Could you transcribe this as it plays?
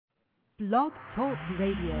Blog Talk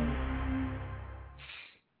Radio.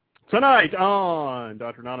 Tonight on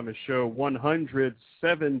Dr. Anonymous Show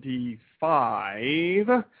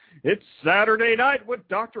 175, it's Saturday night with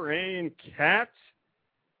Dr. A and Kat.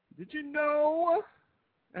 Did you know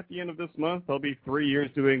at the end of this month I'll be 3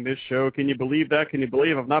 years doing this show? Can you believe that? Can you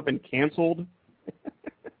believe I've not been canceled?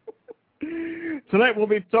 Tonight we'll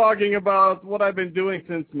be talking about what I've been doing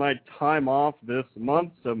since my time off this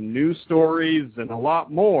month, some news stories, and a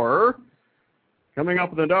lot more. Coming up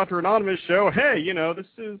with the Dr. Anonymous Show. Hey, this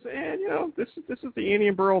is the Annie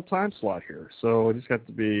Burl time slot here. So I just got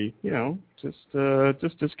to be,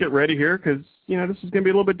 just get ready here because, this is going to be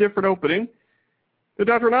a little bit different opening. The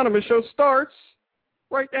Dr. Anonymous Show starts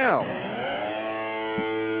right now.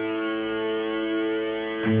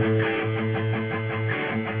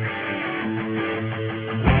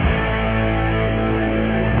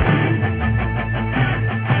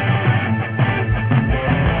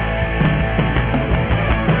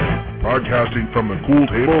 Broadcasting from the Cool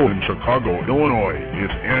Table in Chicago, Illinois,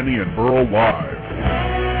 it's Annie and Burl Live.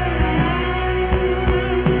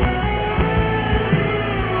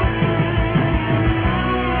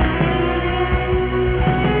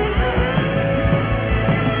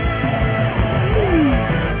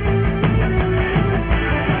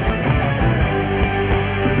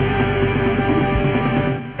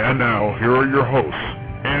 And now, here are your hosts,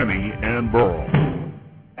 Annie and Burl.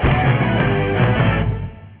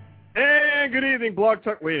 Good evening, Blog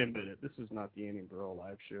Talk. Wait a minute. This is not the Annie Burl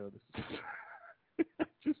live show. This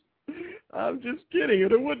is I'm just kidding.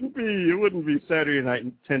 It wouldn't be Saturday night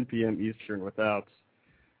at 10 p.m. Eastern without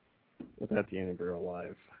the Annie Burl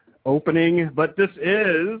live opening. But this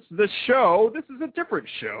is the show. This is a different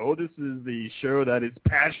show. This is the show that is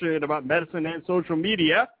passionate about medicine and social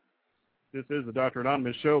media. This is the Dr.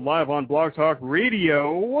 Anonymous Show live on Blog Talk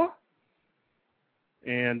Radio.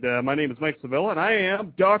 And my name is Mike Sevilla, and I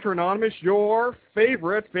am Dr. Anonymous, your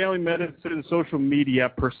favorite family medicine and social media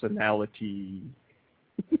personality.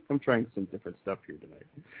 I'm trying some different stuff here tonight.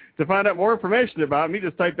 To find out more information about me,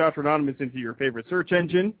 just type Dr. Anonymous into your favorite search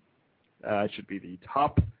engine. It should be the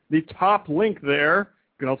top link there.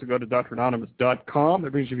 You can also go to dranonymous.com.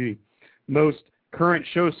 That brings you the most current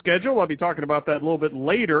show schedule. I'll be talking about that a little bit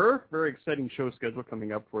later. Very exciting show schedule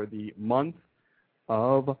coming up for the month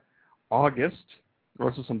of August.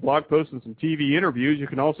 Also some blog posts and some TV interviews. You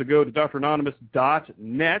can also go to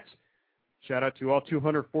dranonymous.net. Shout out to all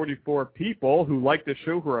 244 people who like the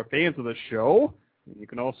show, who are fans of the show. You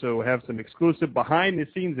can also have some exclusive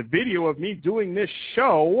behind-the-scenes video of me doing this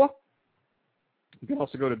show. You can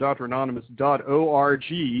also go to dranonymous.org.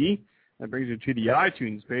 That brings you to the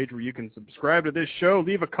iTunes page where you can subscribe to this show,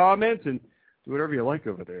 leave a comment, and do whatever you like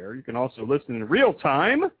over there. You can also listen in real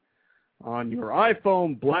time on your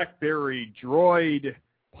iPhone, BlackBerry, Droid,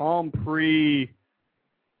 Palm Pre,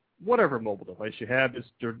 whatever mobile device you have.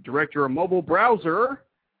 Just direct your mobile browser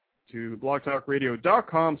to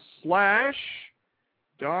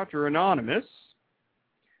blogtalkradio.com/Dr. Anonymous.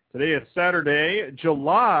 Today is Saturday,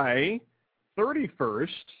 July 31st,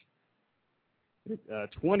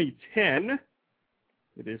 2010.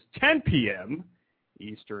 It is 10 p.m.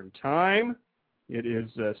 Eastern Time. It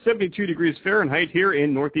is 72 degrees Fahrenheit here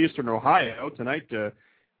in northeastern Ohio. Tonight, we're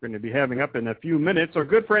going to be having up in a few minutes our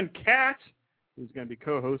good friend Kat, who's going to be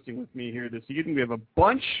co-hosting with me here this evening. We have a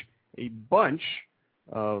bunch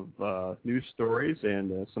of news stories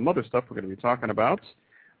and some other stuff we're going to be talking about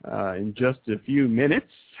in just a few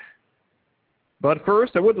minutes. But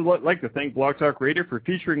first, I would like to thank Blog Talk Radio for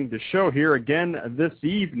featuring the show here again this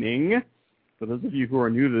evening. For those of you who are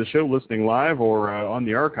new to the show, listening live or on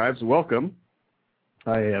the archives, welcome.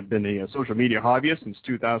 I have been a social media hobbyist since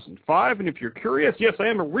 2005, and if you're curious, yes, I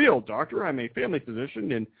am a real doctor. I'm a family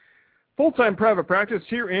physician in full-time private practice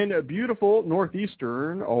here in beautiful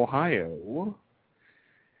northeastern Ohio.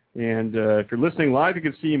 And if you're listening live, you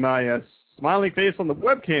can see my smiling face on the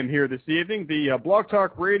webcam here this evening. The Blog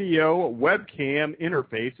Talk Radio webcam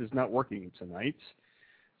interface is not working tonight,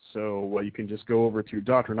 so you can just go over to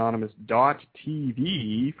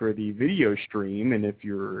dranonymous.tv for the video stream, and if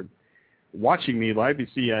you're watching me live, you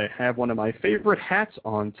see I have one of my favorite hats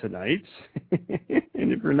on tonight. And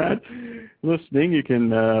if you're not listening, you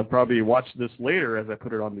can probably watch this later as I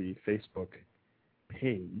put it on the Facebook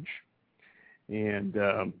page. And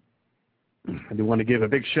I do want to give a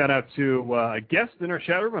big shout-out to a guest in our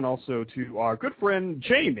chat room and also to our good friend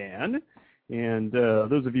J-Man. And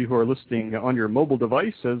those of you who are listening on your mobile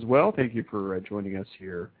device as well, thank you for joining us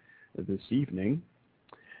here this evening.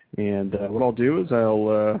 And what I'll do is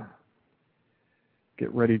I'll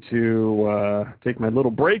get ready to take my little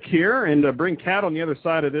break here and bring Kat on the other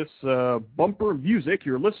side of this bumper music.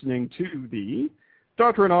 You're listening to the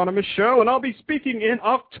Dr. Anonymous Show, and I'll be speaking in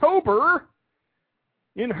October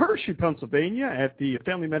in Hershey, Pennsylvania at the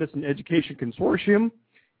Family Medicine Education Consortium.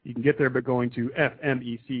 You can get there by going to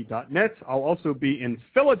fmec.net. I'll also be in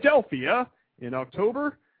Philadelphia in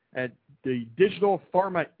October at the Digital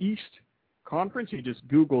Pharma East Conference. You just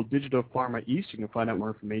Google Digital Pharma East. You can find out more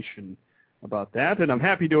information about that. And I'm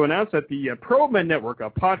happy to announce that the ProMed Network, a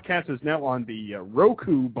podcast, is now on the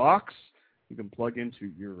Roku box. You can plug into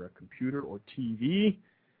your computer or TV.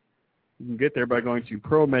 You can get there by going to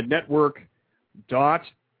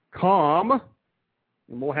promednetwork.com.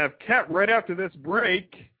 And we'll have Kat right after this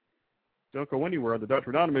break. Don't go anywhere on the Dr.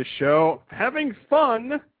 Anonymous Show. Having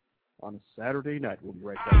fun on a Saturday night. We'll be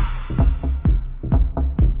right back.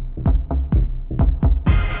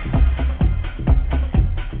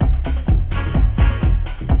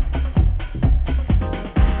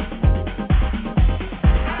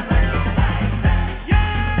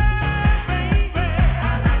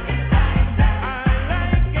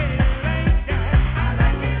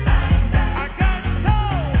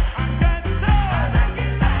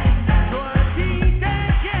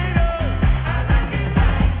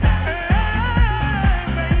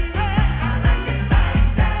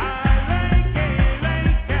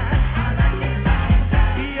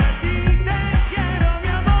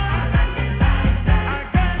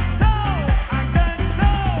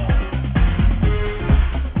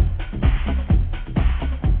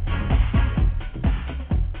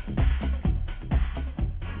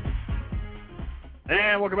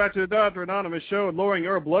 Welcome back to the Dr. Anonymous Show, lowering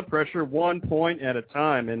your blood pressure 1 point at a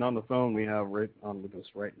time. And on the phone we have right on with us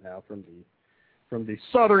right now from the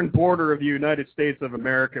southern border of the United States of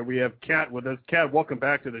America. We have Kat with us. Kat, welcome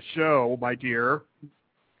back to the show, my dear.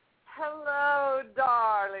 Hello,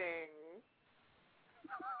 darling.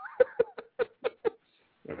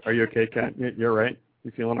 Are you okay, Kat? You're right?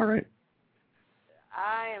 You feeling all right?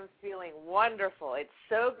 I am feeling wonderful. It's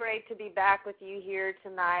so great to be back with you here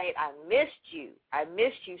tonight. I missed you. I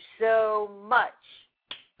missed you so much.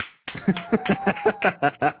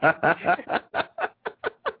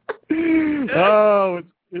 Oh,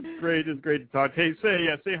 it's great. It's great to talk. Hey, say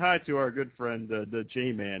hi to our good friend, the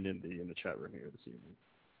J-Man in the chat room here this evening.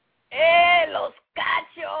 Hey, los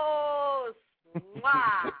cachos!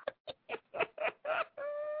 Mwah!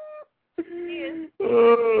 He is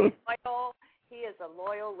loyal. He is a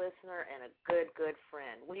loyal listener and a good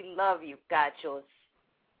friend. We love you, gachos.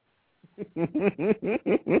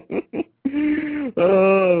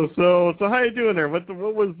 So how you doing there? What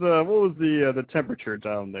was the temperature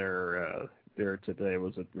down there today?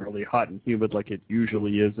 Was it really hot and humid like it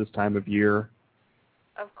usually is this time of year?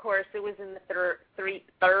 Of course, it was in the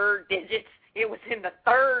third digits. It was in the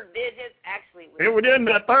third digits. Actually, it was in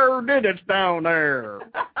the third digits down there.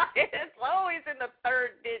 It's always in the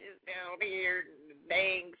third digits down here in the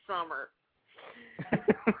dang summer.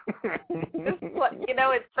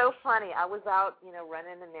 It's so funny. I was out,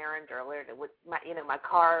 running an errand earlier. With my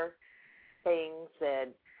car thing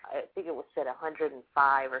said, I think it was set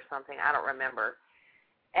 105 or something. I don't remember.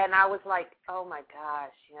 And I was like, oh my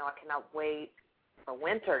gosh, I cannot wait for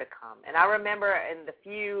winter to come. And I remember in the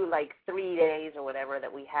few 3 days or whatever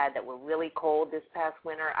that we had that were really cold this past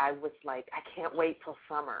winter, I was like, I can't wait till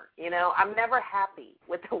summer. I'm never happy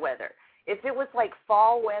with the weather. If it was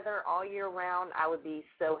fall weather all year round, I would be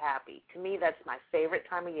so happy. To me, that's my favorite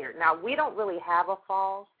time of year. Now, we don't really have a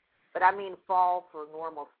fall, but I mean fall for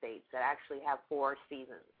normal states that actually have 4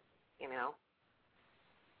 seasons,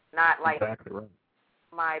 Not like exactly right.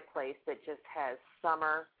 My place that just has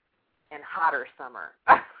summer and hotter summer.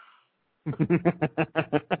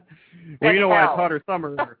 Well, you know why it's hotter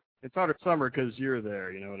summer? It's hotter summer because you're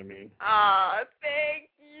there. You know what I mean? Thank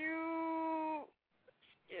you,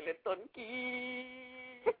 Skeleton Key.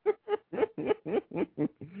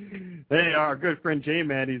 Hey, our good friend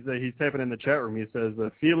J-Man, he's typing in the chat room. He says,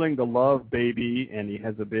 "Feeling the love, baby," and he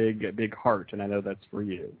has a big heart, and I know that's for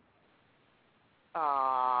you.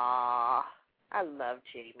 I love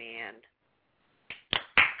J-Man.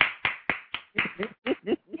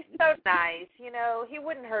 He's so nice, he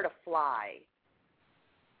wouldn't hurt a fly.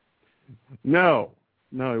 No,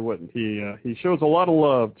 he wouldn't. He shows a lot of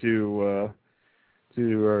love to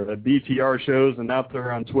BTR shows and out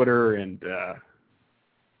there on Twitter, and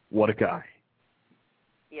what a guy.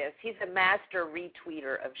 Yes, he's a master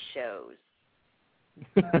retweeter of shows.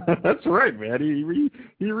 That's right, man.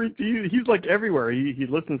 He's like everywhere. He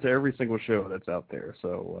listens to every single show that's out there.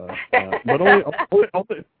 So, but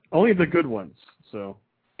only the good ones. So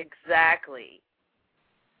exactly.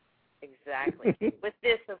 Exactly. With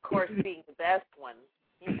this, of course, being the best one,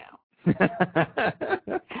 you know.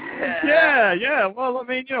 Yeah. Well, I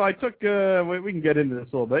mean, I took. We can get into this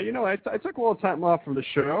a little bit. I took a little time off from the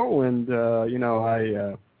show, and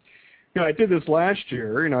I did this last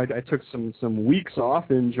year. I took some weeks off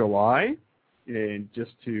in July, and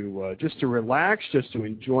just to relax, just to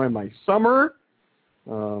enjoy my summer.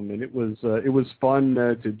 And it was fun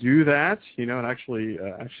to do that, and actually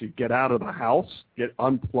get out of the house, get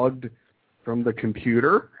unplugged from the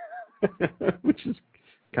computer, which is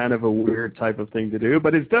kind of a weird type of thing to do,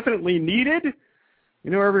 but it's definitely needed,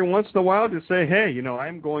 every once in a while to say, hey,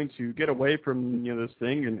 I'm going to get away from, this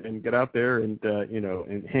thing and get out there and,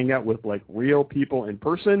 and hang out with like real people in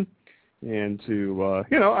person and to,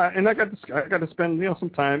 and I got to spend, some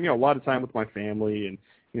time, a lot of time with my family and,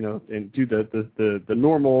 and do the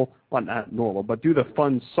normal, well, not normal, but do the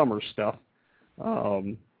fun summer stuff,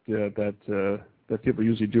 that people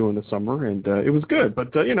usually do in the summer. And, it was good,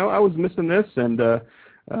 but, I was missing this and,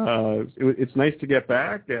 it's nice to get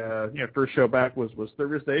back. First show back was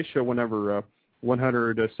Thursday. Show whenever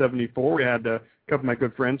 174. We had a couple of my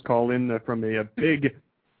good friends call in from a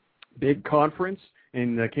big conference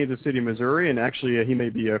in Kansas City, Missouri, and actually he may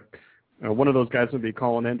be one of those guys will be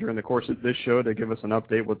calling in during the course of this show to give us an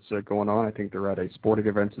update what's going on. I think they're at a sporting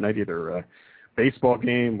event tonight, either a baseball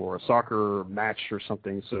game or a soccer match or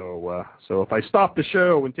something. So if I stop the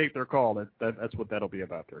show and take their call, that's what that'll be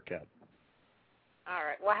about there, Kat. All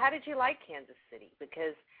right. Well, how did you like Kansas City?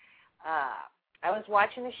 Because I was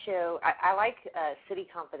watching a show. I like City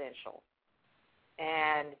Confidential.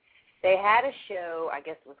 And they had a show, I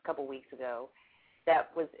guess it was a couple weeks ago,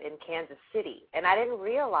 that was in Kansas City. And I didn't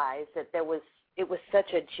realize that it was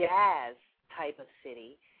such a jazz type of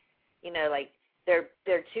city. Like there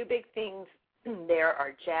are two big things there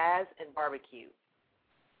are jazz and barbecue.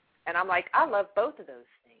 And I'm like, I love both of those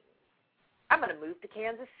things. I'm going to move to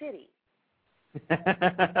Kansas City.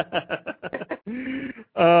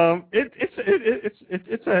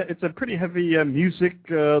 It's a pretty heavy music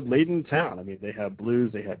laden town. I mean, they have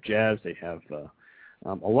blues, they have jazz, they have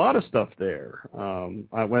a lot of stuff there.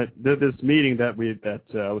 I went to this meeting that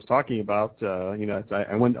I was talking about.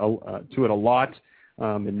 I went to it a lot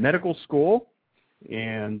in medical school,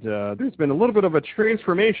 and there's been a little bit of a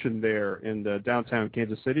transformation there in downtown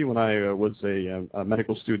Kansas City when I was a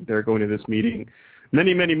medical student there going to this meeting.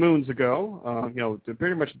 Many, many moons ago,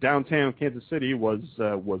 pretty much downtown Kansas City was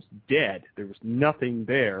dead. There was nothing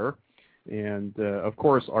there, and of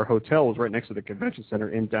course, our hotel was right next to the convention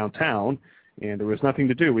center in downtown, and there was nothing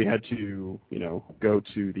to do. We had to, go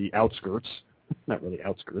to the outskirts, not really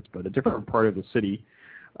outskirts, but a different part of the city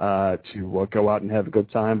to go out and have a good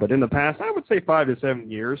time. But in the past, I would say 5 to 7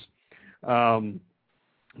 years,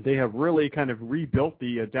 they have really kind of rebuilt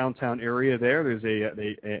the downtown area there. There's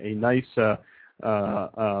a nice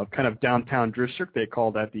kind of downtown district. They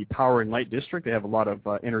call that the Power and Light District. They have a lot of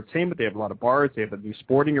entertainment. They have a lot of bars. They have a new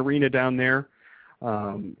sporting arena down there.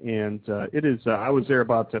 And it is. I was there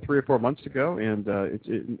about 3 or 4 months ago, and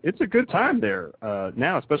it's a good time there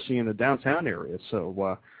now, especially in the downtown area.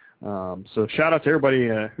 So shout out to everybody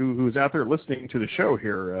who's out there listening to the show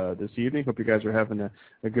here this evening. Hope you guys are having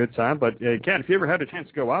a good time. But Ken, if you ever had a chance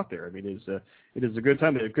to go out there, I mean, it is a good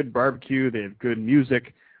time. They have good barbecue. They have good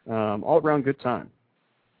music. All around good time.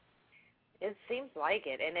 It seems like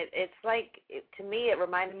it, and it's like, to me, it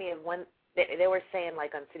reminded me of when they were saying,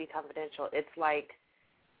 like on City Confidential, it's like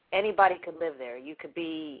anybody could live there. You could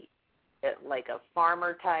be like a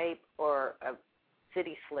farmer type or a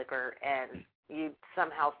city slicker, and you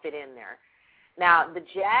somehow fit in there. Now, the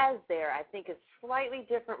jazz there, I think, is slightly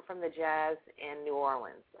different from the jazz in New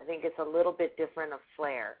Orleans. I think it's a little bit different of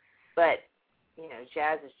flair, but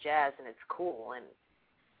jazz is jazz, and it's cool, and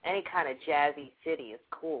any kind of jazzy city is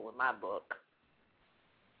cool in my book.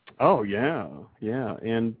 Oh yeah,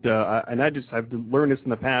 and I've learned this in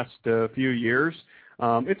the past few years.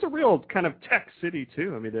 It's a real kind of tech city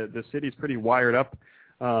too. I mean, the city's pretty wired up.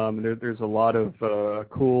 There's a lot of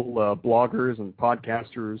cool bloggers and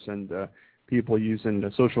podcasters and people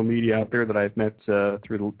using social media out there that I've met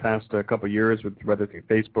through the past couple of years, with whether it's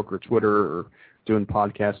Facebook or Twitter or doing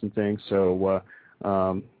podcasts and things. So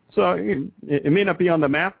it may not be on the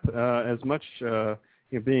map as much,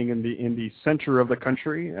 being in the center of the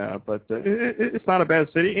country, but it's not a bad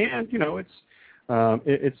city, and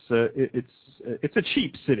it's a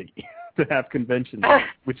cheap city to have conventions,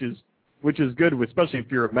 which is good, especially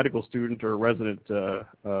if you're a medical student or a resident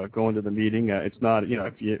going to the meeting. It's not,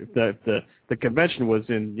 if the convention was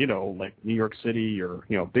in like New York City or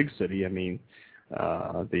big city, I mean,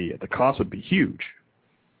 the cost would be huge.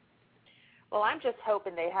 Well, I'm just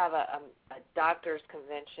hoping they have a doctor's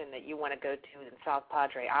convention that you want to go to in South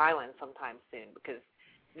Padre Island sometime soon, because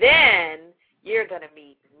then you're going to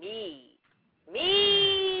meet me.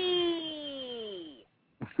 Me!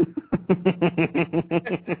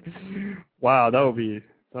 Wow, that would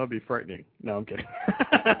be frightening. No, I'm kidding.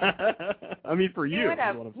 I mean, for you, if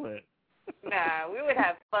you want to play it. No, we would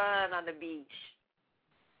have fun on the beach.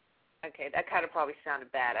 Okay, that kind of probably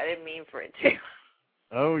sounded bad. I didn't mean for it to.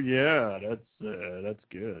 Oh yeah, that's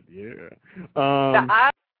good. Yeah. The island's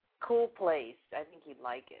a cool place. I think you'd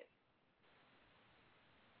like it.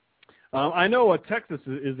 I know Texas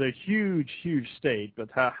is a huge state, but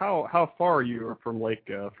how far are you from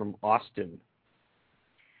from Austin?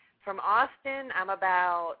 From Austin, I'm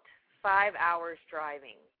about 5 hours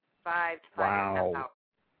driving. 5 to 5.5 hours.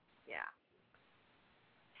 Yeah.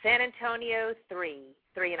 San Antonio,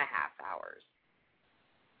 3.5 hours.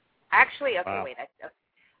 Actually, okay, wow. wait.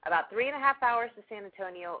 About 3.5 hours to San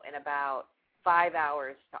Antonio and about 5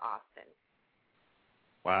 hours to Austin.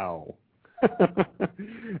 Wow.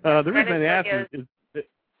 The reason I asked is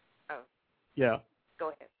yeah. Go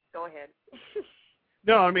ahead.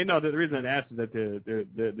 No, I mean, no. The reason I asked is that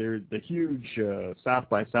the huge South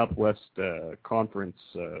by Southwest conference,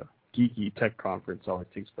 geeky tech conference, always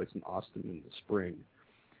takes place in Austin in the spring,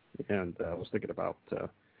 and I was thinking about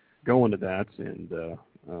going to that, and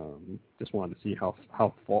just wanted to see how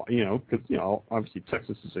far, because obviously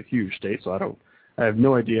Texas is a huge state, so I have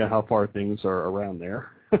no idea how far things are around there,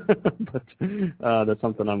 but that's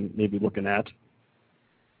something I'm maybe looking at.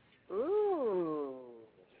 Ooh.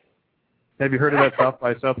 Have you heard of that South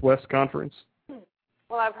by Southwest conference?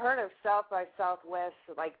 Well, I've heard of South by Southwest,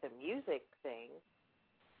 like the music thing.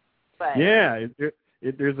 But yeah,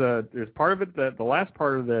 there's part of it that the last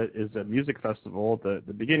part of that is a music festival. The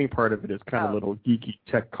beginning part of it is kind of a little geeky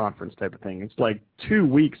tech conference type of thing. It's like 2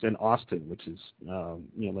 weeks in Austin, which is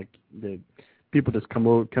like the people just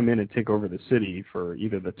come in and take over the city for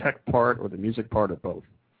either the tech part or the music part or both.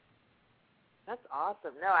 That's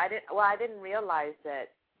awesome. No, I didn't. Well, I didn't realize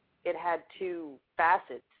that it had 2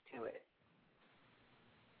 facets to it.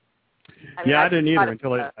 I mean, I didn't either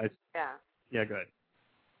until I yeah. Yeah, go ahead.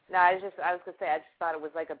 No, I was gonna say I just thought it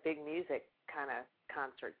was like a big music kind of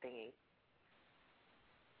concert thingy.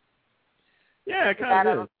 Yeah, it kind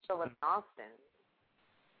of is. I used to live in Austin.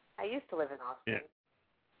 I used to live in Austin. Yeah.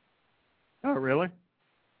 Oh, really?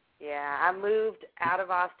 Yeah, I moved out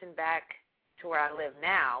of Austin back to where I live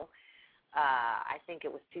now. I think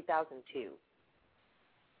it was 2002.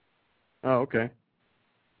 Oh, okay.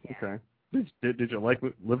 Yeah. Okay. Did you like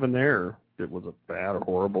living there, or was it bad or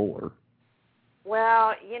horrible, or?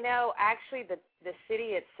 Well, actually, the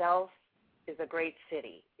city itself is a great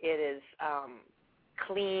city. It is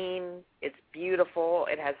clean. It's beautiful.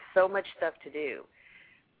 It has so much stuff to do.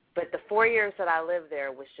 But the 4 years that I lived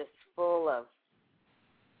there was just full of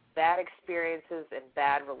bad experiences and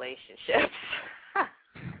bad relationships.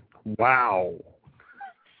 Wow.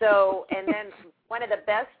 So, and then one of the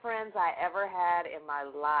best friends I ever had in my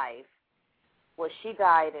life, well, she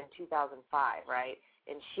died in 2005, right?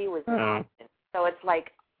 And she was in Austin. So it's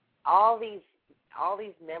like all these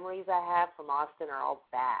memories I have from Austin are all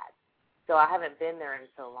bad. So I haven't been there in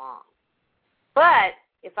so long. But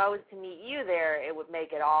if I was to meet you there, it would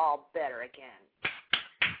make it all better again.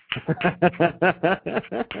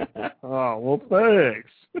 Oh, well, thanks.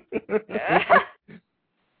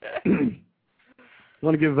 I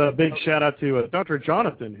want to give a big shout out to Dr.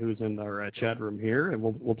 Jonathan, who's in our chat room here, and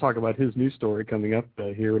we'll talk about his news story coming up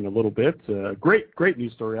here in a little bit. Great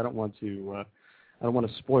news story. I don't want to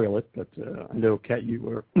spoil it, but I know Kat,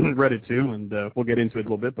 you read it too, and we'll get into it a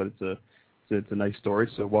little bit. But it's a nice story.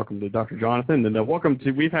 So welcome to Dr. Jonathan, and welcome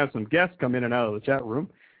to. We've had some guests come in and out of the chat room,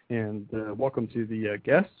 and welcome to the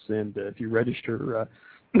guests. And if you register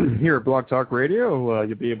here at Blog Talk Radio,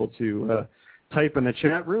 you'll be able to type in the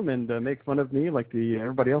chat room and make fun of me like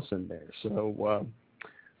everybody else in there. So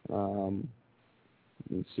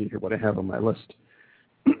let's see here what I have on my list.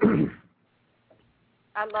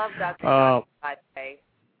 I love Dr. Jonathan, by the way.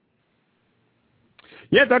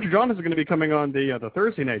 Yeah, Dr. Jonathan is going to be coming on the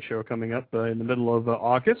Thursday night show coming up in the middle of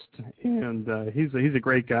August, and he's a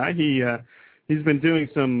great guy. He's been doing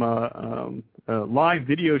some live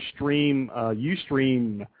video stream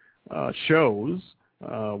Ustream shows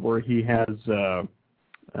where he has a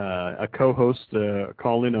co-host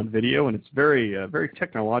call in on video, and it's very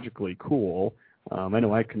technologically cool. I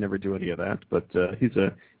know I can never do any of that, but he's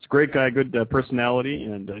a great guy, good personality,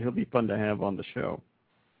 and he'll be fun to have on the show.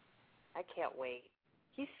 I can't wait.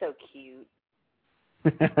 He's so cute.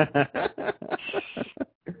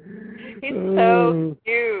 He's so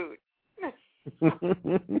cute.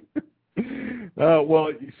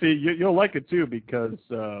 Well, you see, you'll like it too because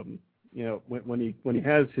when he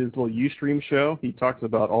has his little Ustream show, he talks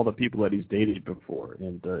about all the people that he's dated before,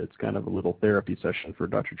 and it's kind of a little therapy session for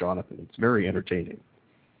Dr. Jonathan. It's very entertaining.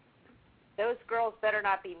 Those girls better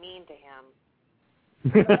not be mean to him.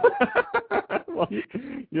 Well,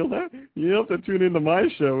 you'll have to tune into my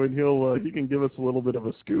show, and he can give us a little bit of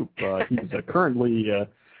a scoop. He's currently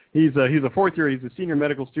he's a fourth year. He's a senior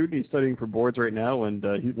medical student. He's studying for boards right now, and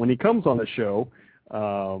when he comes on the show,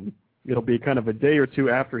 it'll be kind of a day or two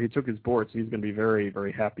after he took his boards. So he's going to be very,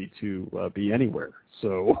 very happy to be anywhere.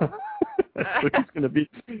 So, so he's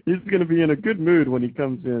going to be in a good mood when he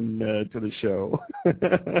comes in to the show.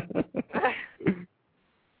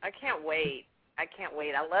 I can't wait.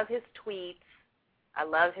 I love his tweets. I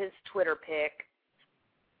love his Twitter pic.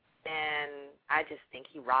 And I just think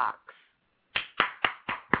he rocks.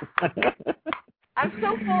 I'm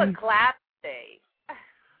so full of class today.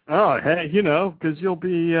 Oh, hey, because you'll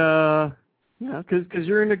be, because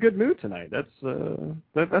you're in a good mood tonight. That's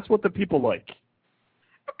what the people like.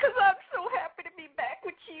 Because I'm so happy to be back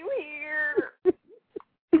with you here.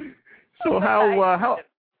 So how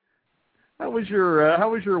was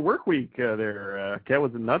your work week there, Kat?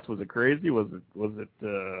 Was it nuts? Was it crazy? Was it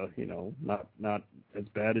not as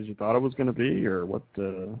bad as you thought it was going to be, or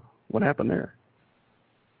what happened there?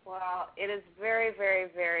 Well, it is very, very,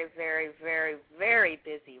 very, very, very, very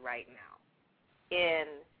busy right now.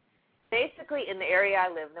 Basically in the area I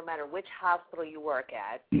live, no matter which hospital you work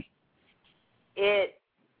at,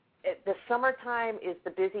 the summertime is the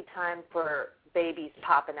busy time for babies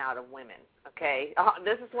popping out of women. Okay,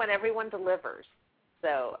 this is when everyone delivers,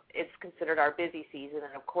 so it's considered our busy season.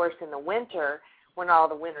 And of course, in the winter, when all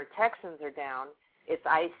the winter Texans are down, it's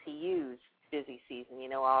ICU's busy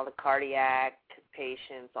season. All the cardiac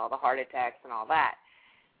patients, all the heart attacks, and all that.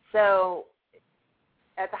 So,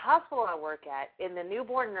 at the hospital I work at, in the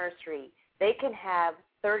newborn nursery, they can have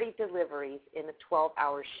 30 deliveries in a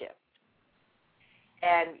 12-hour shift,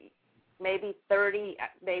 and maybe 30,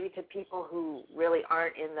 maybe to people who really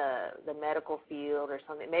aren't in the medical field or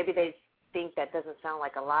something, maybe they think that doesn't sound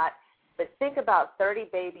like a lot, but think about 30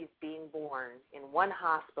 babies being born in one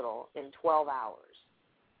hospital in 12 hours.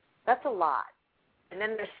 That's a lot. And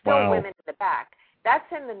then there's still women in the back. That's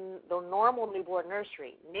in the normal newborn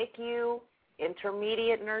nursery. NICU,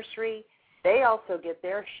 intermediate nursery, they also get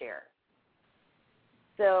their share.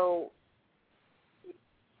 So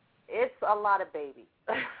it's a lot of babies.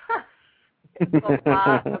 It's a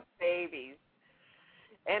lot of babies.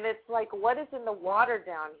 And it's like, what is in the water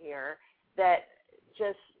down here that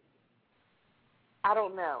just, I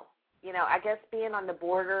don't know. I guess being on the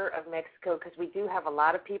border of Mexico, because we do have a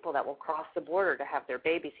lot of people that will cross the border to have their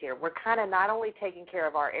babies here, we're kind of not only taking care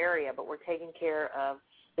of our area, but we're taking care of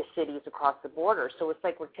the cities across the border. So it's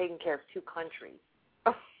like we're taking care of two countries.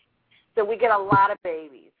 So we get a lot of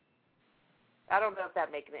babies. I don't know if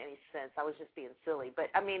that makes any sense. I was just being silly. But,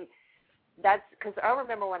 I mean, that's because I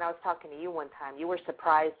remember when I was talking to you one time, you were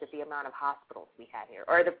surprised at the amount of hospitals we had here,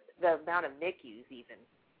 or the amount of NICUs even,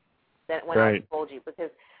 that when I told you. Because,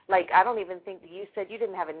 I don't even think you said you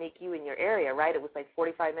didn't have a NICU in your area, right? It was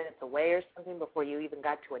 45 minutes away or something before you even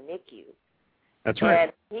got to a NICU. That's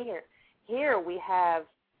right. And here we have,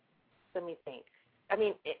 let me think. I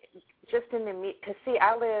mean, just in because see,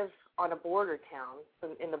 I live on a border town,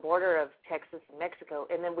 in the border of Texas and Mexico,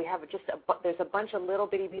 and then we have there's a bunch of little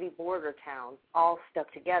bitty border towns all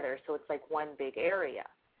stuck together, so it's like one big area.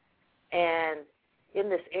 And in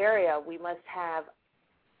this area, we must have,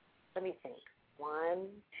 let me think, 1,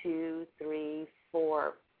 2, 3,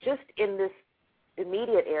 4. Just in this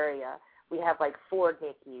immediate area, we have 4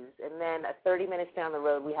 NICUs, and then 30 minutes down the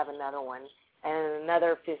road, we have another one, and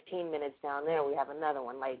another 15 minutes down there, we have another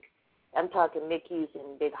one. I'm talking NICUs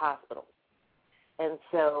in big hospitals. And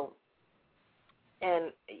so,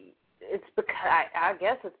 and it's because, I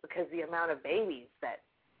guess it's because the amount of babies that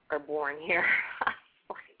are born here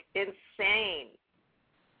is insane.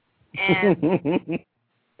 And,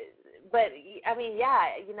 but, I mean,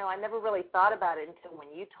 yeah, I never really thought about it until when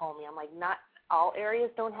you told me. I'm like, not all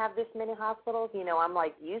areas don't have this many hospitals. I'm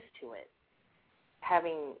used to it,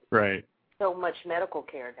 having so much medical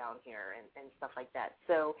care down here and stuff like that.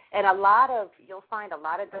 So, and you'll find a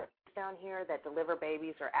lot of doctors down here that deliver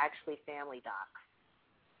babies are actually family docs.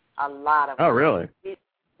 A lot of them. Oh, really?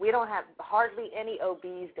 We don't have hardly any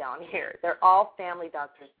OBs down here. They're all family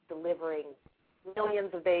doctors delivering millions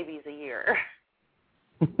of babies a year.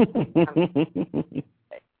 And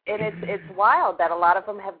it's wild that a lot of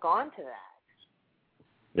them have gone to that.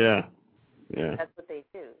 Yeah. That's what they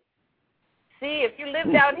do. See, if you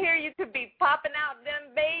live down here, you could be popping out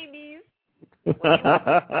them babies.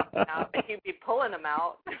 out, you'd be pulling them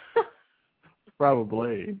out.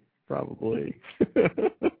 Probably.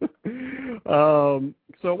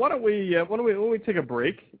 So why don't we take a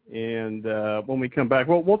break, and when we come back,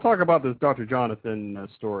 we'll talk about this Dr. Jonathan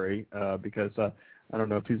story because I don't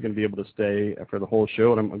know if he's going to be able to stay for the whole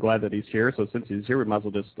show, and I'm glad that he's here. So since he's here, we might as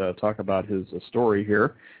well just talk about his story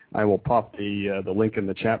here. I will pop the link in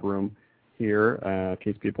the chat room here in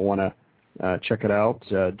case people want to check it out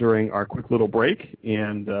during our quick little break.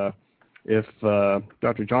 And if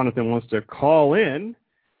Dr. Jonathan wants to call in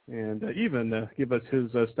and even give us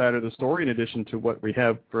his side of the story in addition to what we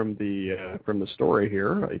have from the story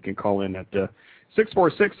here, you can call in at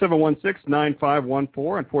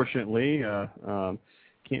 646-716-9514. Unfortunately,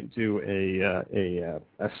 can't do a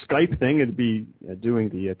Skype thing. It'd be doing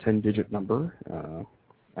the 10-digit number.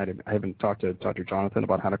 I haven't talked to Dr. Jonathan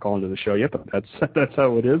about how to call into the show yet, but that's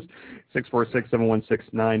how it is.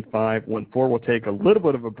 646-716-9514. We'll take a little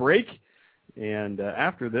bit of a break, and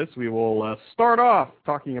after this, we will start off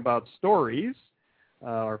talking about stories.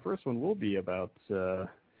 Our first one will be about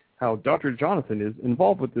how Dr. Jonathan is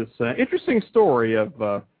involved with this interesting story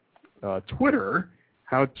of Twitter,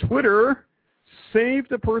 how Twitter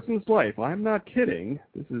saved a person's life. I'm not kidding.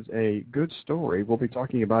 This is a good story. We'll be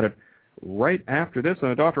talking about it right after this on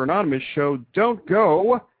the Dr. Anonymous show. Don't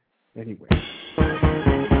go anywhere.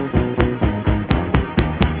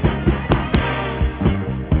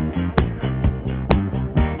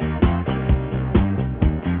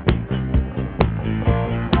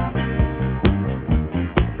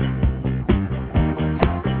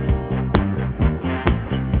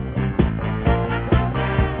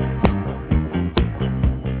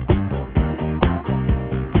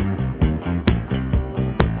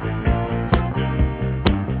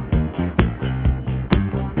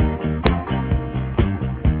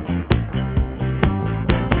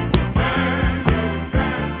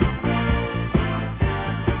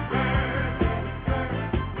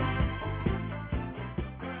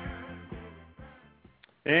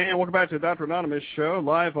 And welcome back to the Dr. Anonymous show,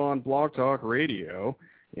 live on Blog Talk Radio.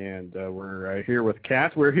 And we're here with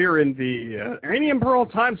Kat. We're here in the Annie Burl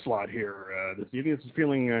time slot here this evening. This is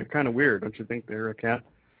feeling kind of weird, don't you think there, Kat?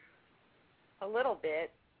 A little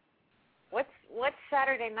bit. What's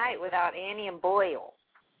Saturday night without Annie and Boyle?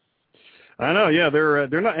 I know, yeah, they're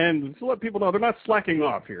not, and to let people know, they're not slacking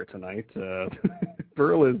off here tonight.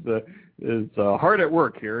 Burl is hard at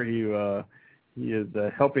work here. He is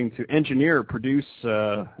helping to engineer, produce,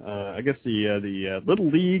 I guess the Little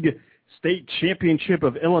League State Championship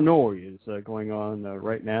of Illinois is going on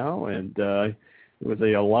right now, and it was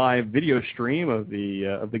a live video stream of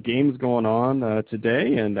the games going on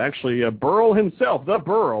today. And actually, Burl himself, the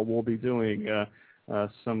Burl, will be doing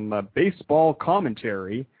some baseball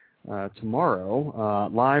commentary tomorrow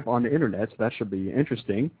live on the internet. So that should be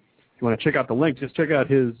interesting. If you want to check out the link, just check out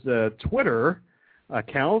his Twitter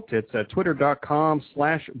account. It's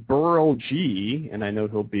twitter.com/BurlG, and I know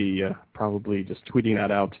he'll be probably just tweeting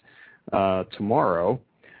that out tomorrow.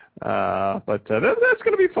 But that's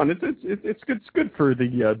going to be fun. It's good for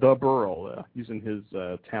the Burl using his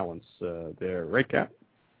talents there, right, Kat?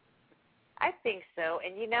 I think so.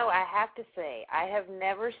 And I have to say, I have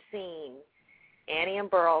never seen Annie and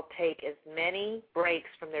Burl take as many breaks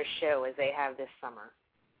from their show as they have this summer.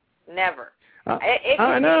 Never.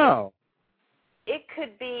 I know. It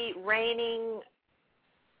could be raining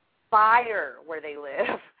fire where they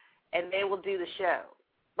live, and they will do the show.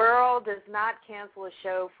 Burl does not cancel a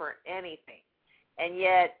show for anything. And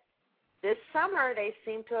yet, this summer, they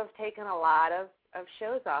seem to have taken a lot of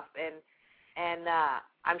shows off. And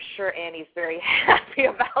I'm sure Annie's very happy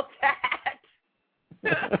about that.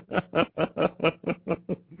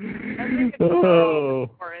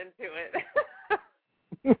 More into it.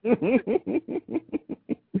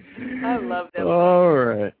 I love them. All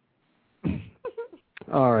right.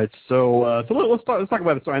 All right. So let's talk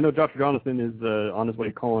about it. So I know Dr. Jonathan is on his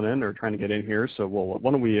way calling in or trying to get in here. So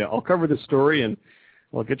why don't we? I'll cover this story and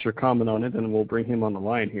I'll get your comment on it, and we'll bring him on the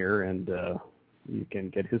line here, and you can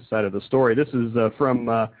get his side of the story. This is from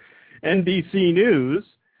NBC News.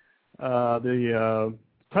 The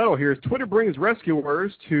title here is "Twitter Brings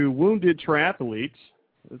Rescuers to Wounded Triathletes."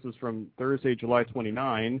 This is from Thursday, July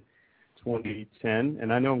 29, 2010.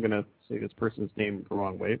 And I know I'm going to say this person's name the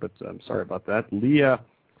wrong way, but I'm sorry about that. Leah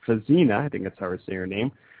Fazina, I think that's how I say her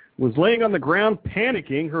name, was laying on the ground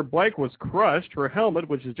panicking. Her bike was crushed. Her helmet,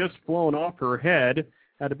 which had just flown off her head,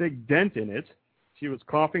 had a big dent in it. She was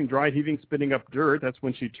coughing, dry heaving, spitting up dirt. That's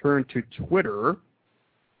when she turned to Twitter.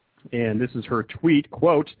 And this is her tweet,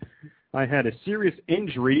 quote, "I had a serious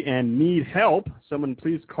injury and need help. Someone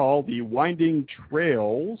please call the Winding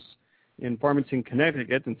Trails in Farmington,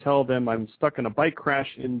 Connecticut, and tell them I'm stuck in a bike crash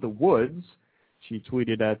in the woods. She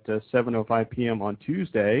tweeted at 7:05 p.m. on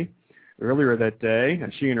Tuesday. Earlier that day,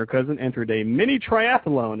 she and her cousin entered a mini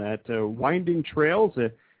triathlon at Winding Trails,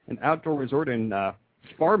 an outdoor resort in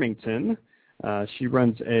Farmington. She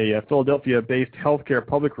runs a Philadelphia-based healthcare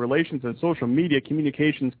public relations and social media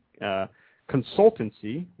communications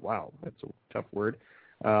consultancy. Wow, that's a tough word.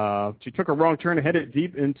 She took a wrong turn and headed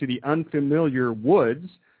deep into the unfamiliar woods.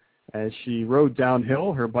 As she rode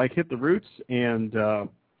downhill, her bike hit the roots, and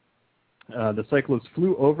the cyclist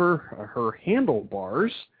flew over her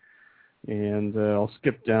handlebars. And I'll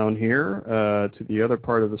skip down here to the other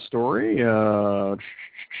part of the story.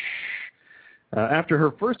 After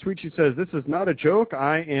her first tweet, she says, "This is not a joke.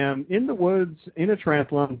 I am in the woods in a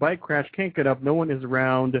triathlon, bike crash, can't get up, no one is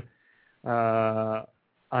around.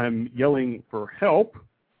 I'm yelling for help."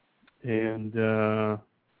 And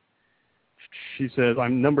she says,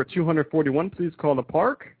 "I'm number 241. Please call the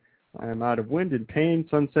park. I'm out of wind and pain,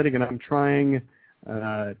 sun setting, and I'm trying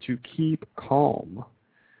to keep calm."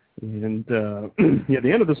 And yeah,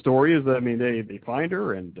 the end of the story is, I mean, they find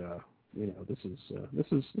her, and you know, this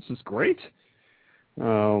is great.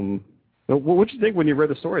 What did you think when you read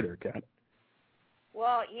the story there, Kat?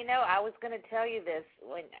 Well, you know, I was going to tell you this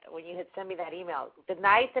when you had sent me that email. The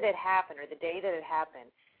night that it happened, or the day that it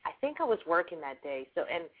happened, I think I was working that day. So,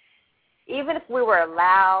 and even if we were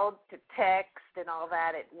allowed to text and all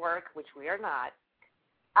that at work, which we are not,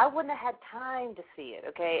 I wouldn't have had time to see it,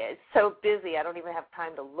 okay? It's so busy, I don't even have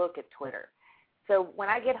time to look at Twitter. So when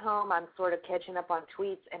I get home, I'm sort of catching up on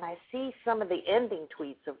tweets, and I see some of the ending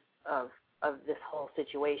tweets of this whole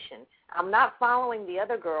situation. I'm not following the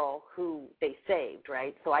other girl who they saved,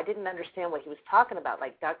 right? So I didn't understand what he was talking about.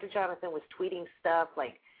 Like, Dr. Jonathan was tweeting stuff,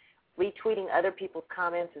 like retweeting other people's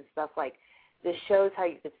comments and stuff like, this shows how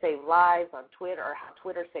you could save lives on Twitter, or how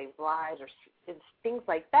Twitter saves lives, or things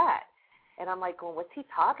like that. And I'm like, well, what's he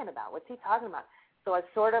talking about? What's he talking about? So I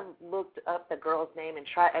sort of looked up the girl's name and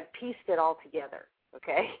pieced it all together,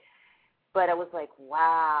 okay? But I was like,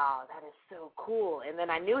 wow, that is so cool. And then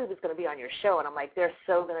I knew he was going to be on your show, and I'm like, they're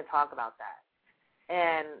so going to talk about that.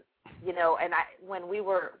 And, you know, and when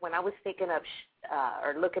I was thinking of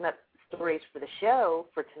or looking up stories for the show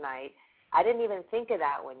for tonight, I didn't even think of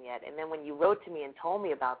that one yet. And then when you wrote to me and told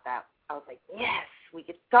me about that, I was like, yes, we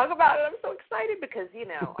get to talk about it. I'm so excited because, you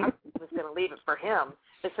know, I was going to leave it for him.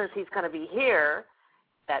 But since he's going to be here,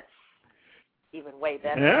 that's even way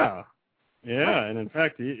better. Yeah. Yeah, and in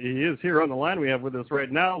fact, he is here on the line we have with us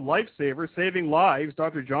right now. Lifesaver, Saving Lives,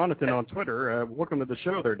 Dr. Jonathan on Twitter. Welcome to the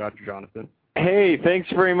show there, Dr. Jonathan. Hey, thanks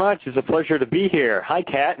very much. It's a pleasure to be here. Hi,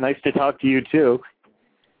 Kat. Nice to talk to you, too.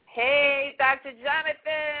 Hey, Dr.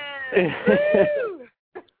 Jonathan!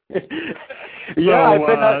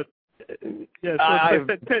 Yeah,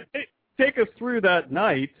 take us through that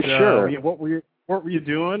night. Sure. What were you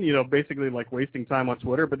doing? You know, basically like wasting time on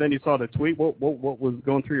Twitter. But then you saw the tweet. What was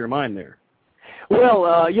going through your mind there?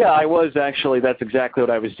 Well, yeah, I was actually. That's exactly what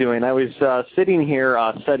I was doing. I was sitting here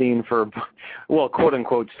studying for, well, quote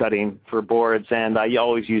unquote, studying for boards, and I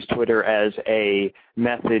always use Twitter as a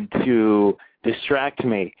method to distract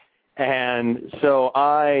me. And so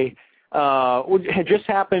I had just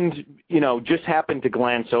happened to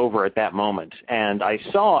glance over at that moment, and I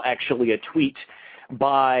saw actually a tweet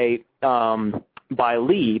by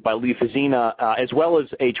Lee Fazina, as well as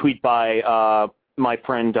a tweet by my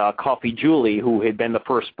friend Coffee Julie, who had been the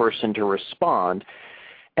first person to respond.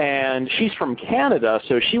 And she's from Canada,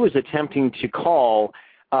 so she was attempting to call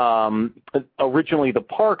originally the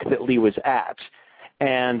park that Lee was at.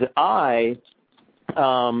 And I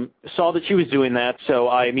saw that she was doing that, so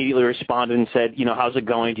I immediately responded and said, you know, how's it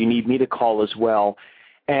going? Do you need me to call as well?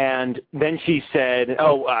 And then she said,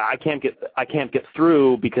 I can't get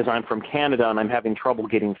through because I'm from Canada and I'm having trouble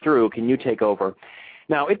getting through. Can you take over?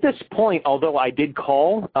 Now, at this point, although I did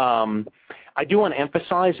call, I do want to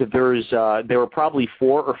emphasize that there were probably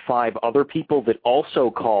 4 or 5 other people that also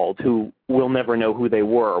called who will never know who they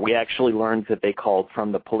were. We actually learned that they called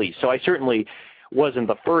from the police. So I certainly wasn't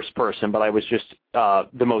the first person, but I was just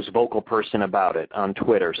the most vocal person about it on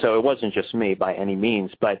Twitter. So it wasn't just me by any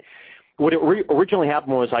means. But what originally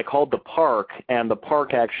happened was I called the park, and the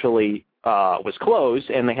park actually was closed,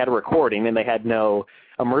 and they had a recording, and they had no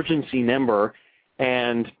emergency number.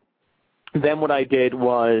 And then what I did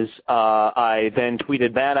was I then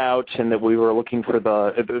tweeted that out, and that we were looking for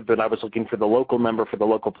that I was looking for the local number for the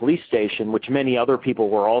local police station, which many other people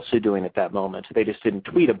were also doing at that moment. They just didn't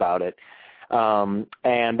tweet about it. And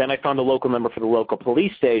then I found a local number for the local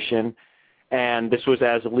police station, And this was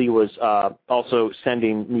as Lee was also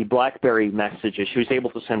sending me BlackBerry messages. She was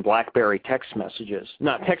able to send BlackBerry text messages,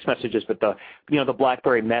 not text messages, but the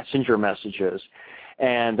BlackBerry Messenger messages.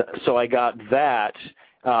 And so I got that.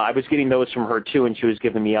 I was getting those from her too, and she was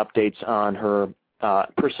giving me updates on her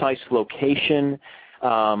precise location.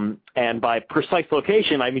 And by precise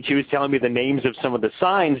location, I mean she was telling me the names of some of the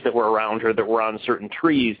signs that were around her that were on certain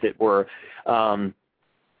trees that were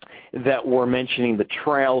mentioning the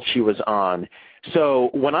trail she was on. So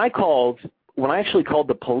when I actually called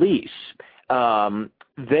the police,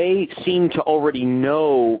 they seemed to already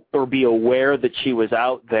know or be aware that she was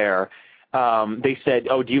out there. They said,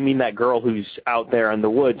 "Oh, do you mean that girl who's out there in the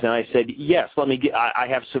woods?" And I said, "Yes. I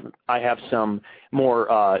have some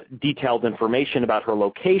more detailed information about her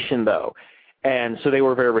location, though." And so they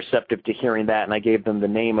were very receptive to hearing that, and I gave them the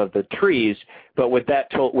name of the trees. But what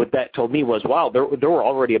that told me was, wow, there were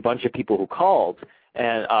already a bunch of people who called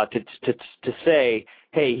and to say,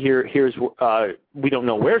 hey, here's we don't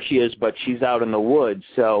know where she is, but she's out in the woods.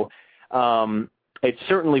 So it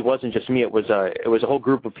certainly wasn't just me. It was a whole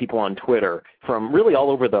group of people on Twitter from really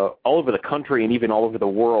all over the country and even all over the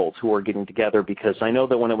world who were getting together, because I know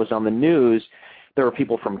that when it was on the news, there were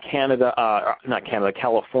people from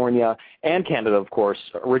California, and Canada, of course,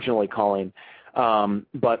 originally calling,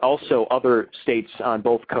 but also other states on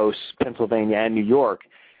both coasts, Pennsylvania and New York,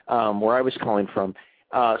 where I was calling from.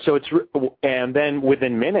 And then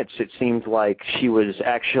within minutes, it seemed like she was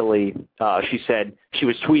actually, she said she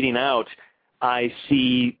was tweeting out, "I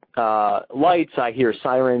see lights, I hear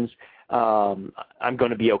sirens, I'm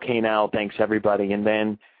going to be okay now, thanks everybody." And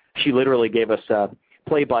then she literally gave us a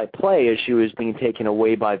play-by-play as she was being taken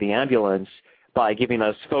away by the ambulance by giving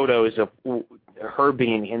us photos of her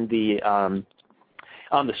being in the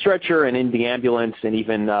on the stretcher and in the ambulance, and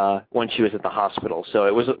even when she was at the hospital. So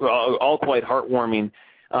it was all quite heartwarming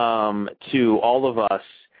to all of us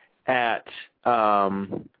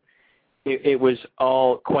it was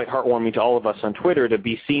all quite heartwarming to all of us on Twitter to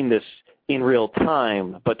be seeing this in real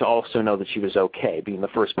time, but to also know that she was okay, being the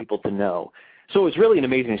first people to know. So it was really an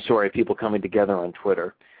amazing story of people coming together on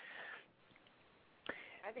Twitter.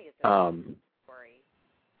 I think it's an awesome story.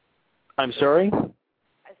 I'm sorry?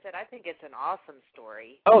 I said I think it's an awesome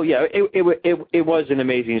story. Oh, yeah, it was an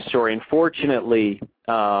amazing story. Unfortunately,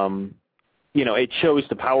 it shows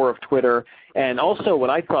the power of Twitter. And also what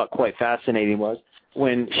I thought quite fascinating was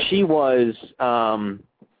when she was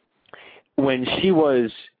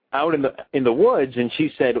out in the woods, and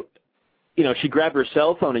she said, she grabbed her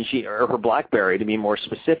cell phone or her BlackBerry to be more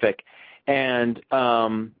specific, and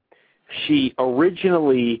she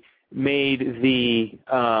originally made the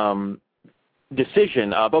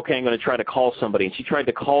decision of, okay, I'm going to try to call somebody. And she tried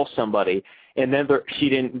to call somebody, and then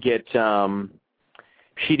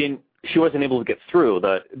she wasn't able to get through.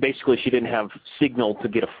 Basically, she didn't have signal to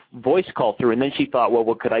get a voice call through. And then she thought, well,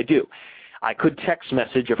 what could I do? I could text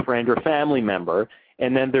message a friend or family member,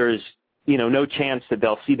 and then there's no chance that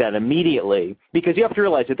they'll see that immediately, because you have to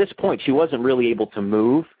realize at this point she wasn't really able to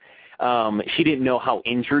move. She didn't know how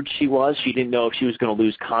injured she was. She didn't know if she was going to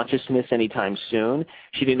lose consciousness anytime soon.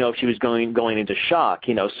 She didn't know if she was going into shock.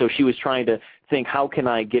 So she was trying to think, how can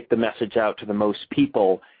I get the message out to the most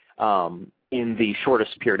people in the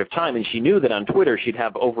shortest period of time? And she knew that on Twitter she'd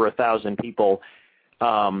have over 1,000 people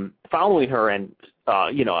following her, and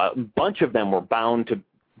a bunch of them were bound to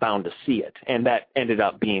see it, and that ended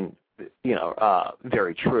up being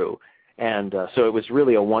very true. And so it was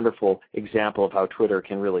really a wonderful example of how Twitter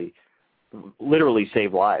can really literally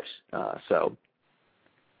save lives. So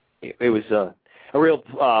it was a real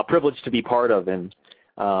privilege to be part of, and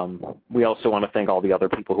we also want to thank all the other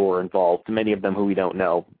people who were involved, many of them who we don't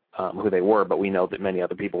know who they were, but we know that many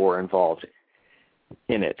other people were involved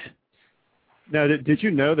in it. Now, did you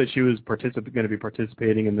know that she was going to be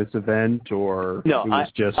participating in this event, or no? It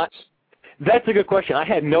was just... That's a good question. I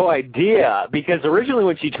had no idea, because originally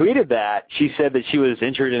when she tweeted that, she said that she was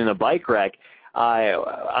injured in a bike wreck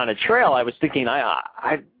on a trail. I was thinking,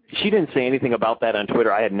 she didn't say anything about that on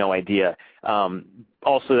Twitter. I had no idea.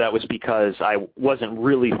 Also, that was because I wasn't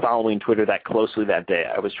really following Twitter that closely that day.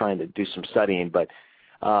 I was trying to do some studying, but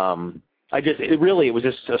it was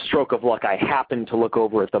just a stroke of luck. I happened to look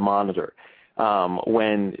over at the monitor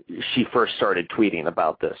when she first started tweeting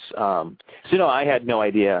about this. So no, I had no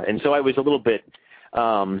idea. And so I was a little bit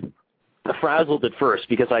frazzled at first,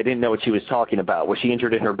 because I didn't know what she was talking about. Was she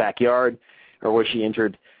injured in her backyard, or was she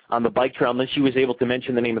injured on the bike trail? And then she was able to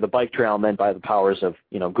mention the name of the bike trail, and then by the powers of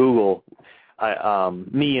Google,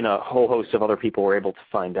 me and a whole host of other people were able to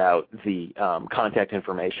find out the contact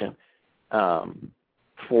information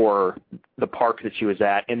for the park that she was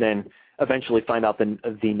at, and then eventually find out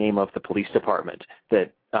the name of the police department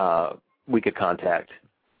that we could contact.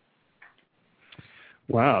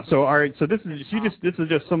 Wow. So all right. So this is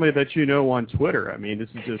just somebody that you know on Twitter. I mean, this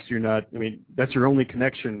is just that's your only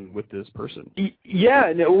connection with this person.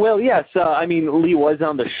 Yeah. Well, yes. I mean, Lee was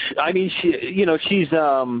on the. I mean, she's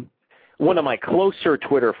one of my closer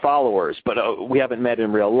Twitter followers, but we haven't met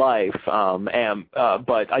in real life.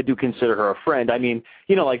 But I do consider her a friend. I mean,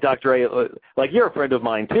 like Dr. A, like you're a friend of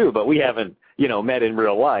mine too, but we haven't, met in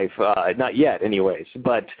real life, not yet, anyways.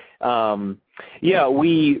 But she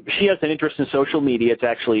has an interest in social media. It's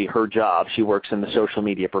actually her job. She works in the social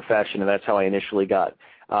media profession, and that's how I initially got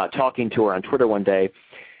talking to her on Twitter one day.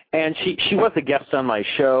 And she was a guest on my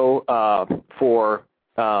show for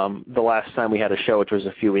the last time we had a show, which was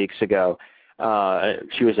a few weeks ago.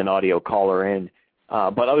 She was an audio caller in.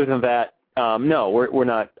 But other than that, no, we're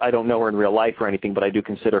not. I don't know her in real life or anything, but I do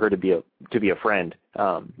consider her to be a friend,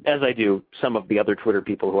 as I do some of the other Twitter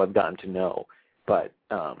people who I've gotten to know. But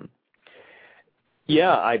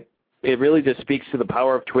it really just speaks to the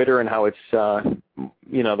power of Twitter and how it's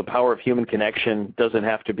the power of human connection doesn't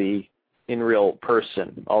have to be in real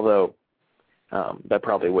person, although that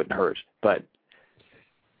probably wouldn't hurt. But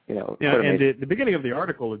and the beginning of the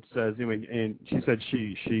article, it says, and she said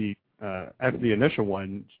she after the initial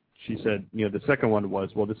one, she said, the second one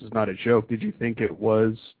was, well, this is not a joke. Did you think it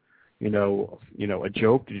was, a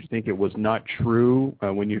joke? Did you think it was not true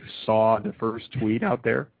when you saw the first tweet out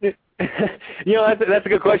there? That's a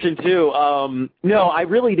good question too. No, I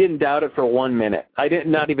really didn't doubt it for 1 minute.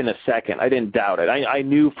 Not even a second. I didn't doubt it. I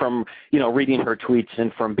knew from, reading her tweets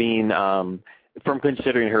and from being, from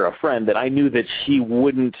considering her a friend, that I knew that she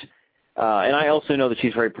wouldn't, and I also know that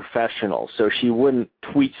she's very professional, so she wouldn't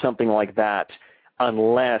tweet something like that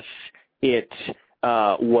unless it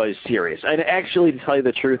was serious. And actually, to tell you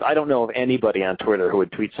the truth, I don't know of anybody on Twitter who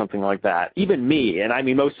would tweet something like that, even me. And I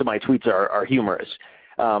mean, most of my tweets are humorous.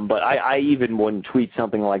 But I even wouldn't tweet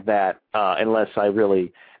something like that unless I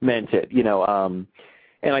really meant it,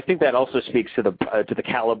 And I think that also speaks to the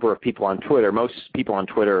caliber of people on Twitter. Most people on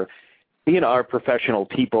Twitter, are professional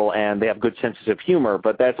people and they have good senses of humor,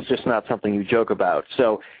 but that's just not something you joke about.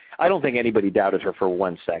 So I don't think anybody doubted her for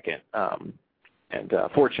 1 second. And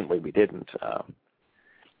fortunately, we didn't.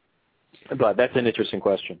 But that's an interesting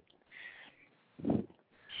question.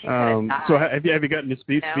 So have you gotten to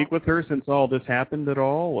speak with her since all this happened at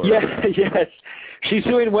all? Or? Yeah, yes. She's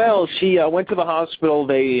doing well. She went to the hospital.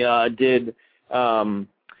 They did,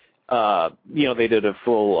 they did a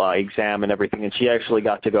full exam and everything, and she actually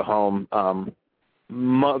got to go home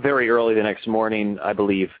very early the next morning, I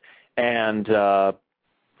believe. And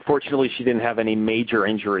fortunately, she didn't have any major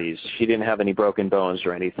injuries. She didn't have any broken bones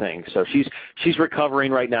or anything. So she's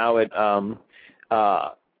recovering right now at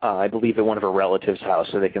I believe at one of her relatives' house,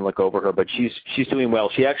 so they can look over her. But she's doing well.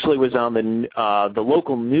 She actually was on the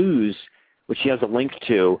local news, which she has a link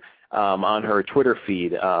to on her Twitter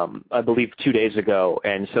feed, I believe 2 days ago.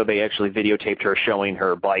 And so they actually videotaped her showing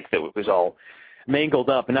her bike that was all mangled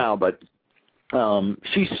up now. But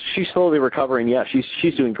she's slowly recovering. Yeah,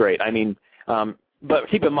 she's doing great. I mean, but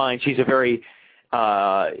keep in mind, she's a very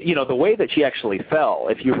the way that she actually fell,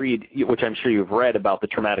 if you read, which I'm sure you've read about the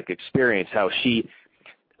traumatic experience, how she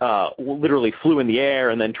literally flew in the air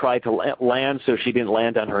and then tried to land so she didn't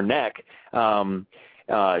land on her neck.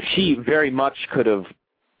 She very much could have,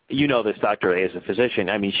 this Dr. A is a physician.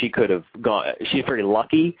 I mean, she could have gone, she's very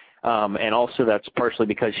lucky, and also that's partially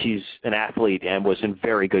because she's an athlete and was in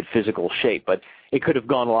very good physical shape, but it could have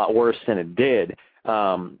gone a lot worse than it did.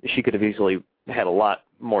 She could have easily had a lot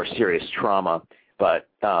more serious trauma. But,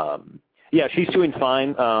 she's doing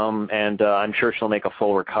fine, and I'm sure she'll make a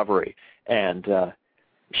full recovery. And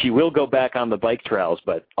she will go back on the bike trails,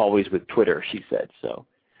 but always with Twitter, she said. So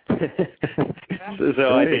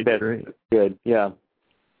I think that's good, yeah.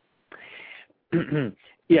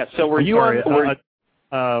 Yeah, so were you on...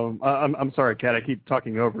 I'm sorry, Kat, I keep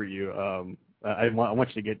talking over you. I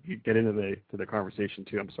want you to get into the conversation,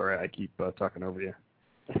 too. I'm sorry, I keep talking over you.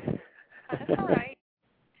 That's all right.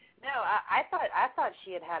 No, I thought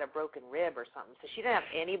she had a broken rib or something. So she didn't have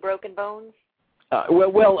any broken bones?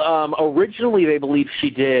 Originally they believed she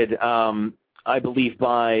did. I believe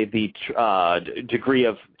by the degree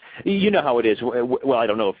of, how it is. Well, I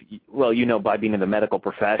don't know if, by being in the medical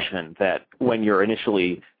profession, that when you're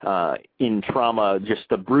initially in trauma, just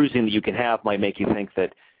the bruising that you can have might make you think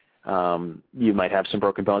that you might have some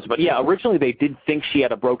broken bones. But yeah, originally they did think she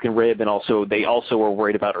had a broken rib, and they also were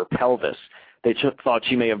worried about her pelvis. They thought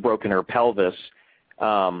she may have broken her pelvis,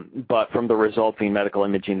 but from the resulting medical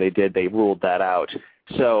imaging they ruled that out.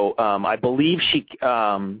 So I believe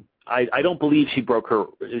I don't believe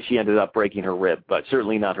she ended up breaking her rib, but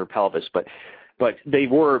certainly not her pelvis. But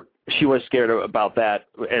she was scared about that,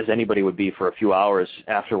 as anybody would be, for a few hours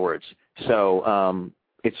afterwards. So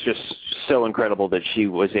it's just so incredible that she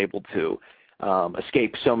was able to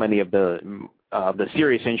escape so many of the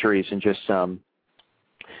serious injuries, and just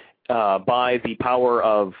by the power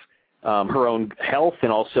of her own health,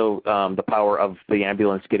 and also the power of the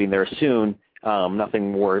ambulance getting there soon,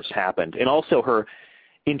 nothing worse happened. And also her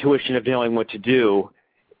intuition of knowing what to do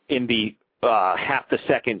in the half the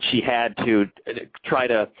second she had to try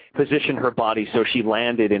to position her body so she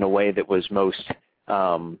landed in a way that was most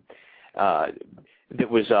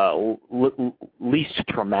least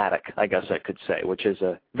traumatic, I guess I could say, which is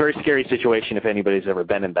a very scary situation if anybody's ever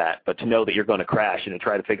been in that. But to know that you're going to crash and to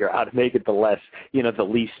try to figure out how to make it the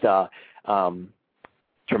least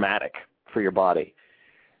traumatic for your body.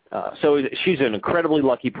 So she's an incredibly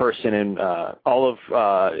lucky person, and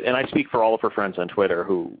and I speak for all of her friends on Twitter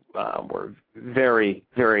who were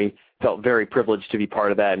felt very privileged to be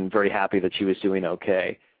part of that, and very happy that she was doing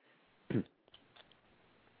okay.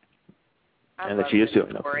 And that she is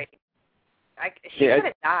doing okay. She could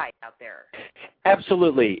have died out there.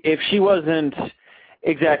 Absolutely. If she wasn't,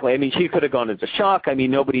 exactly. I mean, she could have gone into shock. I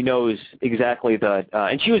mean, nobody knows exactly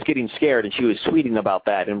and she was getting scared, and she was tweeting about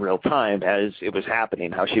that in real time as it was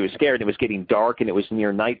happening, how she was scared. It was getting dark, and it was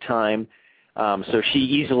near nighttime. So she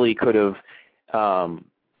easily could have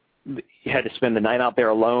had to spend the night out there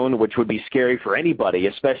alone, which would be scary for anybody,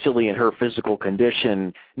 especially in her physical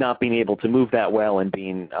condition, not being able to move that well and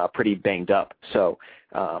being pretty banged up. So,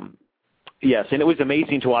 yes, and it was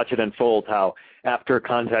amazing to watch it unfold, how after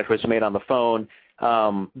contact was made on the phone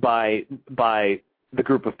by the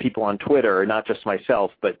group of people on Twitter, not just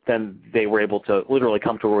myself, but then they were able to literally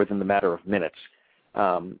come to her within the matter of minutes.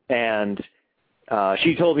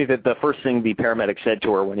 She told me that the first thing the paramedic said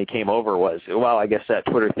to her when he came over was, "Wow, I guess that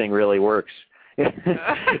Twitter thing really works."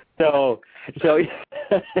 so yes,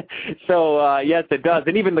 it does.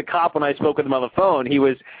 And even the cop, when I spoke with him on the phone, he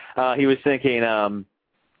was thinking.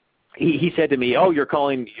 He said to me, "Oh,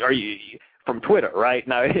 are you from Twitter, right?"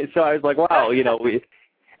 Now, so I was like, "Wow,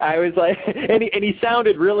 I was like," and he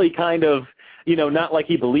sounded really kind of, not like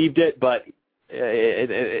he believed it, but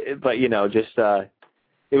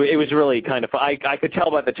It was really kind of – I could tell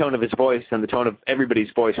by the tone of his voice and the tone of everybody's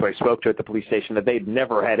voice who I spoke to at the police station that they'd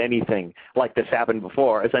never had anything like this happen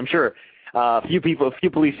before, as I'm sure a few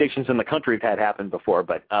police stations in the country have had happen before.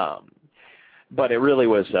 But it really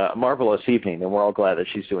was a marvelous evening, and we're all glad that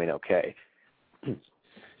she's doing okay.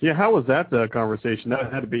 Yeah, how was that conversation?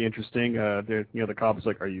 That had to be interesting. The cop was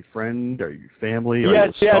like, "Are you friend? Are you family? Are you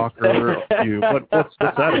a stalker? What's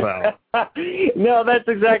that about?" No, that's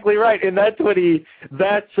exactly right, and that's what when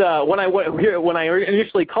I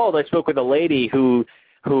initially called, I spoke with a lady who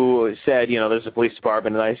said, there's a police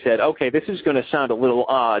department, and I said, okay, this is going to sound a little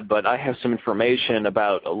odd, but I have some information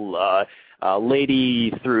about a lady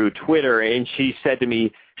through Twitter, and she said to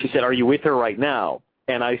me, "Are you with her right now?"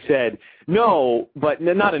 And I said, "No, but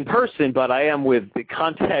not in person, but I am with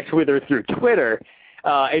contact with her through Twitter."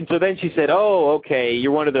 And so then she said, "Oh, okay,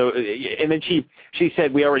 you're one of the," and then she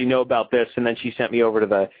said, "We already know about this," and then she sent me over to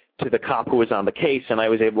the cop who was on the case, and I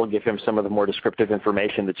was able to give him some of the more descriptive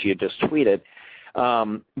information that she had just tweeted.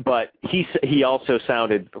 But he also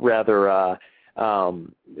sounded rather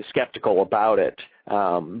skeptical about it.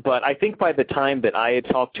 But I think by the time that I had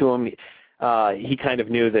talked to him, he kind of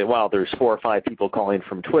knew that, wow, there's 4 or 5 people calling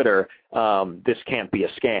from Twitter. This can't be a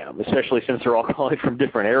scam, especially since they're all calling from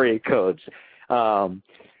different area codes. But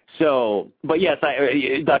yes,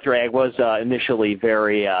 Dr. Ag was initially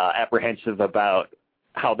very apprehensive about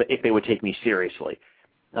if they would take me seriously,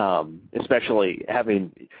 especially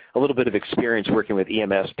having a little bit of experience working with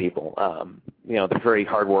EMS people. They're very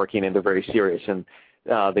hardworking and they're very serious, and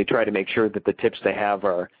they try to make sure that the tips they have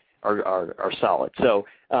are solid. So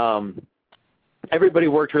everybody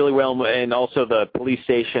worked really well, and also the police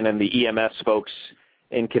station and the EMS folks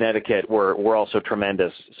in Connecticut were also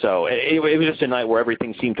tremendous. So it was just a night where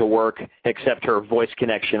everything seemed to work except her voice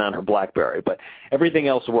connection on her BlackBerry, but everything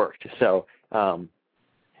else worked. So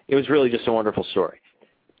it was really just a wonderful story.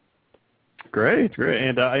 Great,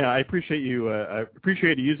 and I appreciate you. I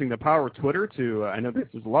appreciate you using the power of Twitter to. I know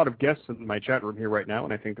there's a lot of guests in my chat room here right now,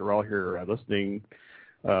 and I think they're all here listening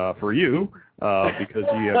for you because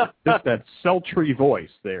you have just that sultry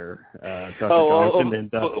voice there, Dr.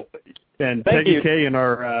 Johnson. And Peggy K in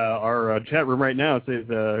our chat room right now says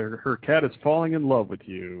her cat is falling in love with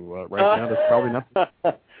you right now. That's probably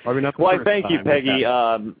not. Well, thank you, Peggy.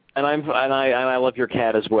 And I love your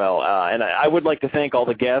cat as well. And I would like to thank all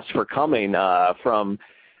the guests for coming from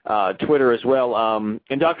Twitter as well.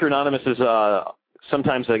 And Dr. Anonymous is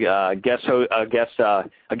sometimes a guest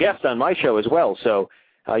on my show as well. So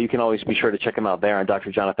you can always be sure to check him out there on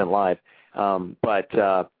Dr. Jonathan Live.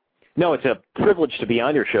 No, it's a privilege to be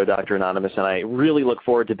on your show, Dr. Anonymous, and I really look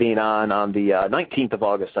forward to being on the 19th of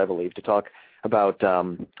August, I believe, to talk about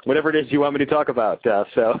whatever it is you want me to talk about.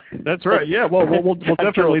 So that's right. Yeah. Well, we'll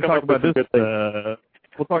definitely talk about this.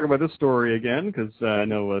 We'll talk about this story again because I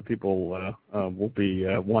know people will be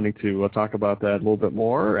wanting to talk about that a little bit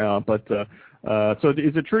more. So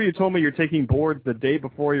is it true you told me you're taking boards the day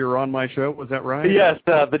before you're on my show? Was that right? Yes,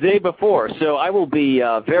 the day before. So I will be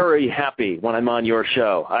very happy when I'm on your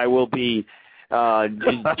show. I will be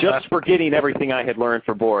just forgetting everything I had learned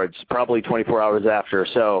for boards, probably 24 hours after.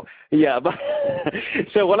 So, yeah. But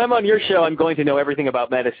so when I'm on your show, I'm going to know everything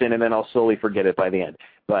about medicine, and then I'll slowly forget it by the end.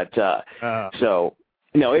 But so,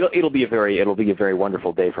 no, it'll be a very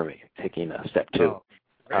wonderful day for me, taking step 2.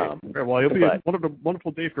 Oh. Well, it'll be a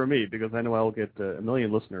wonderful day for me because I know I'll get a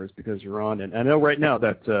million listeners because you're on, and I know right now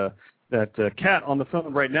that Kat on the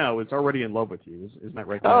phone right now is already in love with you. Isn't that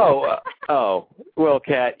right? Well,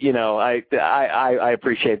 Kat, I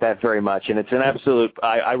appreciate that very much, and it's an absolute.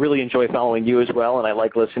 I really enjoy following you as well, and I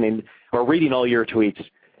like listening or reading all your tweets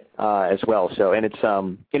as well. So, and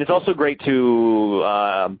it's also great to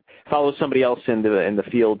follow somebody else in the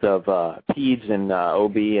field of peds and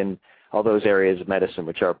OB and all those areas of medicine,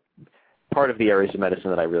 which are part of the areas of medicine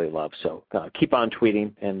that I really love. So keep on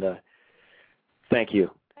tweeting, and thank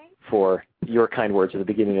you for your kind words at the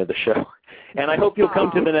beginning of the show. And I hope you'll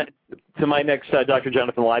come to my next Dr.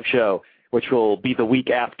 Jonathan Live show, which will be the week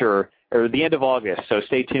after, or the end of August. So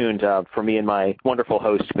stay tuned for me and my wonderful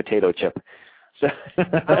host, Potato Chip. So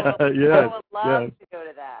I would love to go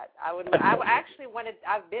to that. I've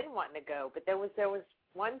been wanting to go, but there was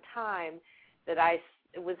one time that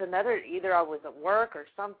it was either I was at work or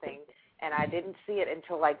something, and I didn't see it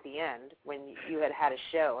until like the end when you had a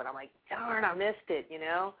show, and I'm like, darn, I missed it,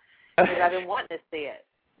 because I've been wanting to see it.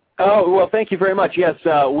 Oh, well, thank you very much. Yes,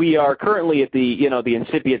 we are currently at the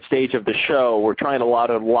incipient stage of the show. We're trying a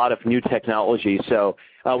lot of new technology, so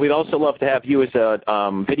we'd also love to have you as a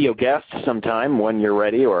video guest sometime when you're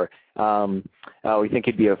ready, or we think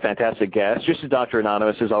you'd be a fantastic guest. Just as Dr.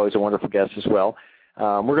 Anonymous is always a wonderful guest as well.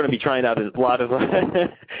 We're going to be trying out a lot of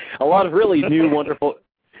really new, wonderful.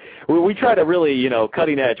 We try to really,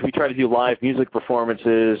 cutting edge. We try to do live music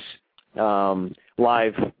performances,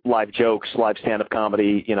 live jokes, live stand-up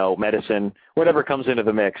comedy, medicine, whatever comes into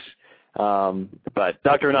the mix. But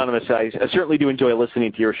Dr. Anonymous, I certainly do enjoy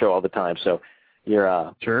listening to your show all the time. So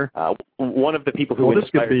you're sure one of the people who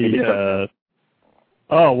inspired me.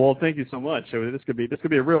 Oh, well, thank you so much. So this could be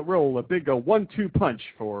a real big 1-2 punch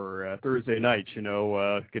for Thursday night.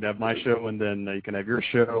 You can have my show, and then you can have your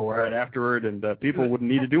show right afterward, and people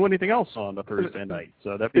wouldn't need to do anything else on the Thursday night.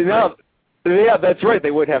 So that'd be great. Yeah, that's right.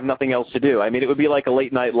 They would have nothing else to do. I mean, it would be like a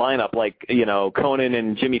late night lineup, like Conan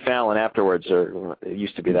and Jimmy Fallon afterwards, or it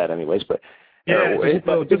used to be that, anyways. But yeah,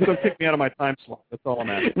 just go kick me out of my time slot. That's all I'm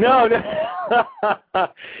asking.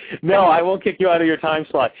 No, I won't kick you out of your time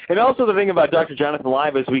slot. And also the thing about Dr. Jonathan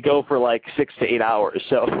Live is we go for like 6 to 8 hours.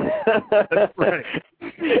 So that's right.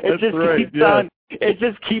 It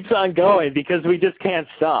just keeps on going because we just can't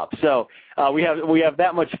stop. So we have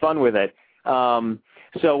that much fun with it.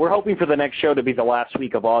 So we're hoping for the next show to be the last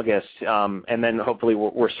week of August, and then hopefully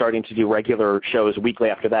we're starting to do regular shows weekly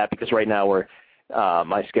after that, because right now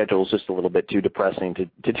my schedule is just a little bit too depressing to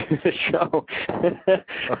do the show.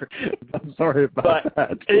 Sorry about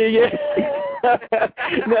that. Yeah.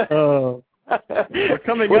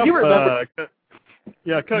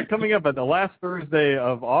 Coming up at the last Thursday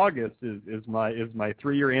of August is my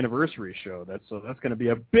 3-year anniversary show. That's going to be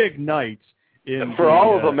a big night for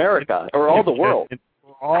all of America or all the world.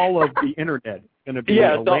 For all of the internet. It's going to be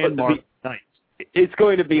a landmark night. It's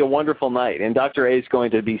going to be a wonderful night, and Dr. A is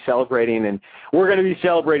going to be celebrating, and we're going to be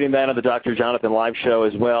celebrating that on the Dr. Jonathan Live show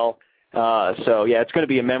as well. So, yeah, it's going to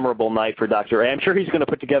be a memorable night for Dr. A. I'm sure he's going to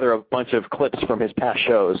put together a bunch of clips from his past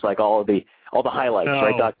shows, like all the highlights,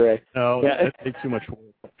 right, Dr. A? No, that takes too much work.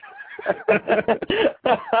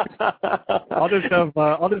 I'll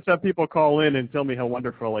just have people call in and tell me how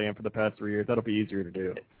wonderful I am for the past 3 years. That'll be easier to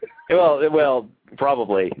do. Well,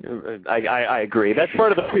 probably. I agree. That's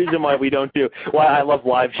part of the reason why I love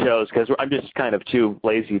live shows, because I'm just kind of too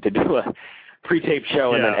lazy to do a pre-taped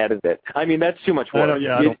show and then edit it. I mean, that's too much work.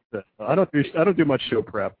 I don't do much show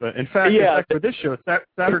prep. In fact, for this show,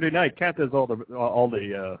 Saturday night, Kat does all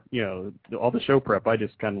the show prep. I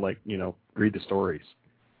just kind of read the stories.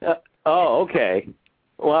 Okay.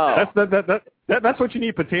 Wow. That's what you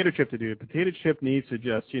need Potato Chip to do. Potato Chip needs to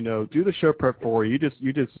just, do the show prep for you. You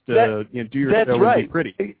just do your show and be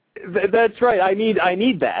pretty. That's right. I need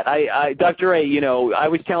that. Dr. A, I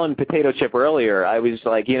was telling Potato Chip earlier, I was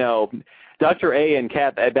like, Dr. A and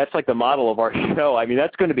Kat, that's like the model of our show. I mean,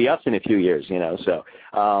 that's going to be us in a few years, so,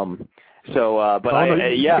 You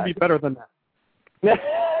could be better than that.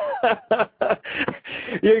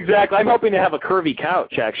 Yeah, exactly. I'm hoping to have a curvy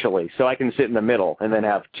couch, actually, so I can sit in the middle and then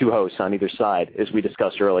have two hosts on either side, as we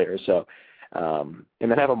discussed earlier. So, and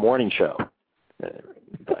then have a morning show. What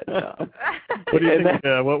do you think?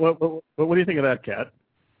 What do you think of that, Kat?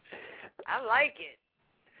 I like it.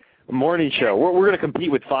 Morning show. We're going to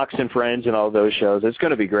compete with Fox and Friends and all those shows. It's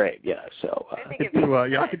going to be great. Yeah. So.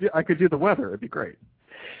 I could do the weather. It'd be great.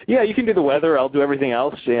 Yeah, you can do the weather. I'll do everything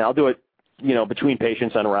else. Yeah, I'll do it. Between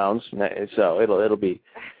patients on rounds, so it'll be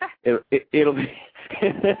because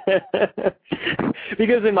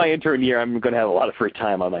in my intern year I'm going to have a lot of free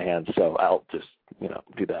time on my hands, so I'll just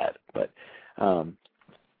do that. But I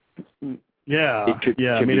mean,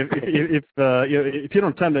 if you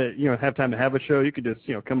don't have time to have a show, you could just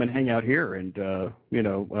come and hang out here and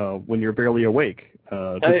when you're barely awake.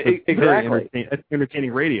 Exactly. Very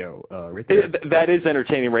entertaining radio. Right there. That is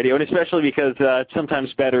entertaining radio, and especially because it's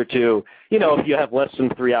sometimes better to, if you have less than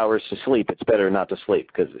 3 hours to sleep, it's better not to sleep.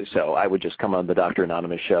 So I would just come on the Dr.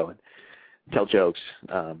 Anonymous show and tell jokes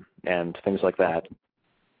and things like that.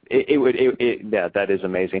 That is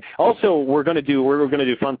amazing. Also, we're going to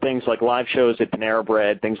do fun things like live shows at Panera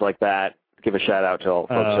Bread, things like that. Give a shout out to all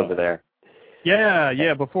folks over there.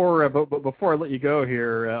 Yeah. Before I let you go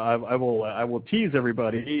here, I will tease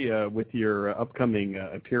everybody with your upcoming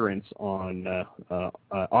appearance on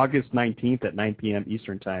August 19th at 9 p.m.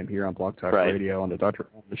 Eastern Time here on Blog Talk Radio on the Dr.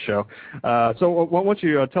 Anonymous show. So why don't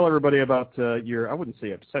you tell everybody about your, I wouldn't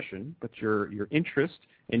say obsession, but your interest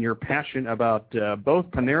and your passion about both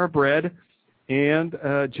Panera Bread and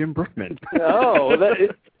Jim Brookman.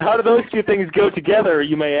 How do those two things go together,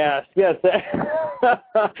 you may ask? Yes.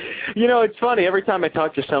 It's funny. Every time I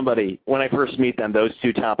talk to somebody, when I first meet them, those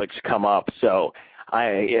two topics come up. So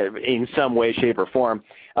in some way, shape, or form.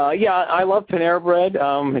 I love Panera Bread.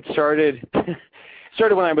 It started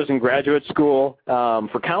when I was in graduate school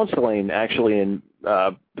for counseling, actually,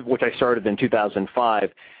 which I started in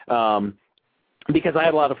 2005. Because I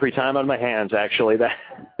had a lot of free time on my hands, actually. The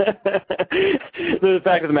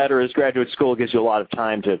fact of the matter is graduate school gives you a lot of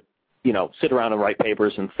time to, sit around and write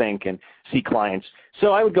papers and think and see clients.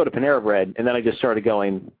 So I would go to Panera Bread, and then I just started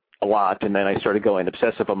going a lot, and then I started going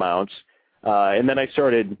obsessive amounts. And then I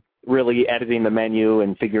started really editing the menu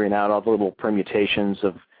and figuring out all the little permutations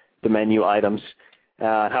of the menu items,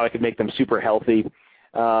 how I could make them super healthy.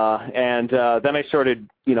 And then I started,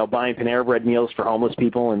 buying Panera Bread meals for homeless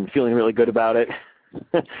people and feeling really good about it.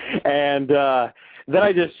 And then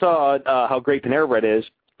I just saw how great Panera Bread is.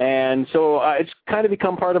 And so it's kind of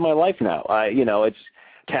become part of my life now. It's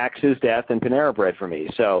taxes, death, and Panera Bread for me.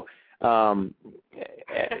 So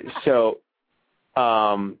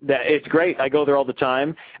it's great. I go there all the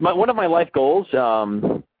time. One of my life goals,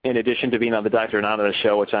 in addition to being on the Dr. Anonymous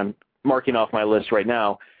show, which I'm marking off my list right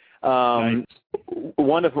now, nice.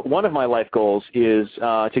 One of my life goals is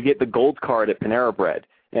to get the gold card at Panera Bread.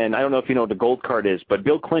 And I don't know if you know what the gold card is, but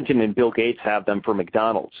Bill Clinton and Bill Gates have them for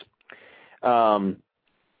McDonald's.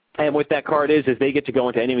 And what that card is they get to go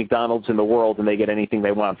into any McDonald's in the world and they get anything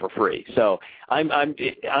they want for free. So I'm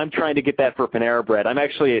trying to get that for Panera Bread. I'm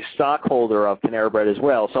actually a stockholder of Panera Bread as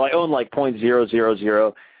well. So I own like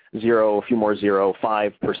 0.0000, a few more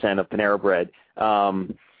 0.5% of Panera Bread.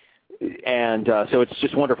 And so it's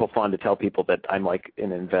just wonderful fun to tell people that I'm like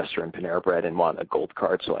an investor in Panera Bread and want a gold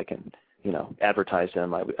card so I can, advertise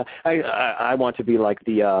them. I want to be like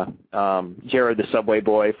the Jared the Subway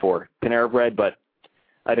boy for Panera Bread, but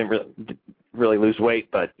I didn't really lose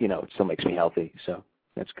weight, but, it still makes me healthy, so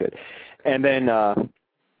that's good. And then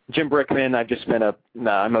Jim Brickman,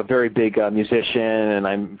 I'm a very big musician, and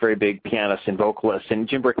I'm a very big pianist and vocalist, and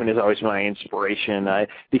Jim Brickman is always my inspiration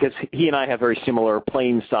because he and I have very similar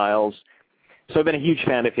playing styles. So I've been a huge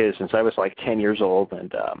fan of his since I was like 10 years old,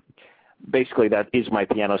 and basically that is my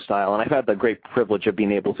piano style, and I've had the great privilege of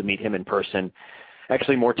being able to meet him in person,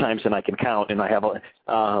 actually more times than I can count, and I have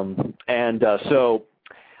so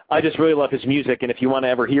I just really love his music, and if you want to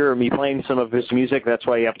ever hear me playing some of his music, that's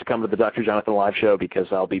why you have to come to the Dr. Jonathan Live show, because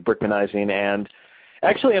I'll be Brickmanizing. And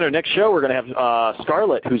actually, in our next show, we're going to have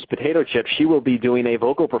Scarlett, who's Potato Chip. She will be doing a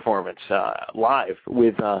vocal performance live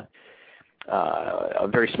with a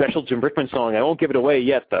very special Jim Brickman song. I won't give it away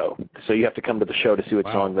yet, though, so you have to come to the show to see what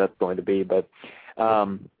song that's going to be. But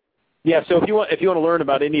Yeah, so if you want to learn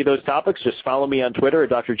about any of those topics, just follow me on Twitter at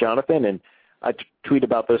Dr. Jonathan, and I tweet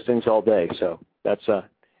about those things all day. So that's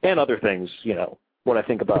and other things, what I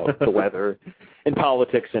think about the weather and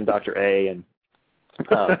politics and Dr. A and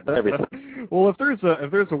everything. Well, if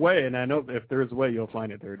there's a way, and I know if there's a way, you'll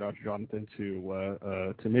find it there, Dr. Jonathan,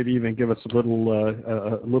 to maybe even give us a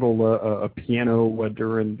little piano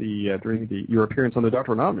during your appearance on the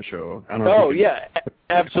Dr. Anonymous show. I don't know yeah,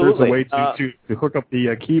 absolutely. If there's a way to hook up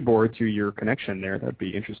the keyboard to your connection there, that'd be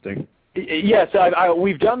interesting. Yes,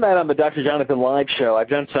 we've done that on the Dr. Jonathan live show. I've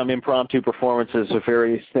done some impromptu performances of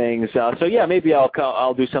various things. So yeah, maybe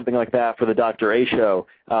I'll do something like that for the Dr. A show.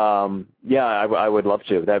 Yeah, I would love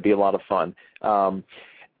to. That'd be a lot of fun.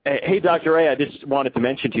 Hey, Dr. A, I just wanted to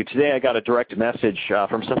mention to you, today I got a direct message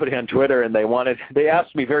from somebody on Twitter, and they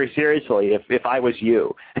asked me very seriously if I was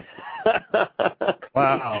you.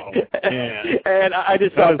 Wow. Man. And I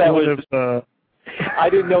just thought that was... I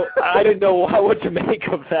didn't know what to make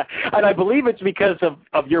of that, and I believe it's because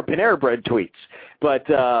of your Panera Bread tweets. But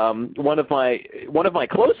one of my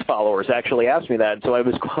close followers actually asked me that, and so I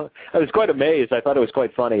was quite amazed. I thought it was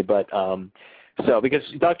quite funny. But so because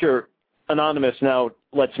Dr. Anonymous now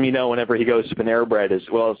lets me know whenever he goes to Panera Bread, as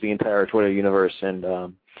well as the entire Twitter universe, and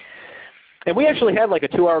we actually had like a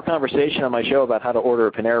 2-hour conversation on my show about how to order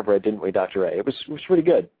a Panera Bread, didn't we, Dr. A? It was pretty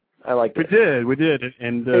good. I liked it. We did,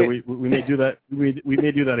 and we may do that. We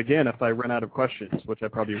may do that again if I run out of questions, which I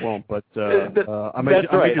probably won't. But I might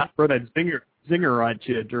just throw that zinger at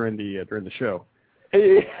you during the show.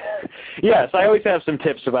 Yes, I always have some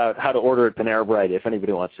tips about how to order at Panera Bread if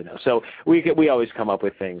anybody wants to know. So we always come up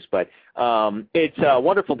with things. But it's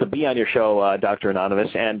wonderful to be on your show, Dr.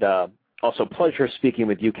 Anonymous, and also pleasure speaking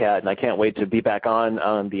with you, Kat. And I can't wait to be back on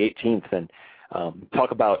the 18th and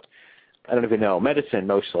talk about. I don't even know, medicine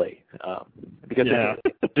mostly, because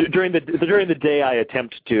during the day I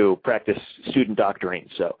attempt to practice student doctoring.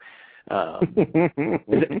 So,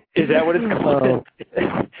 is that what it's called?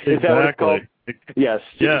 Is that what it's called? Yes,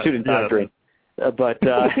 student doctoring. But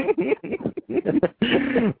Kat,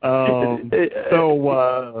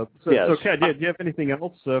 do you have anything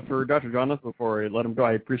else for Dr. Jonathan before I let him go?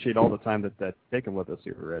 I appreciate all the time that's taken with us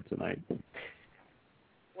here tonight.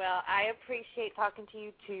 Well, I appreciate talking to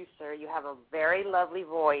you too, sir. You have a very lovely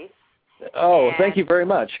voice. Oh, thank you very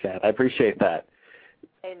much, Kat. I appreciate that.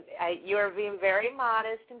 And you are being very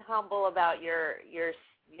modest and humble about your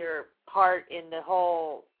part in the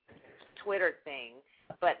whole Twitter thing.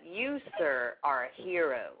 But you, sir, are a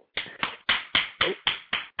hero.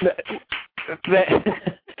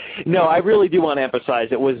 No, I really do want to emphasize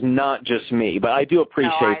it was not just me, but I do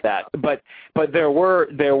appreciate that. But there were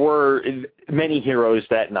many heroes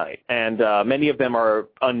that night, and many of them are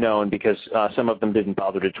unknown because some of them didn't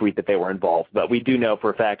bother to tweet that they were involved. But we do know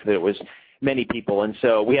for a fact that it was many people, and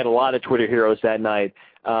so we had a lot of Twitter heroes that night,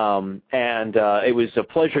 and it was a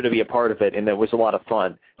pleasure to be a part of it, and it was a lot of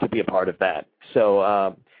fun to be a part of that.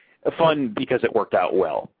 So fun because it worked out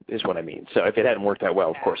well is what I mean. So if it hadn't worked out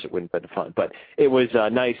well, of course it wouldn't have been fun. But it was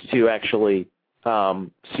nice to actually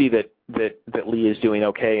see that Lee is doing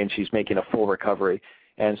okay and she's making a full recovery.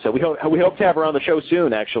 And so we hope to have her on the show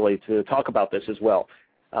soon, actually, to talk about this as well.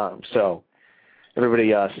 So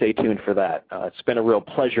everybody stay tuned for that. It's been a real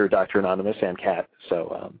pleasure, Dr. Anonymous and Kat.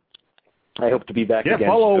 So I hope to be back again.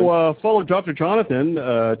 Follow Dr. Jonathan,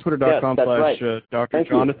 twitter.com/Dr.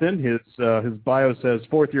 Jonathan. His bio says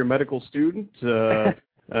 4th-year medical student,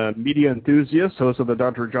 media enthusiast, host of the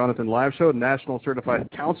Dr. Jonathan live show, national certified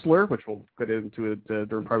counselor, which we'll get into it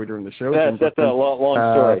during the show. That's a long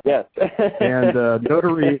story, yes. And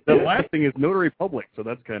notary, the last thing is notary public, so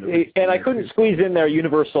that's kind of And I couldn't squeeze in there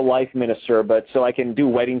universal life minister, but so I can do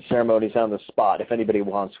wedding ceremonies on the spot if anybody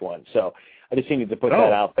wants one. So I just needed to put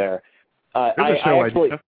that out there. I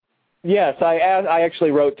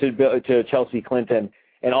actually wrote to Chelsea Clinton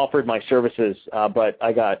and offered my services, but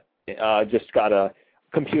I just got a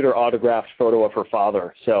computer autographed photo of her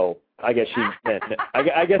father. So I guess she meant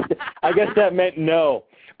I guess that meant no.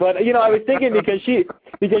 But I was thinking because she's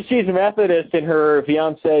Methodist and her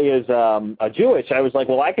fiance is a Jewish. I was like,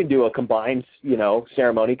 well, I could do a combined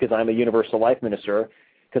ceremony because I'm a universal life minister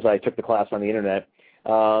because I took the class on the internet.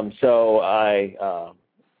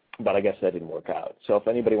 But I guess that didn't work out. So if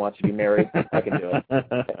anybody wants to be married, I can do it.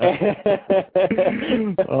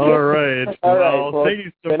 All right. Well, thank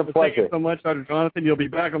you so much, Dr. Jonathan. You'll be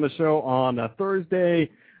back on the show on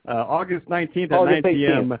Thursday, August 19th at 9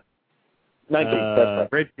 p.m. 19th,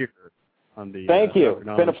 that's right. Right here on the. Thank you.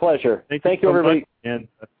 It's been a pleasure. Thank you, everybody. And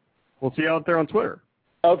we'll see you out there on Twitter.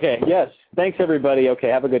 Okay, yes. Thanks, everybody. Okay,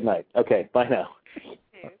 have a good night. Okay, bye now.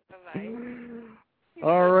 Bye-bye.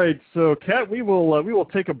 All right, so Kat, we will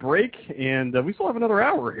take a break, and we still have another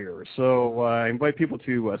hour here. So I invite people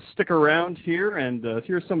to stick around here and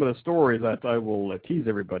hear some of the stories that I will tease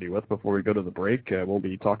everybody with before we go to the break. We'll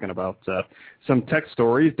be talking about some tech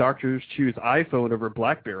stories. Doctors choose iPhone over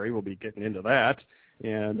BlackBerry. We'll be getting into that.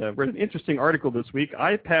 And read an interesting article this week.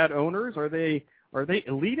 iPad owners, are they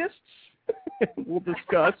elitists? We'll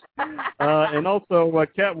discuss. And also,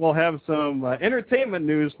 Kat will have some entertainment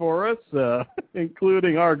news for us,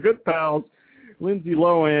 including our good pals, Lindsay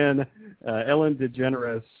Lohan, Ellen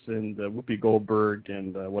DeGeneres, and Whoopi Goldberg,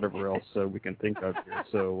 and whatever else we can think of here.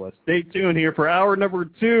 So stay tuned here for hour number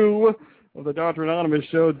 2 of the Dr. Anonymous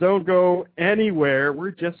Show. Don't go anywhere.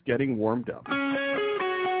 We're just getting warmed up.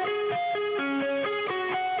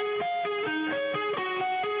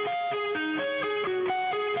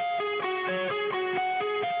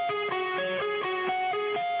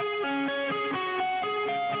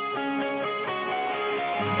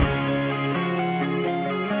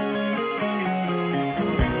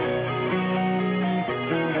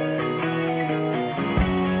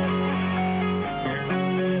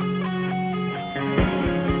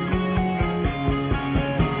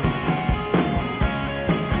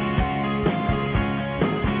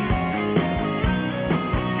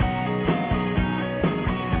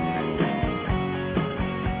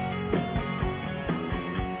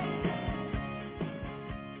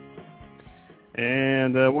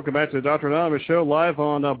 Welcome back to the Dr. Anonymous Show live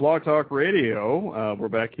on Blog Talk Radio. We're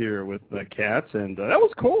back here with Kat, and that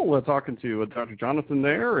was cool talking to Dr. Jonathan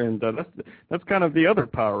there, and that's kind of the other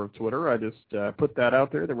power of Twitter. I just put that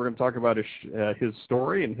out there that we're going to talk about his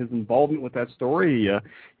story and his involvement with that story.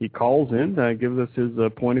 He calls in, gives us his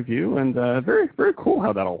point of view, and very, very cool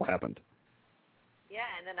how that all happened. Yeah,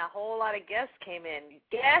 and then a whole lot of guests came in.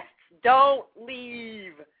 Guests, don't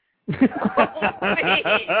leave. Okay,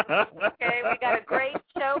 we got a great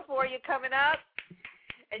show for you coming up.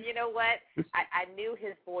 And you know what? I knew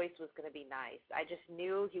his voice was going to be nice. I just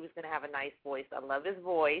knew he was going to have a nice voice. I love his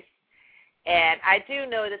voice. And I do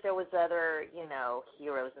know that there was other,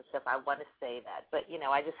 heroes and stuff. I want to say that. But,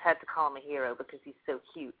 I just had to call him a hero because he's so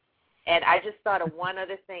cute. And I just thought of one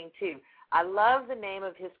other thing, too. I love the name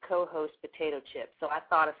of his co-host, Potato Chip. So I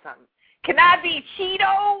thought of something. Can I be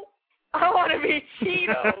Cheeto? I want to be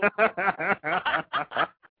Cheeto.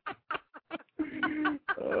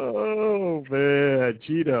 Oh, man,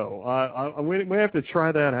 Cheeto. We have to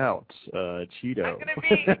try that out, Cheeto. I'm gonna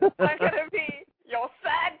be your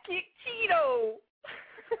sidekick, Cheeto.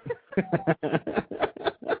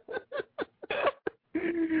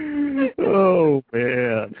 Oh,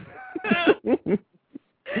 man.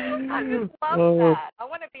 I just love that. I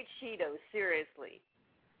want to be Cheeto, seriously.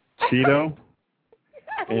 Cheeto?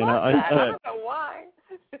 I love that. I don't know why.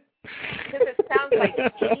 Because it sounds like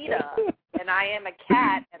cheetah, and I am a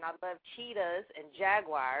cat, and I love cheetahs and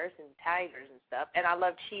jaguars and tigers and stuff, and I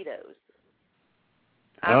love Cheetos.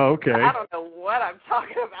 Okay. I don't know what I'm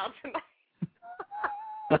talking about tonight.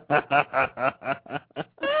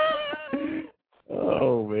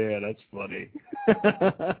 Oh, man, that's funny.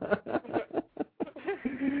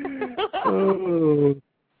 Oh.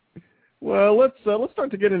 Well, let's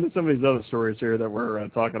start to get into some of these other stories here that we're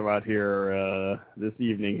talking about here this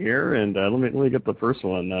evening here, and let me get the first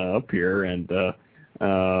one up here, and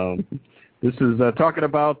this is talking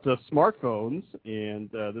about smartphones,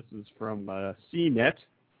 and this is from CNET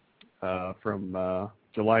from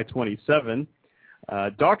July 27.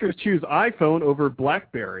 Doctors choose iPhone over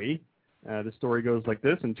BlackBerry. The story goes like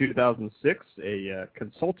this: in 2006, a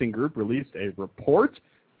consulting group released a report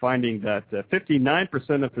finding that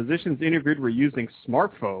 59% of physicians interviewed were using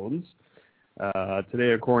smartphones.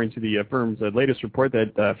 Today, according to the firm's latest report,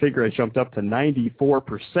 that figure has jumped up to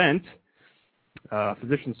 94%.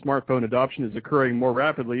 Physician smartphone adoption is occurring more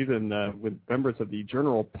rapidly than with members of the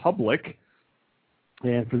general public.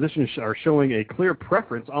 And physicians are showing a clear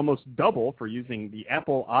preference, almost double, for using the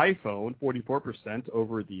Apple iPhone, 44%,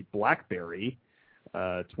 over the BlackBerry,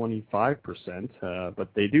 25%.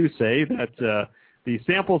 But they do say that the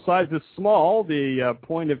sample size is small. The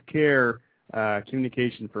point-of-care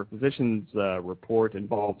communication for physicians report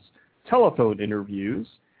involves telephone interviews.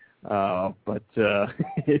 But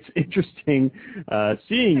it's interesting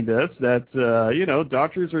seeing this, that,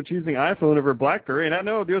 doctors are choosing iPhone over BlackBerry. And I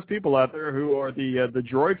know there's people out there who are the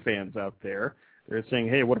Droid fans out there. They're saying,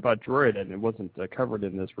 hey, what about Droid? And it wasn't covered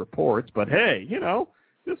in this report. But, hey,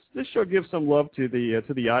 this show gives some love to the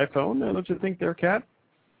iPhone. Don't you think there, Kat?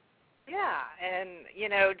 Yeah, and,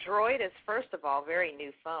 Droid is, first of all, very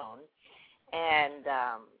new phone. And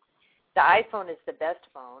the iPhone is the best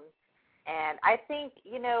phone. And I think,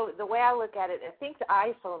 the way I look at it, I think the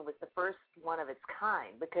iPhone was the first one of its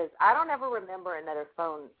kind because I don't ever remember another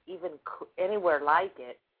phone even anywhere like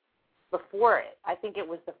it before it. I think it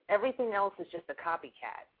was everything else is just a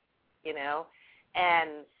copycat,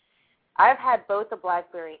 And I've had both a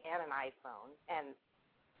BlackBerry and an iPhone, and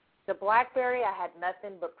the BlackBerry I had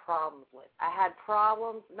nothing but problems with. I had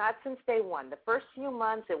problems, not since day one. The first few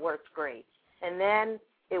months it worked great, and then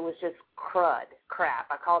it was just crap.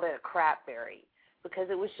 I called it a crapberry because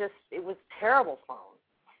it was terrible phone.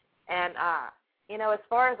 And, as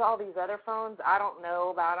far as all these other phones, I don't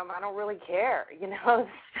know about them. I don't really care. The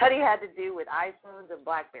study had to do with iPhones and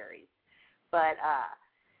BlackBerries. But,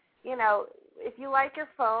 if you like your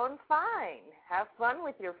phone, fine. Have fun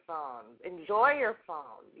with your phone. Enjoy your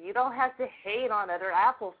phone. You don't have to hate on other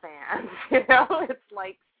Apple fans. It's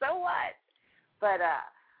like, so what? But,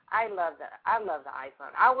 I love the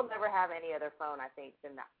iPhone. I will never have any other phone, I think,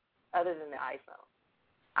 other than the iPhone.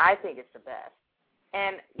 I think it's the best.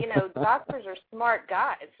 And, doctors are smart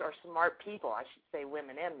guys, or smart people, I should say,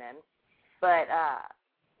 women and men. But,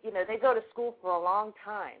 they go to school for a long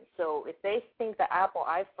time. So if they think the Apple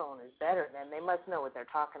iPhone is better, then they must know what they're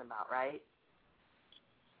talking about, right?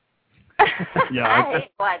 Yeah, I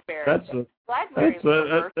hate BlackBerry. That's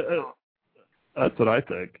what I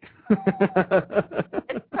think.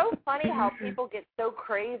 It's so funny how people get so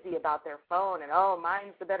crazy about their phone and, oh,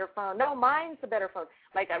 mine's the better phone. No, mine's the better phone.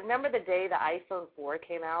 Like, I remember the day the iPhone 4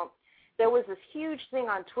 came out, there was this huge thing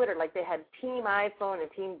on Twitter. Like, they had Team iPhone and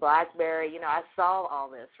Team BlackBerry. I saw all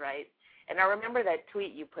this, right? And I remember that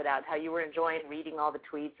tweet you put out, how you were enjoying reading all the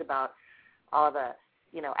tweets about all the,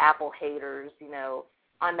 Apple haters,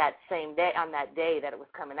 on that same day, on that day that it was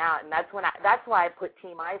coming out. And that's why I put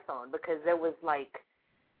Team iPhone, because there was like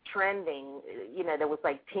trending, there was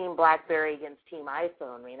like Team BlackBerry against Team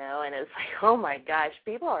iPhone, and it's like, oh my gosh,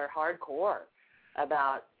 people are hardcore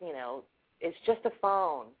about, it's just a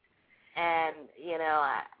phone. And,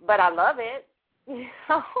 but I love it,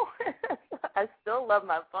 I still love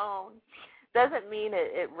my phone. Doesn't mean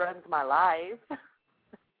it runs my life.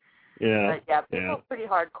 Yeah. But yeah, people are pretty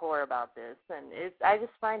hardcore about this, and I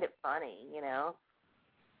just find it funny,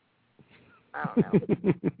 I don't know.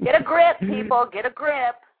 Get a grip, people. Get a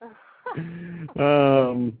grip.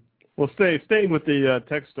 Well, staying with the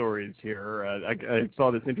tech stories here, I saw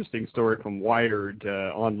this interesting story from Wired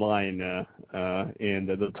online, and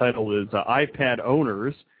the title is iPad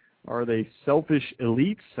Owners, Are They Selfish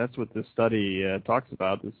Elites? That's what this study talks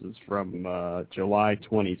about. This is from July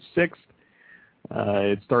 26th.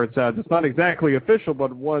 It starts out, it's not exactly official,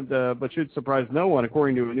 but should surprise no one.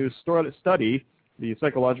 According to a new study, the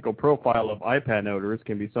psychological profile of iPad owners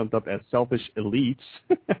can be summed up as selfish elites,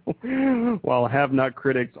 while have-not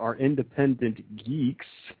critics are independent geeks.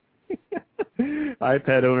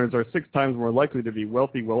 iPad owners are 6 times more likely to be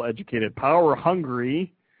wealthy, well-educated,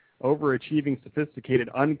 power-hungry, overachieving, sophisticated,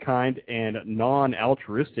 unkind, and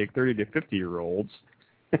non-altruistic 30 to 50-year-olds.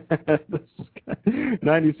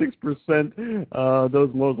 96% those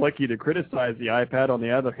most likely to criticize the iPad, on the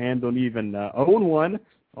other hand, don't even own one,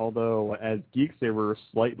 although as geeks they were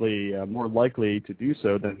slightly more likely to do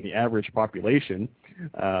so than the average population,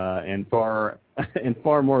 and far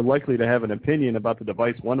more likely to have an opinion about the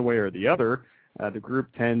device one way or the other. The group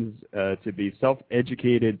tends to be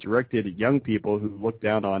self-educated, directed young people who look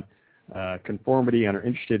down on conformity and are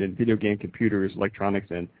interested in video game, computers,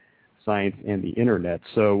 electronics, and science and the internet.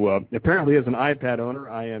 So apparently as an iPad owner,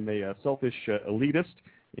 I am a selfish elitist,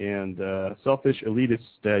 and selfish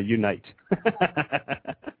elitists unite.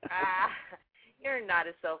 You're not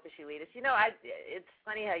a selfish elitist. It's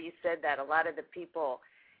funny how you said that. A lot of the people,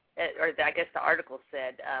 or I guess the article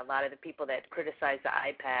said, a lot of the people that criticize the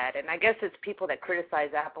iPad, and I guess it's people that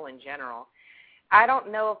criticize Apple in general. I don't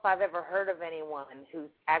know if I've ever heard of anyone who's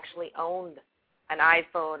actually owned an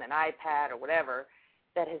iPhone, an iPad, or whatever,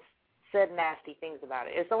 that has said nasty things about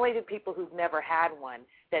it. It's only the people who've never had one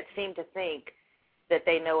that seem to think that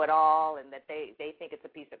they know it all, and that they think it's a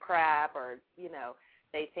piece of crap, or,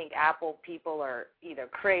 they think Apple people are either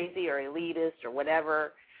crazy or elitist or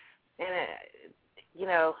whatever. And,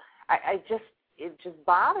 it just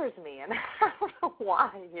bothers me, and I don't know why,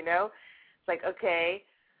 It's like, okay,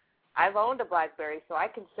 I've owned a BlackBerry, so I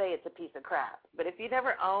can say it's a piece of crap. But if you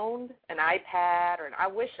never owned an iPad, or I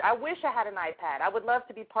wish I had an iPad. I would love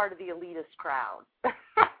to be part of the elitist crowd.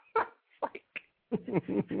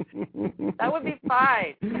 That would be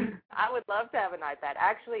fine. I would love to have an iPad.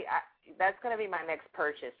 Actually, that's going to be my next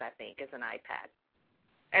purchase, I think, is an iPad.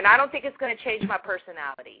 And I don't think it's going to change my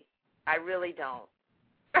personality. I really don't.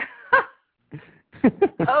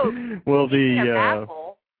 Oh, well,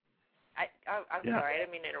 Apple. I'm sorry, I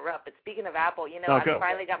didn't mean to interrupt. But speaking of Apple, you know, No, I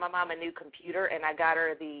finally got my mom a new computer, and I got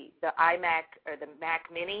her the iMac or the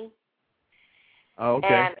Mac Mini. Oh,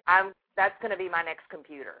 okay. And that's going to be my next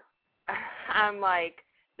computer. I'm like,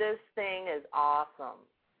 this thing is awesome.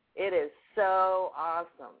 It is so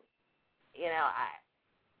awesome. You know,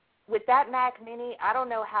 with that Mac Mini, I don't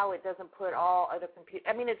know how it doesn't put all other computers.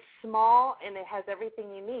 I mean, it's small and it has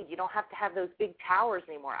everything you need. You don't have to have those big towers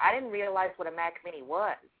anymore. I didn't realize what a Mac Mini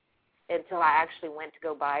was until I actually went to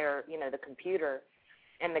go buy her, you know, the computer.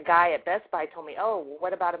 And the guy at Best Buy told me, oh, well,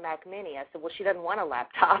 what about a Mac Mini? I said, well, she doesn't want a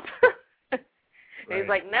laptop. And he's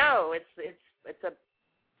like, no, it's a,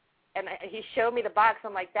 and he showed me the box.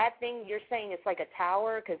 I'm like, that thing you're saying it's like a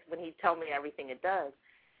tower? Because when he told me everything it does,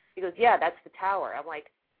 he goes, yeah, that's the tower. I'm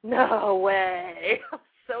like, no way. I'm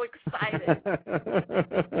so excited.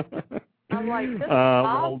 I'm like, this is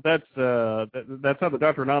awesome. Well, that's how the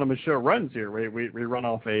Dr. Anonymous show runs here. We run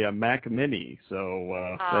off a Mac Mini,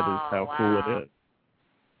 so that is how cool it is.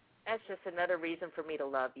 That's just another reason for me to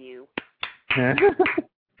love you.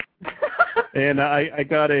 And I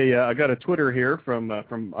got a Twitter here from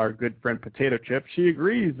our good friend Potato Chip. She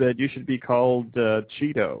agrees that you should be called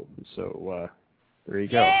Cheeto. So there you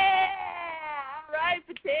go. Yeah, all right,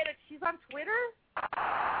 Potato. She's on Twitter.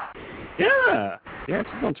 Yeah,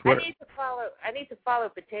 she's on Twitter. I need to follow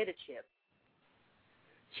Potato Chip.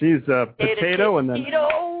 She's potato and then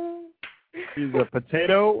Cheeto. She's a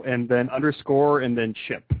potato and then underscore and then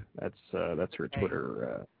chip. That's her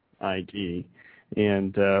Twitter ID.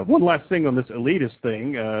 And one last thing on this elitist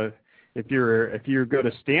thing, if you go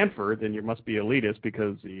to Stanford, then you must be elitist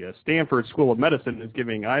because the Stanford School of Medicine is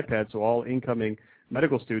giving iPads to all incoming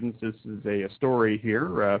medical students. This is a story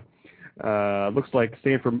here. Looks like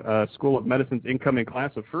Stanford School of Medicine's incoming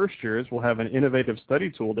class of first years will have an innovative study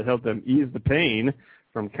tool to help them ease the pain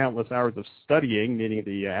from countless hours of studying, meaning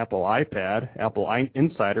the Apple iPad. Apple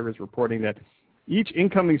Insider is reporting that each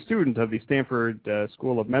incoming student of the Stanford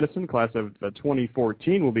School of Medicine class of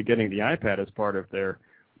 2014 will be getting the iPad as part of their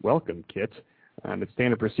welcome kit. It's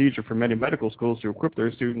standard procedure for many medical schools to equip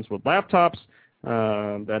their students with laptops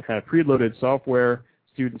that have preloaded software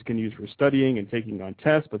students can use for studying and taking on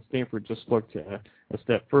tests, but Stanford just looked a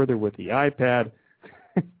step further with the iPad.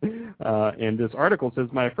 And this article says,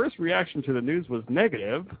 my first reaction to the news was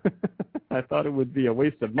negative. I thought it would be a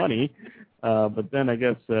waste of money. But then I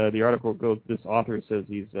guess the article goes, this author says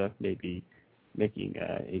he's maybe making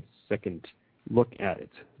a second look at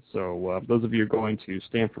it. So those of you going to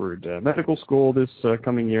Stanford Medical School this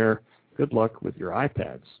coming year, good luck with your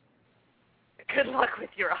iPads. Good luck with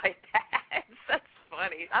your iPads. That's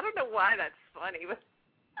funny. I don't know why that's funny, but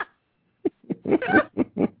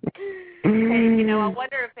hey, you know, I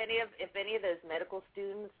wonder if any of those medical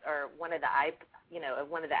students are one of the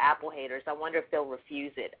Apple haters. I wonder if they'll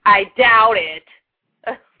refuse it. I doubt it.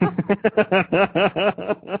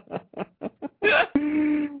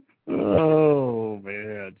 Oh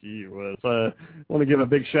man, gee whiz. I want to give a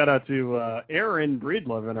big shout out to Erin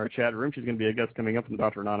Breedlove in our chat room. She's going to be a guest coming up in the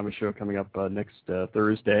Dr. Anonymous show coming up next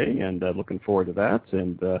Thursday, and looking forward to that.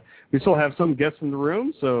 And we still have some guests in the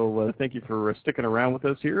room, so thank you for sticking around with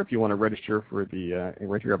us here. If you want to register for the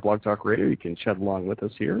right here at Blog Talk Radio, you can chat along with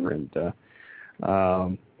us here. And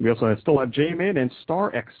we also still have J-Man and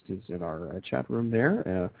Star X is in our chat room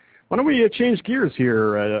there. Why don't we change gears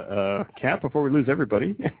here, Kat, before we lose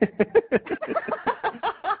everybody?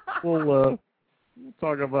 We'll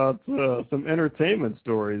talk about some entertainment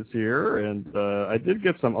stories here, and I did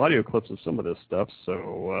get some audio clips of some of this stuff,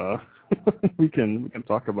 so we can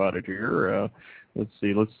talk about it here. Let's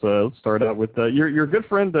see. Let's start out with your good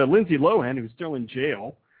friend Lindsay Lohan, who's still in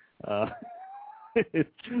jail.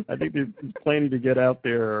 I think he's planning to get out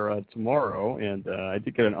there tomorrow, and I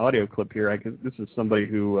did get an audio clip here. This is somebody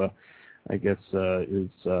who I guess is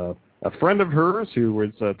a friend of hers who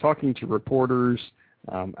was talking to reporters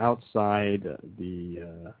outside the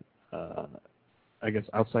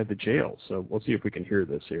outside the jail. So we'll see if we can hear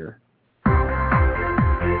this here.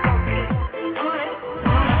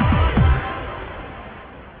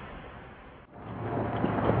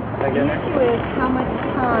 The issue is how much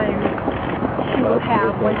time she will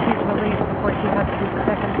have once she's released before she has to do the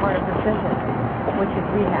second part of her sentence, which is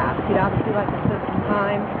rehab. She'd obviously like to spend some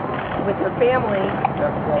time with her family,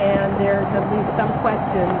 and there's at least some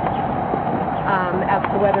questions as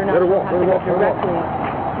to whether or not she'll have to go directly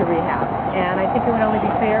to rehab. And I think it would only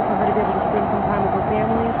be fair for her to be able to spend some time with her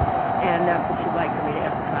family, and that's what she'd like for me to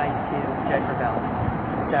emphasize to Judge Rebell.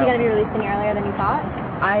 Is she going to be released any earlier than you thought?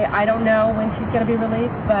 I don't know when she's going to be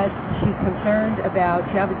released, but she's concerned about,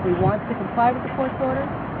 she obviously wants to comply with the court's order.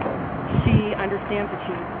 She understands that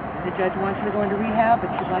she the judge wants her to go into rehab, but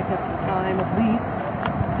she'd like to have some time at least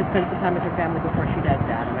to spend some time with her family before she does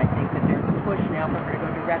that. And I think that there's a push now for her to go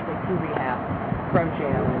directly to rehab from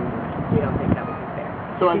jail, and we don't think that would be fair.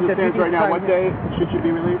 So as it stands right now, what day should she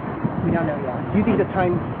be released? We don't know yet. Do you think the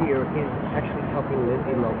time here is actually helping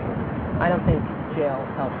Lindsay locally? I don't think jail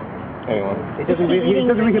helps. Anyone? It doesn't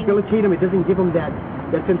rehabilitate him. It doesn't give him that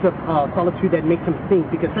sense of solitude that makes him think,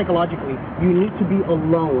 because psychologically you need to be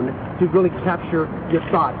alone to really capture your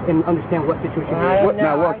thoughts and understand what situation you're in.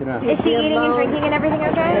 Now working on. Is she eating and drinking and everything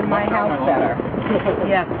okay? In my house better.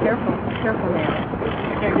 Yes, careful now.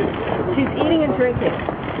 She's eating and drinking.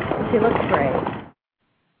 She looks great.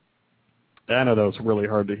 I know that was really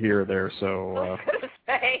hard to hear there, so... I was going to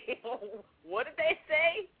say, what did they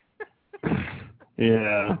say?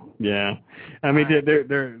 Yeah. I mean,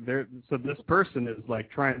 they're so this person is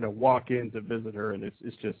like trying to walk in to visit her, and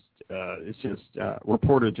it's just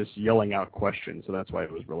reporter just yelling out questions, so that's why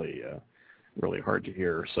it was really hard to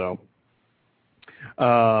hear. So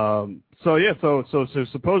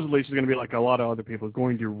supposedly she's going to be like a lot of other people,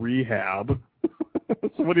 going to rehab.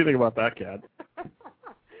 So what do you think about that, Kat?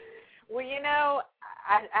 Well, you know,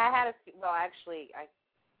 I had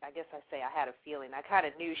I guess I say I had a feeling. I kind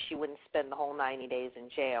of knew she wouldn't spend the whole 90 days in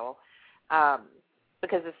jail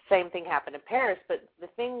because the same thing happened in Paris. But the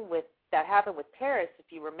thing that happened with Paris, if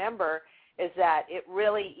you remember, is that it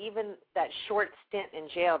really, even that short stint in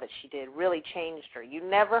jail that she did, really changed her. You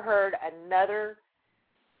never heard another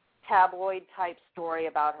tabloid-type story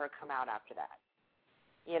about her come out after that.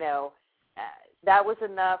 You know, that was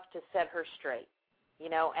enough to set her straight. You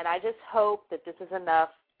know, and I just hope that this is enough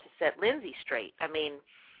to set Lindsay straight. I mean,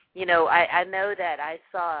 you know, I know that I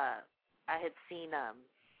had seen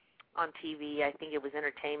on TV, I think it was I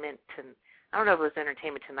don't know if it was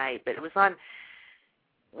Entertainment Tonight, but it was on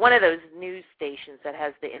one of those news stations that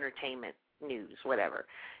has the entertainment news, whatever,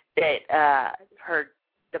 that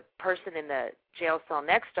the person in the jail cell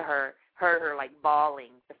next to her heard her, like,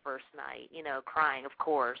 bawling the first night, you know, crying, of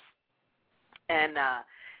course, and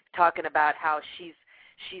talking about how she's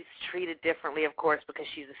treated differently, of course, because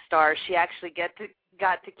she's a star. She actually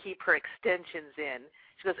got to keep her extensions in.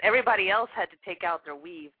 She goes, everybody else had to take out their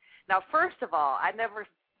weave. Now, first of all, I never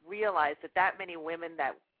realized that many women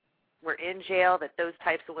that were in jail, that those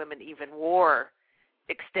types of women even wore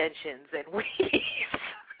extensions and weaves.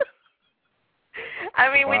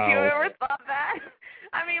 I mean, Would you ever thought that?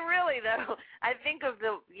 I mean, really, though, I think of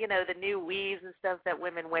the new weaves and stuff that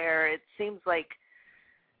women wear. It seems like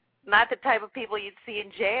not the type of people you'd see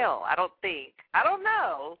in jail, I don't think. I don't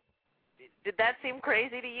know. Did that seem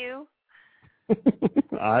crazy to you?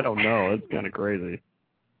 I don't know. It's kind of crazy.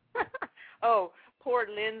 Oh, poor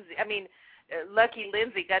Lindsay. I mean, lucky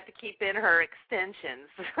Lindsay got to keep in her extensions.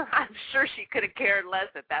 I'm sure she could have cared less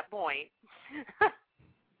at that point.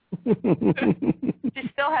 She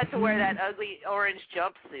still had to wear that ugly orange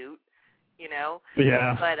jumpsuit, you know.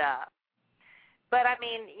 Yeah. But I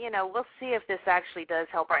mean, you know, we'll see if this actually does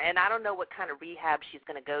help her. And I don't know what kind of rehab she's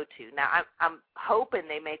going to go to. Now, I'm hoping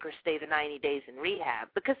they make her stay the 90 days in rehab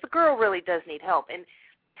because the girl really does need help. And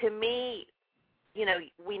to me, you know,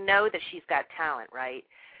 we know that she's got talent, right?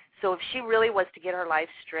 So if she really was to get her life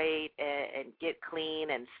straight and get clean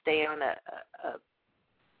and stay on a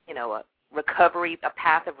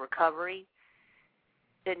path of recovery,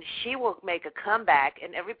 then she will make a comeback,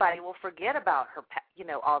 and everybody will forget about her, you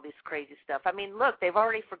know, all this crazy stuff. I mean, look, they've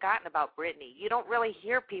already forgotten about Britney. You don't really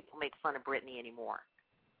hear people make fun of Britney anymore.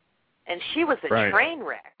 And she was a train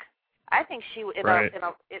wreck. I think she, in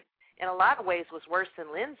a lot of ways, was worse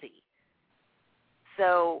than Lindsay.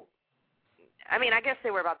 So, I mean, I guess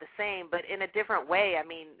they were about the same, but in a different way. I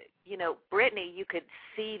mean, you know, Britney, you could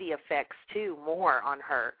see the effects, too, more on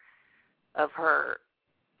her, of her.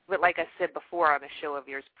 But like I said before on a show of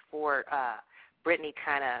yours before, Britney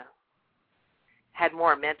kind of had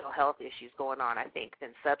more mental health issues going on, I think, than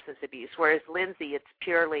substance abuse. Whereas Lindsay, it's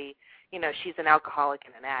purely, you know, she's an alcoholic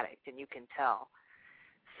and an addict, and you can tell.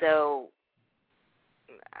 So,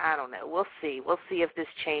 I don't know. We'll see. We'll see if this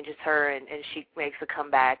changes her and she makes a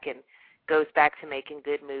comeback and goes back to making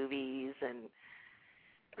good movies. And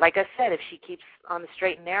like I said, if she keeps on the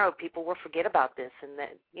straight and narrow, people will forget about this. And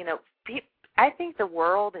that, you know, I think the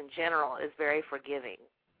world in general is very forgiving.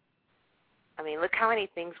 I mean, look how many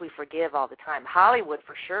things we forgive all the time. Hollywood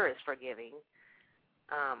for sure is forgiving.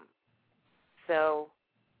 So,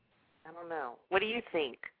 I don't know. What do you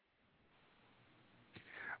think?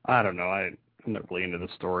 I don't know. I'm not really into the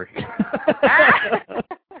story.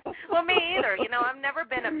 Well, me either. You know, I've never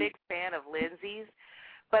been a big fan of Lindsay's,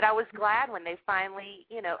 but I was glad when they finally,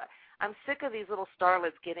 you know, I'm sick of these little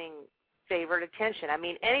starlets getting favored attention. I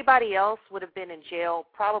mean, anybody else would have been in jail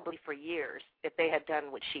probably for years if they had done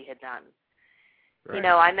what she had done. Right. You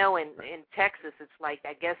know, I know in Texas it's like,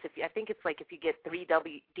 I think it's like if you get 3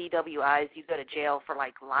 DWIs, you go to jail for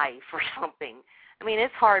like life or something. I mean,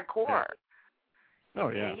 it's hardcore. Oh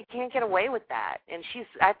yeah. You can't get away with that. And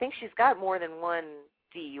I think she's got more than one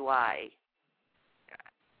DUI.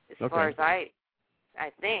 As far as I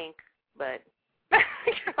think, but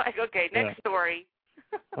you're like, okay, next story.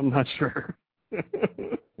 I'm not sure.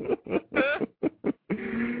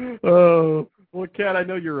 Oh, well, Kat, I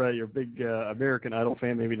know you're a big American Idol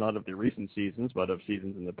fan, maybe not of the recent seasons, but of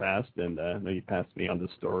seasons in the past, and I know you passed me on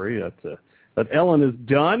this story that Ellen is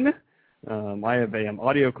done. I have an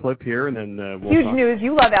audio clip here, and then we'll Huge talk. news.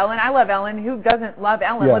 You love Ellen. I love Ellen. Who doesn't love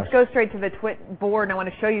Ellen? Yes. Let's go straight to the twit board, and I want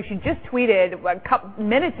to show you. She just tweeted a couple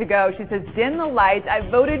minutes ago. She says, dim the lights. I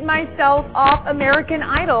voted myself off American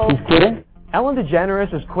Idol. She's kidding? Ellen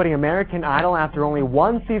DeGeneres is quitting American Idol after only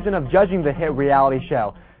one season of judging the hit reality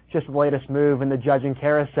show. Just the latest move in the judging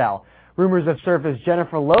carousel. Rumors have surfaced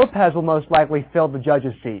Jennifer Lopez will most likely fill the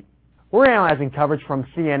judge's seat. We're analyzing coverage from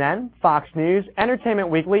CNN, Fox News, Entertainment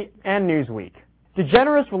Weekly, and Newsweek.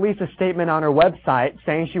 DeGeneres released a statement on her website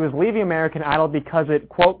saying she was leaving American Idol because it,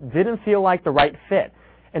 quote, didn't feel like the right fit.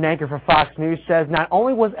 An anchor for Fox News says not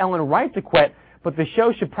only was Ellen right to quit, but the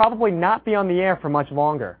show should probably not be on the air for much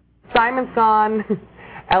longer. Simon's gone,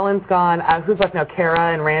 Ellen's gone, who's left now,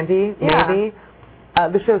 Kara and Randy, maybe?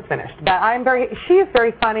 The show's finished. But she is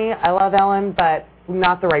very funny, I love Ellen, but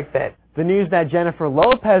not the right fit. The news that Jennifer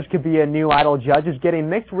Lopez could be a new Idol judge is getting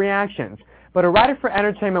mixed reactions, but a writer for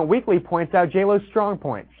Entertainment Weekly points out J-Lo's strong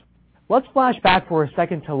points. Let's flash back for a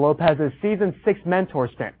second to Lopez's Season 6 mentor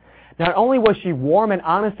stint. Not only was she warm and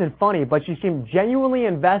honest and funny, but she seemed genuinely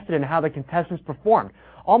invested in how the contestants performed,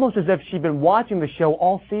 almost as if she'd been watching the show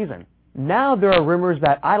all season. Now there are rumors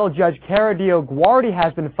that Idol judge Cara DioGuardi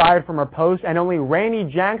has been fired from her post and only Randy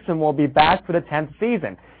Jackson will be back for the 10th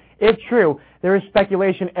season. If true, there is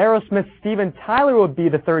speculation Aerosmith's Steven Tyler will be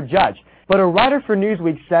the third judge. But a writer for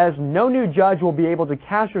Newsweek says no new judge will be able to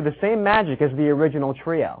capture the same magic as the original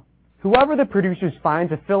trio. Whoever the producers find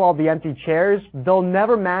to fill all the empty chairs, they'll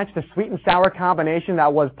never match the sweet and sour combination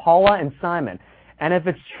that was Paula and Simon. And if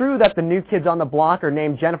it's true that the new kids on the block are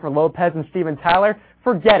named Jennifer Lopez and Steven Tyler,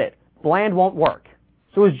 forget it. Bland won't work.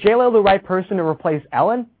 So is J-Lo the right person to replace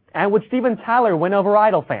Ellen? And would Steven Tyler win over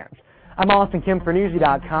Idol fans? I'm Austin Kim for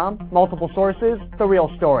Newsy.com. Multiple sources, the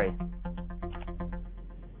real story.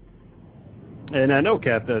 And I know,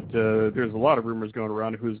 Kat, that there's a lot of rumors going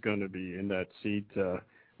around who's going to be in that seat.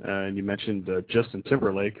 And you mentioned Justin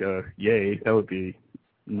Timberlake. Yay, that would be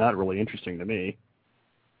not really interesting to me.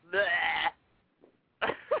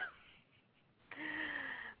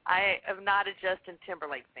 I am not a Justin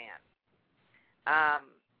Timberlake fan.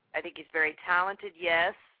 I think he's very talented,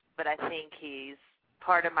 yes, but I think he's,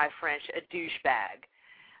 pardon my French, a douchebag.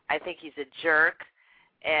 I think he's a jerk,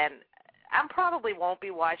 and I probably won't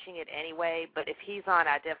be watching it anyway, but if he's on,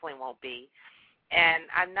 I definitely won't be. And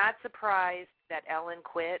I'm not surprised that Ellen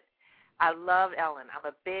quit. I love Ellen.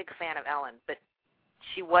 I'm a big fan of Ellen, but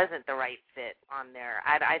she wasn't the right fit on there.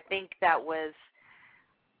 I think that was,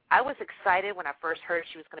 I was excited when I first heard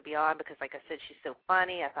she was going to be on because, like I said, she's so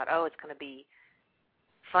funny. I thought, oh, it's going to be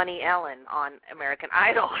funny Ellen on American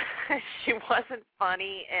Idol. She wasn't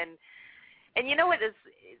funny, and you know what is?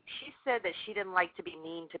 She said that she didn't like to be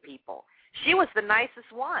mean to people. She was the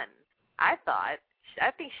nicest one, I thought.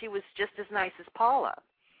 I think she was just as nice as Paula.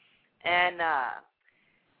 And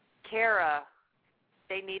Cara,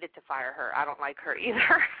 they needed to fire her. I don't like her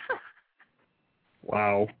either.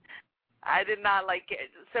 Wow. I did not like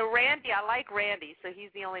it. So Randy, I like Randy, so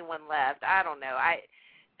he's the only one left. I don't know.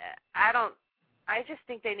 I just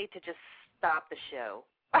think they need to just stop the show.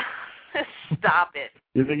 Stop it.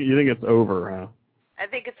 You think it's over, huh? I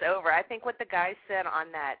think it's over. I think what the guy said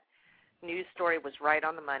on that news story was right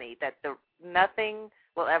on the money, that nothing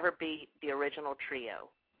will ever beat the original trio.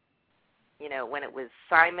 You know, when it was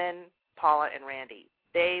Simon, Paula, and Randy.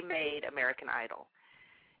 They made American Idol.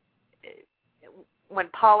 When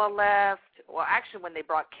Paula left, well, actually when they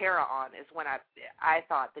brought Cara on is when I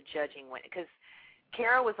thought the judging went, because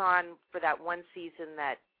Cara was on for that one season,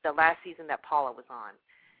 the last season that Paula was on,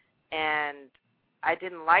 and I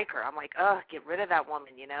didn't like her. I'm like, ugh, get rid of that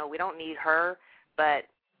woman, you know, we don't need her.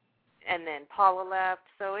 And then Paula left,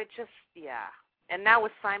 so it just, yeah. And now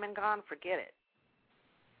with Simon gone, forget it.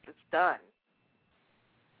 It's done.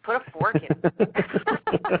 Put a fork in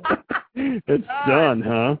it. It's done,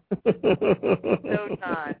 huh? So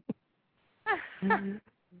done.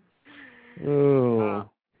 Oh.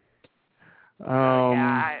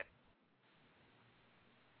 Yeah,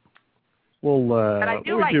 We'll. But I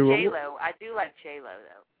do like J-Lo. I do like J-Lo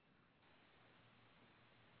though.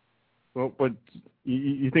 Well, but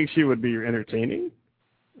you think she would be entertaining?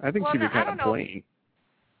 I think she'd be kind of plain.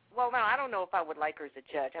 Well, no, I don't know if I would like her as a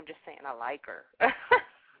judge. I'm just saying I like her.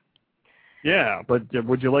 Yeah, but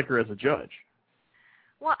would you like her as a judge?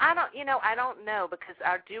 Well, I don't know because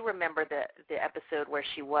I do remember the episode where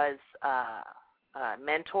she was a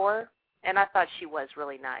mentor, and I thought she was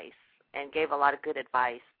really nice and gave a lot of good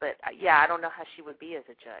advice. But yeah, I don't know how she would be as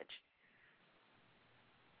a judge.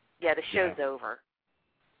 Yeah, the show's over.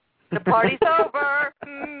 The party's over.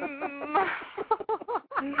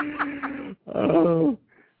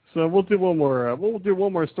 So we'll do one more. We'll do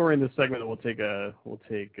one more story in this segment, and we'll take a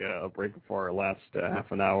break before our last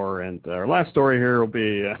half an hour. And our last story here will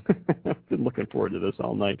be. I've been looking forward to this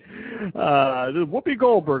all night. Whoopi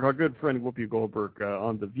Goldberg, our good friend Whoopi Goldberg,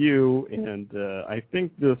 on The View, and I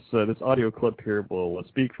think this audio clip here will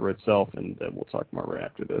speak for itself, and we'll talk more right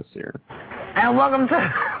after this here. And welcome to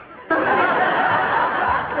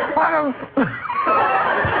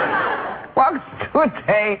a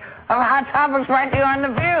day of hot topics right here on The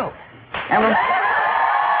View. And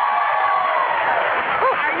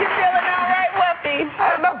Are you feeling all right, Whoopi? I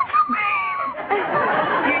don't know what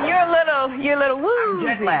You're a little woo. I'm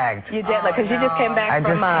jet lagged. You're jet lagged because you just came back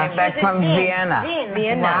from. I just came back from Vienna.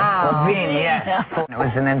 Vienna. Wow. Well, Vienna, yes. It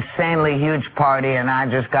was an insanely huge party, and I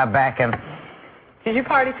just got back and. Did you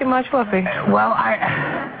party too much, Whoopi? Well,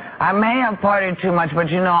 I may have partied too much, but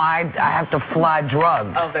I have to fly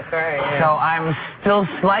drugs. Oh, that's right. Yeah. So I'm still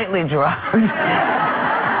slightly drugged.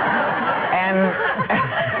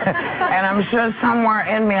 and I'm sure somewhere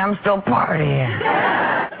in me I'm still partying.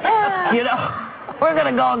 We're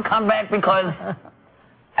going to go and come back because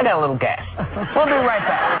I got a little gas. We'll be right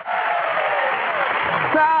back.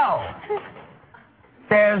 So,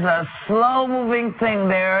 there's a slow-moving thing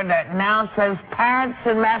there that now says parents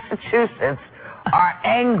in Massachusetts are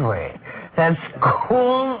angry that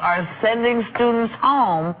schools are sending students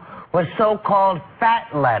home with so-called fat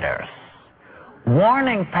letters,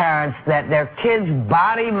 warning parents that their kids'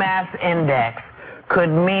 body mass index could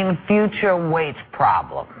mean future weight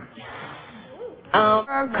problems.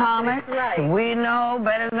 Comics, we know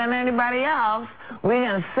better than anybody else. We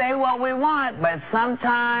can say what we want, but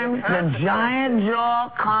sometimes the giant jaw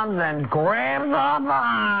comes and grabs our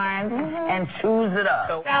behind and chews it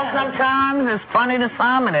up. Now, sometimes it's funny to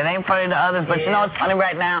some and it ain't funny to others, but it's funny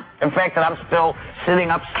right now, the fact that I'm still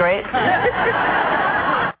sitting up straight.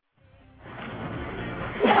 Have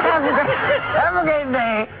a great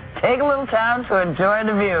day. Take a little time to enjoy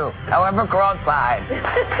the view, however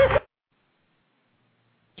cross-eyed.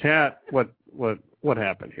 Kat, what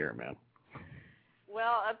happened here, man?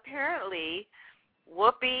 Well, apparently,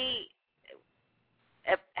 Whoopi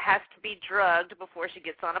has to be drugged before she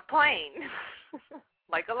gets on a plane,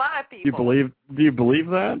 like a lot of people. Do you believe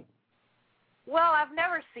that? Well, I've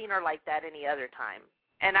never seen her like that any other time.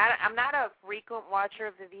 And I'm not a frequent watcher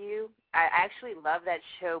of The View. I actually love that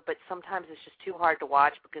show, but sometimes it's just too hard to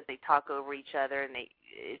watch because they talk over each other and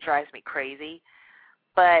it drives me crazy.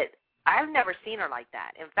 But I've never seen her like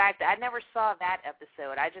that. In fact, I never saw that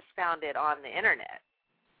episode. I just found it on the internet.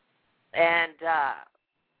 And I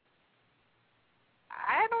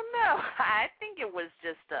don't know. I think it was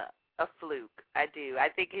just a fluke. I do. I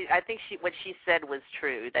think what she said was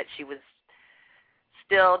true, that she was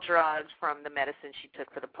still drugged from the medicine she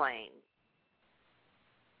took for the plane.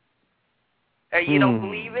 Or you don't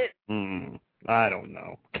believe it? I don't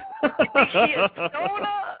know. She is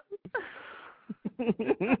soda.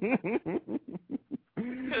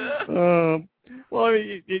 Well, I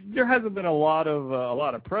mean, there hasn't been a lot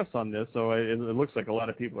of press on this, so it looks like a lot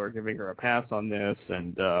of people are giving her a pass on this,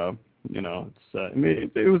 and it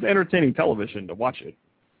was entertaining television to watch it.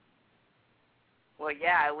 Well,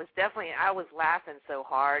 yeah, it was definitely. I was laughing so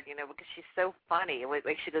hard, because she's so funny.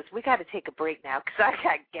 Like she goes, "We got to take a break now because I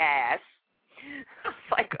got gas." I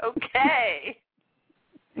was like, "Okay."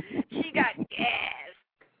 She got gas.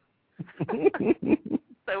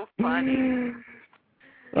 So funny.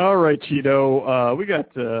 All right, Cheeto. We got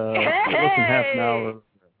less than half an hour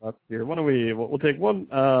left here. We'll take one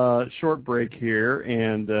short break here,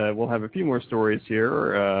 and we'll have a few more stories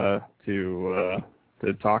here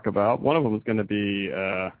to talk about. One of them is going to be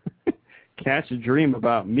Catch a Dream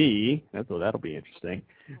About Me. That'll be interesting.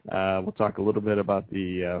 We'll talk a little bit about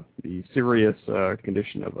the serious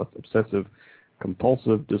condition of obsessive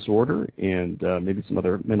compulsive disorder, and maybe some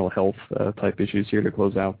other mental health type issues here to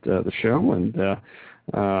close out the show, and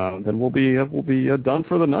then we'll be done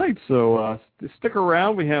for the night. So stick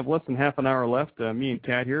around. We have less than half an hour left. Me and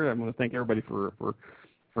Kat here. I want to thank everybody for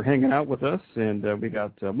for hanging out with us. And we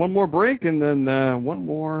got one more break and then one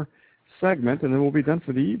more segment, and then we'll be done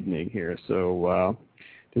for the evening here. So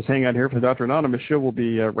just hang out here for the Dr. Anonymous show. We'll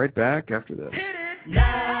be right back after this.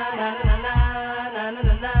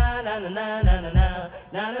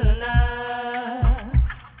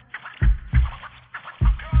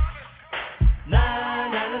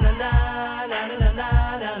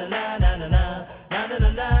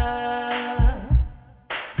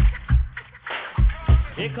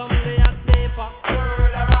 Here comes the hot paper.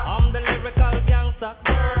 I'm the lyrical gangster.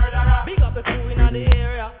 Big up the crew in the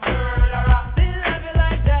area. Still love you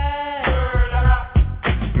like that.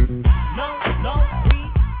 No,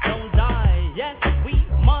 we don't die. Yes, we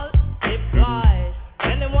multiply.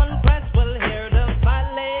 Anyone press will hear the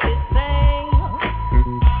fat lady sing.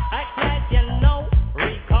 Act like you know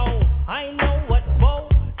Rico. I know what Bo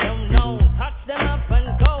don't know. Touch them up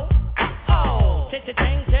and go. Oh,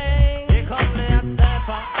 ching. Here comes the hot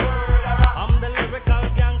paper. I'm the lyrical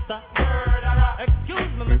gangster.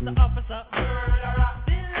 Excuse me, Mr. Officer. Still love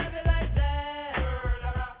you like that.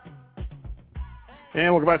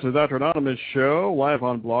 And welcome back to the Dr. Anonymous show, live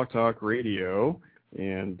on Blog Talk Radio.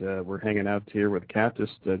 And we're hanging out here with Kat,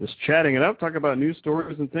 just chatting it up, talking about news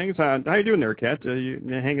stories and things. How you doing there, Kat? You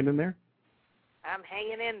hanging in there? I'm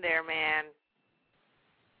hanging in there, man.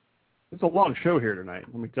 It's a long show here tonight,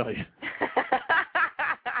 let me tell you.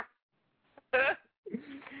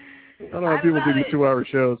 I don't know how people do these 2-hour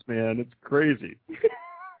shows, man. It's crazy.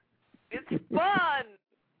 It's fun.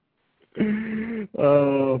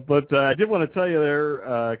 But I did want to tell you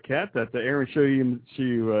there, Kat, that Aaron showed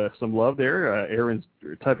you some love there. Aaron's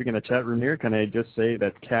typing in a chat room here. Can I just say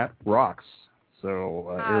that Kat rocks? So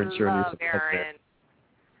Aaron's showing you some love there.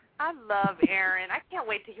 I love Aaron. I can't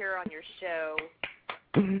wait to hear her on your show.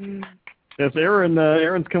 Yes,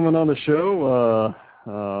 Aaron's coming on the show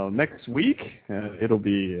next week. It'll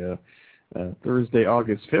be Thursday,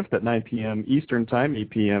 August 5th at 9 p.m. Eastern Time, 8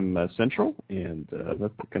 p.m. Central, and we're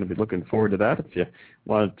going to be looking forward to that. If you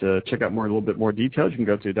want to check out a little bit more details, you can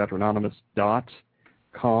go to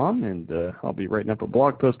dranonymous.com, and I'll be writing up a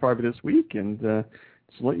blog post probably this week, and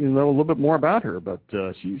just let you know a little bit more about her. But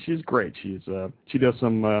she's great. She does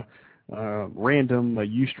some random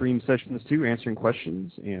Ustream sessions too, answering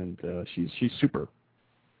questions, and she's super.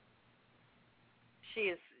 She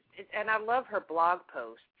is, and I love her blog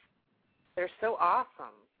posts. They're so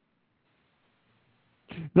awesome.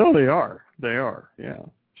 No, they are. They are, yeah.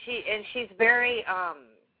 She's very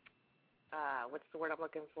what's the word I'm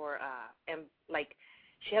looking for?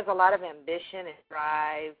 She has a lot of ambition and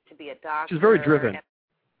drive to be a doctor. She's very driven.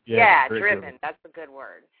 Yeah, driven. That's a good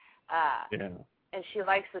word. Yeah. And she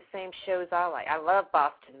likes the same shows I like. I love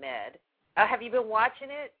Boston Med. Have you been watching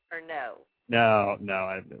it or no? No,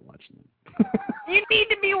 I haven't been watching it. You need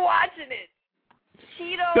to be watching it.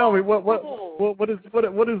 Cheeto. Tell me what is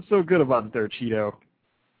so good about it there, Cheeto?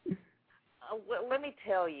 Well, let me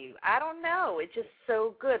tell you. I don't know. It's just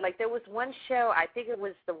so good. Like there was one show. I think it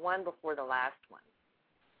was the one before the last one.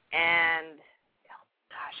 And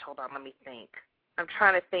gosh, hold on. Let me think. I'm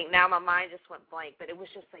trying to think. Now my mind just went blank. But it was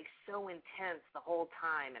just like so intense the whole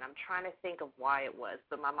time. And I'm trying to think of why it was.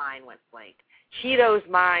 But my mind went blank. Cheeto's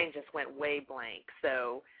mind just went way blank.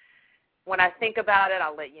 So when I think about it,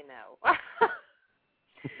 I'll let you know.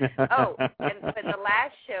 But the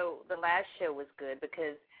last show was good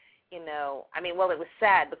because, it was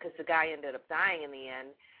sad because the guy ended up dying in the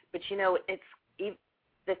end. But it's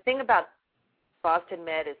the thing about Boston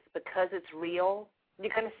Med is because it's real,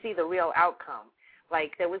 you're going to see the real outcome.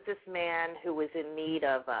 Like there was this man who was in need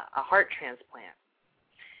of a heart transplant,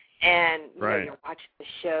 and you're watching the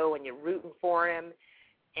show and you're rooting for him.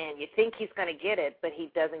 And you think he's going to get it, but he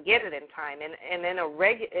doesn't get it in time. And in a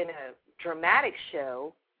dramatic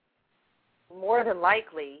show, more than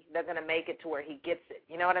likely they're going to make it to where he gets it.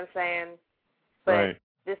 You know what I'm saying? But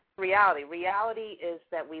this reality is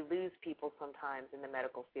that we lose people sometimes in the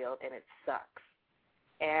medical field, and it sucks.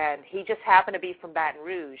 And he just happened to be from Baton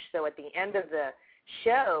Rouge, so at the end of the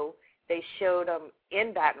show, they showed him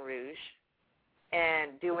in Baton Rouge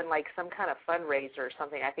and doing like some kind of fundraiser or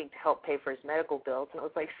something, I think, to help pay for his medical bills. And it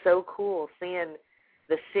was like so cool seeing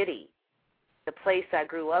the city, the place I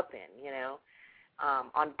grew up in,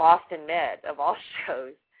 on Boston Med of all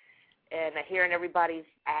shows, and hearing everybody's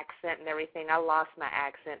accent and everything. I lost my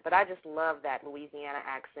accent, but I just love that Louisiana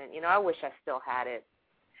accent. I wish I still had it.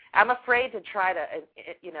 I'm afraid to try to,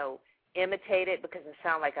 imitate it because it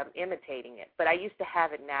sounds like I'm imitating it. But I used to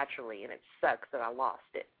have it naturally, and it sucks that I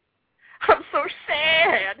lost it. I'm so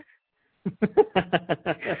sad.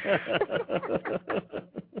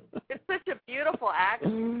 It's such a beautiful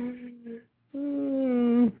accent.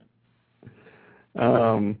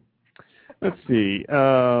 Let's see.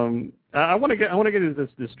 I want to get into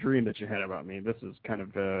this dream that you had about me. This is kind of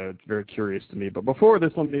very curious to me. But before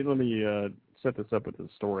this, let me set this up with a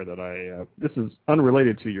story that this is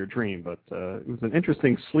unrelated to your dream, but it was an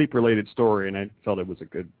interesting sleep-related story, and I felt it was a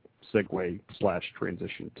good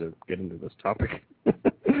segue/transition to get into this topic.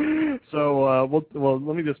 So, well,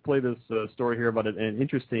 let me just play this story here about an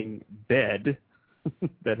interesting bed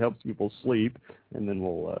that helps people sleep, and then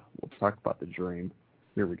we'll talk about the dream.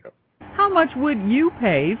 Here we go. How much would you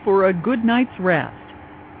pay for a good night's rest?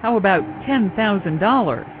 How about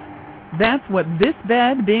 $10,000? That's what this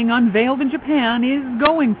bed being unveiled in Japan is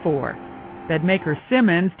going for. Bed maker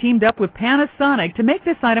Simmons teamed up with Panasonic to make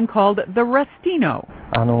this item called the Restino.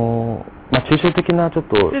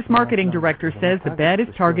 This marketing director says the bed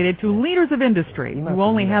is targeted to leaders of industry who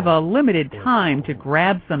only have a limited time to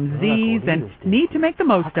grab some Z's and need to make the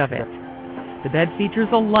most of it. The bed features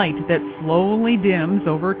a light that slowly dims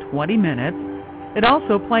over 20 minutes. It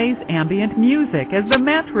also plays ambient music as the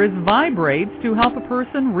mattress vibrates to help a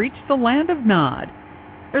person reach the land of Nod.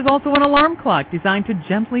 There's also an alarm clock designed to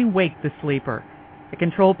gently wake the sleeper. The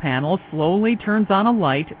control panel slowly turns on a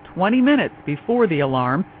light 20 minutes before the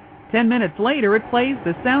alarm. 10 minutes later, it plays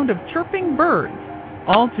the sound of chirping birds,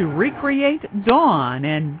 all to recreate dawn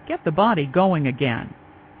and get the body going again.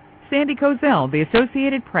 Sandy Kozel, The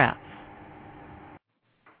Associated Press.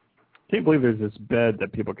 I can't believe there's this bed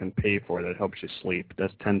that people can pay for that helps you sleep.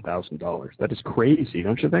 That's $10,000. That is crazy,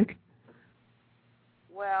 don't you think?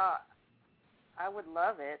 Well, I would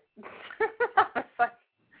love it.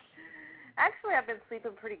 Actually, I've been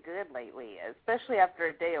sleeping pretty good lately, especially after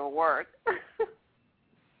a day of work.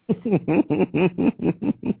 Sleep is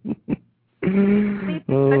such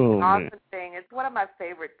an awesome thing. It's one of my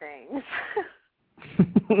favorite things.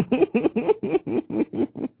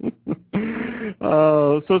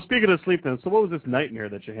 So speaking of sleep then, so what was this nightmare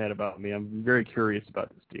that you had about me? I'm very curious about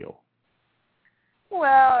this deal.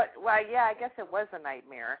 Well, yeah, I guess it was a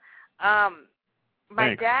nightmare.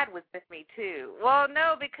 My dad was with me, too. Well,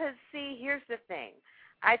 no, because, see, here's the thing.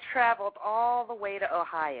 I traveled all the way to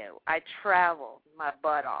Ohio. I traveled my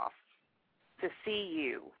butt off to see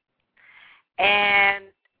you. And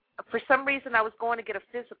for some reason, I was going to get a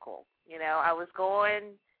physical. You know, I was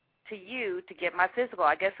going to you to get my physical.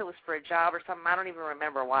 I guess it was for a job or something. I don't even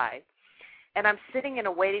remember why. And I'm sitting in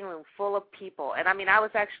a waiting room full of people. And, I mean, I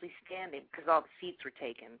was actually standing because all the seats were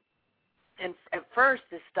taken. And at first,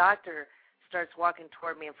 this doctor starts walking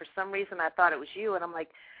toward me, and for some reason I thought it was you, and I'm like,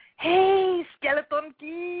 hey, Skeleton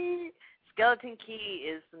Key. Skeleton Key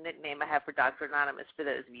is the nickname I have for Dr. Anonymous, for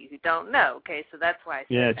those of you who don't know, okay? So that's why I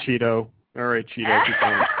said that. Cheeto. All right, Cheeto.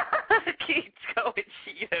 Keep going,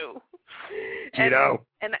 Cheeto. Cheeto.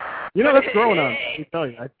 And you know, that's growing on me. Let me tell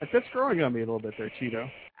you. That's growing on me a little bit there,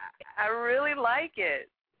 Cheeto. I really like it.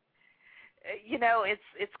 You know,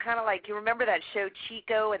 it's kind of like, you remember that show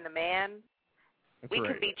Chico and the Man? That's we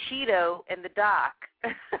right. could be Cheeto and the Doc.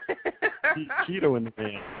 Cheeto and the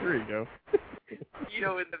Man. There you go.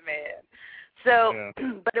 Cheeto and the Man. So, yeah.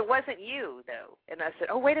 But it wasn't you, though. And I said,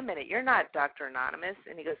 oh, wait a minute, you're not Dr. Anonymous.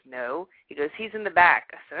 And he goes, no. He goes, he's in the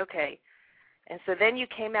back. I said, okay. And so then you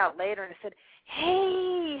came out later and I said,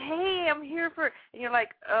 hey, I'm here for, and you're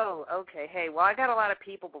like, oh, okay, hey, well, I got a lot of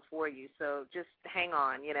people before you, so just hang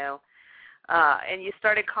on, you know. And you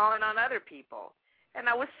started calling on other people. And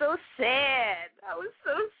I was so sad. I was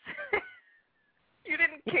so sad. You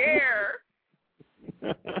didn't care.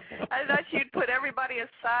 I thought you'd put everybody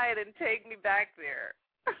aside and take me back there.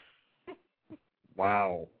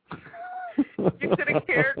 Wow. You could have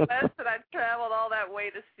cared less that I traveled all that way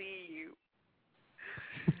to see you.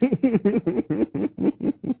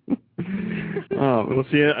 Well,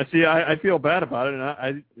 see, I feel bad about it,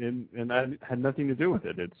 and I had nothing to do with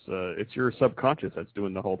it. It's your subconscious that's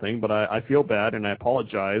doing the whole thing. But I feel bad, and I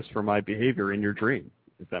apologize for my behavior in your dream,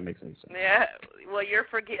 if that makes any sense. Yeah, well, you're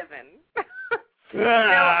forgiven.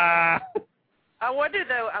 I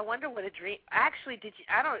wonder what a dream. Actually, did you?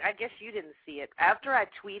 I guess you didn't see it. After I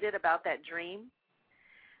tweeted about that dream,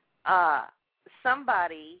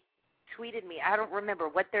 somebody tweeted me. I don't remember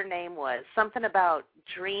what their name was. Something about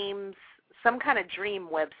dreams, some kind of dream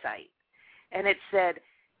website. And it said,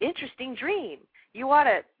 interesting dream. You ought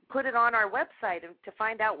to put it on our website to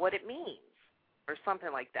find out what it means, or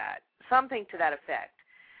something like that. Something to that effect.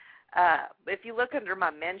 If you look under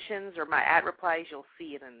my mentions or my ad replies, you'll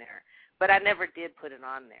see it in there. But I never did put it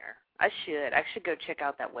on there. I should go check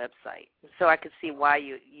out that website so I could see why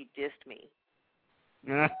you dissed me.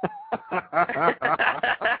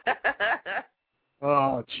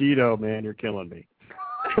 Oh, Cheeto, man, you're killing me.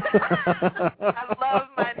 I love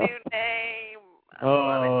my new name.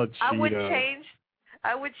 Oh, Cheeto. I wouldn't change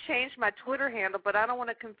would change my Twitter handle, but I don't want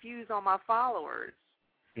to confuse all my followers.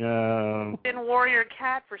 Been Warrior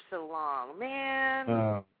Cat for so long,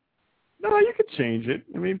 man. No, you could change it.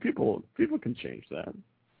 I mean, people can change that.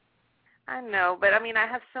 I know, but I mean, I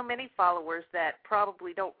have so many followers that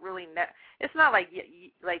probably don't really know. It's not like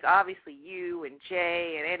obviously you and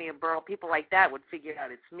Jay and Annie Burl, people like that would figure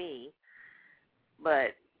out it's me.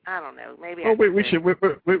 But I don't know. Maybe. We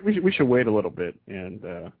should wait a little bit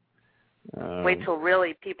and wait till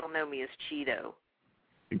really people know me as Cheeto.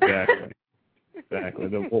 Exactly. Exactly.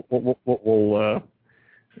 Then we'll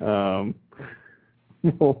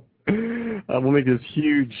make this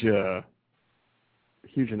huge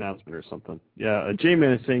announcement or something. Yeah,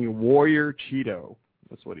 J-Man is saying Warrior Cheeto.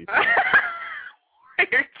 That's what he said.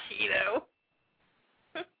 Warrior Cheeto.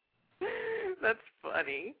 That's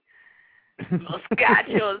funny. Los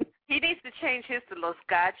Gachos. He needs to change his to Los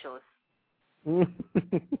Gachos.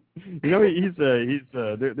 You know,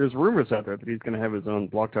 there's rumors out there that he's going to have his own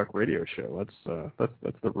Blog Talk radio show. That's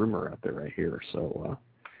the rumor out there right here. So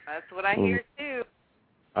that's what I hear too.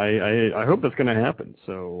 I hope that's going to happen.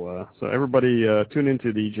 So everybody tune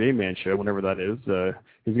into the J-Man show whenever that is.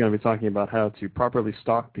 He's going to be talking about how to properly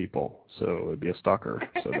stalk people. So it'd be a stalker.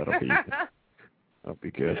 So that'll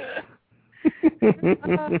be good.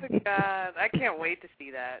 Oh God, I can't wait to see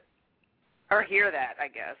that or hear that. I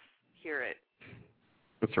guess hear it.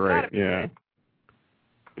 That's right. Yeah.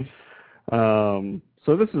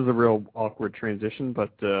 So this is a real awkward transition,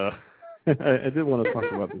 but I did want to talk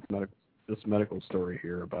about this medical story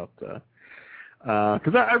here about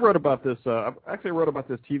because I wrote about this. I actually wrote about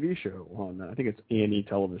this TV show on I think it's Annie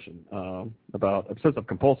Television about obsessive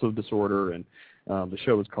compulsive disorder, and the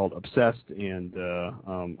show is called Obsessed. And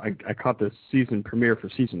I caught this season premiere for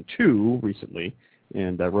season 2 recently,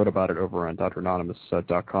 and I wrote about it over on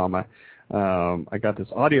dranonymous.com. I got this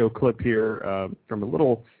audio clip here from a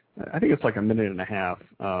little, I think it's like a minute and a half,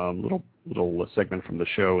 little segment from the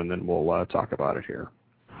show, and then we'll talk about it here.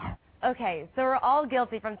 Okay, so we're all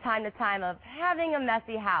guilty from time to time of having a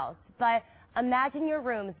messy house, but imagine your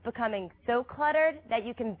rooms becoming so cluttered that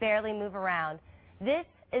you can barely move around. This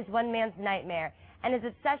is one man's nightmare, and his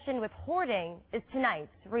obsession with hoarding is tonight's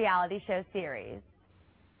reality show series.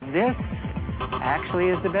 This actually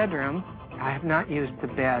is the bedroom. I have not used the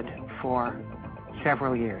bed for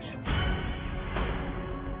several years.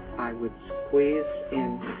 I would squeeze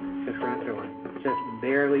in the front door, just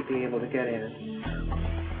barely be able to get in.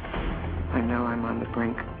 I know I'm on the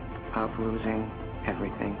brink of losing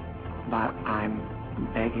everything, but I'm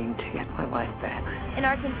begging to get my life back. In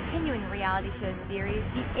our continuing reality show series,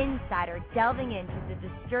 The Insider delving into the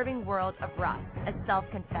disturbing world of Russ, a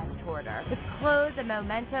self-confessed hoarder. With clothes and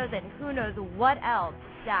mementos and who knows what else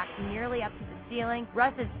stacked nearly up to the ceiling,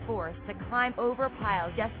 Russ is forced to climb over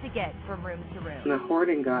piles just to get from room to room. The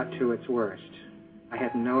hoarding got to its worst. I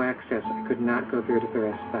had no access. I could not go through to the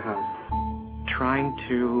rest of the house. Trying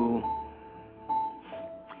to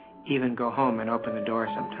even go home and open the door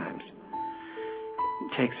sometimes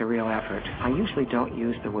takes a real effort. I usually don't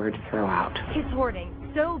use the word throw out. His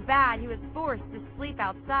hoarding so bad he was forced to sleep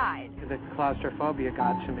outside. The claustrophobia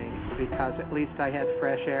got to me because at least I had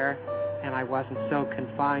fresh air and I wasn't so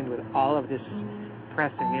confined with all of this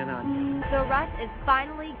pressing in on me. So Russ is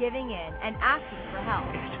finally giving in and asking for help.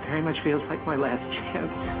 It very much feels like my last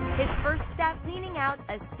chance. His first step, cleaning out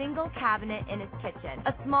a single cabinet in his kitchen.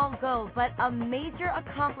 A small goal, but a major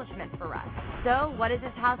accomplishment for Russ. So what does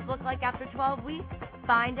his house look like after 12 weeks?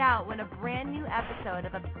 Find out when a brand new episode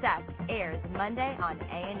of Obsessed airs Monday on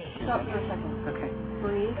A&E. Stop for a second. Okay.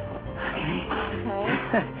 Breathe.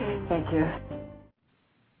 Okay. Thank you.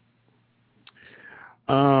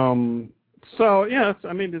 So yeah,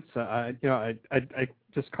 I mean, it's I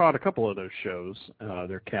just caught a couple of those shows,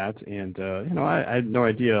 their cats, and I had no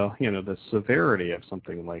idea the severity of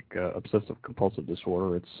something like obsessive compulsive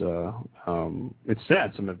disorder. It's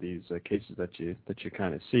sad, some of these cases that you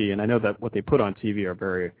kind of see, and I know that what they put on TV are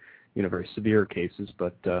very very severe cases,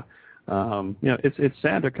 but it's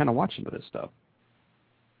sad to kind of watch some of this stuff.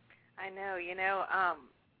 I know,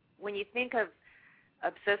 when you think of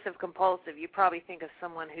obsessive compulsive, you probably think of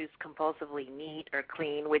someone who's compulsively neat or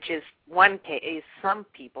clean, which is one case. Some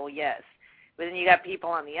people, yes, but then you got people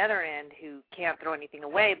on the other end who can't throw anything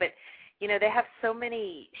away. But they have so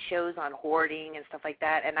many shows on hoarding and stuff like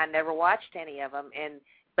that, and I never watched any of them.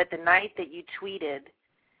 But the night that you tweeted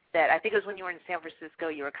that, I think it was when you were in San Francisco,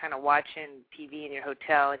 you were kind of watching TV in your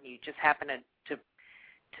hotel, and you just happened to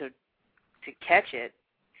catch it.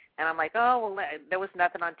 And I'm like, oh, well, there was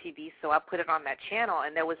nothing on TV, so I put it on that channel.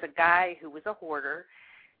 And there was a guy who was a hoarder,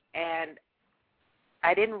 and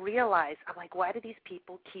I didn't realize, I'm like, why do these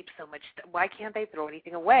people keep so much, why can't they throw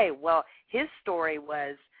anything away? Well, his story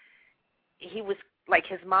was, he was, like,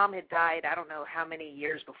 his mom had died, I don't know how many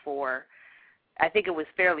years before. I think it was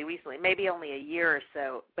fairly recently, maybe only a year or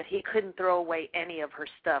so, but he couldn't throw away any of her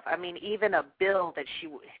stuff. I mean, even a bill that she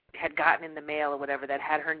had gotten in the mail or whatever that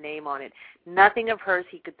had her name on it, nothing of hers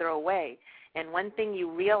he could throw away. And one thing you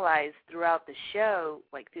realize throughout the show,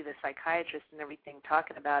 like through the psychiatrist and everything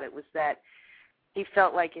talking about it, was that he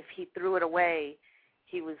felt like if he threw it away,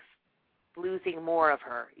 he was losing more of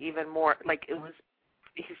her, even more. Like it was,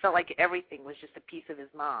 he felt like everything was just a piece of his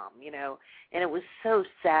mom, you know, and it was so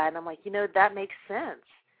sad. And I'm like, you know, that makes sense.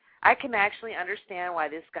 I can actually understand why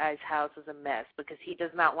this guy's house is a mess, because he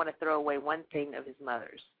does not want to throw away one thing of his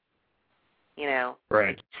mother's, you know. Right.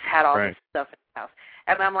 He just had all this stuff in his house.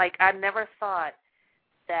 And I'm like, I never thought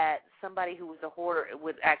that somebody who was a hoarder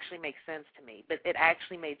would actually make sense to me, but it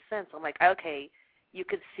actually made sense. I'm like, okay, you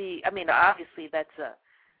could see, I mean, obviously that's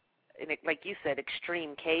like you said,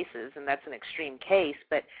 extreme cases, and that's an extreme case,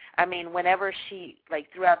 but, I mean, whenever she, like,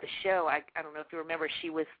 throughout the show, I don't know if you remember, she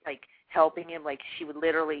was, like, helping him, like, she would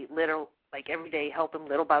literally, like, every day help him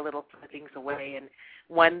little by little throw things away, and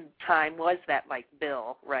one time was that, like,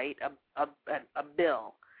 bill, right, a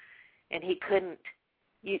bill, and he couldn't,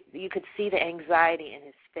 you could see the anxiety in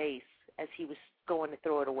his face as he was going to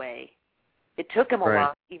throw it away. It took him a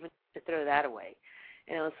while even to throw that away,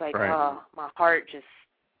 and it was like, oh, my heart just,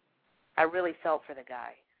 I really felt for the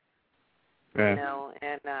guy, you know,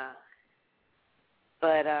 and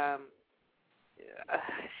but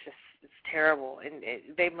it's terrible, and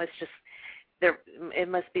they must just it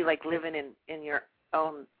must be like living in your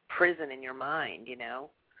own prison in your mind, you know.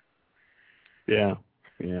 Yeah.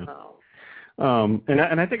 Oh.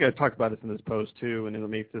 And I think I talked about this in this post too, and it'll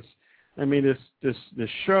make this. I mean, this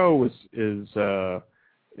show is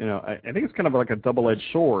you know, I think it's kind of like a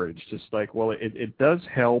double-edged sword. It's just like, well, it does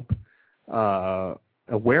help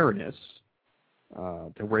awareness,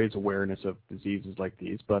 to raise awareness of diseases like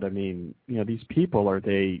these. But I mean, you know, these people, are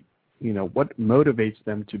they, you know, what motivates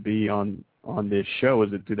them to be on this show?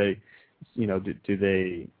 Is it, do they, you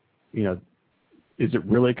know, is it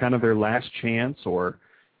really kind of their last chance, or,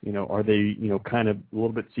 you know, are they, you know, kind of a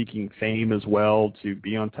little bit seeking fame as well to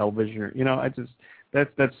be on television? Or, you know,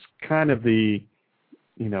 that's kind of the,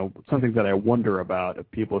 you know, something that I wonder about,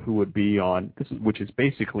 of people who would be on this, which is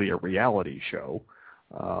basically a reality show,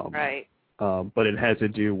 right? But it has to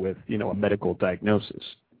do with, you know, a medical diagnosis.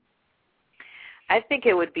 I think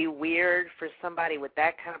it would be weird for somebody with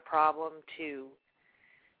that kind of problem to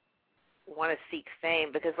want to seek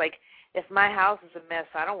fame, because, like, if my house is a mess,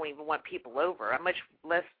 I don't even want people over. I much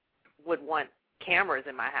less would want cameras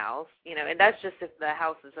in my house, you know, and that's just if the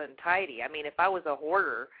house is untidy. I mean, if I was a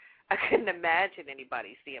hoarder, I couldn't imagine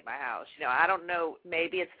anybody seeing my house. You know, I don't know,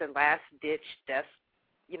 maybe it's the last-ditch,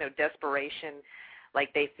 desperation,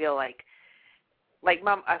 like they feel like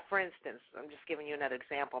Mom, for instance, I'm just giving you another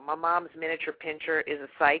example. My mom's miniature pinscher is a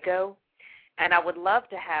psycho, and I would love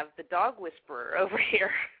to have the dog whisperer over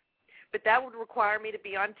here, but that would require me to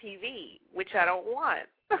be on TV, which I don't want.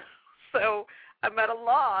 So I'm at a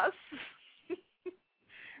loss.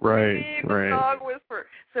 Right. Dog whisperer.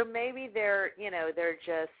 So maybe they're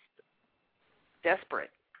just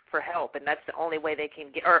desperate for help, and that's the only way they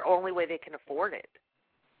can get, or only way they can afford it.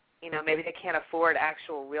 You know, maybe they can't afford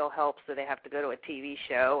actual real help, so they have to go to a TV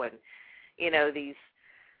show, and, you know, these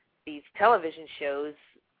television shows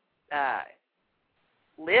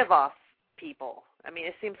live off people. I mean,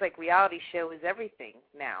 it seems like reality show is everything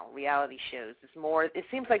now. Reality shows is more. It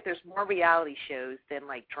seems like there's more reality shows than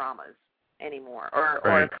like dramas anymore,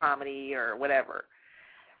 or comedy or whatever.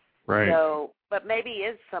 Right. So, but maybe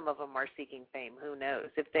some of them are seeking fame. Who knows?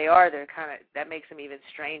 If they are, that makes them even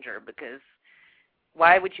stranger, because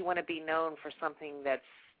why would you want to be known for something that's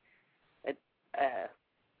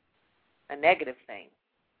a negative thing?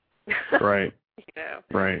 Right. You know.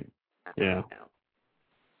 Right. Yeah.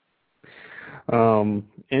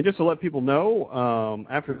 And just to let people know,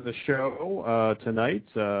 after the show tonight,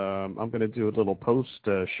 I'm going to do a little post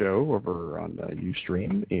show over on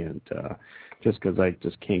Ustream, and just because I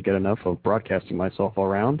just can't get enough of broadcasting myself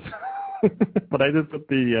around. But I did put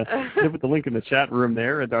the link in the chat room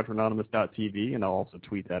there at dranonymous.tv, and I'll also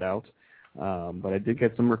tweet that out. But I did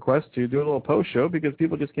get some requests to do a little post show because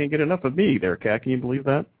people just can't get enough of me there, Kat. Can you believe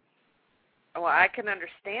that? Well, I can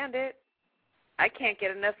understand it. I can't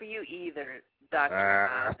get enough of you either,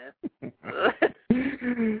 Dr.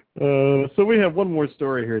 So we have one more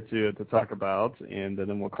story here to talk about, and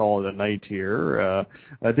then we'll call it a night here.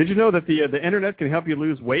 Did you know that the Internet can help you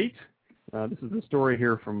lose weight? This is a story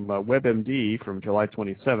here from WebMD from July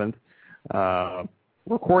 27th.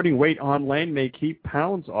 Recording weight online may keep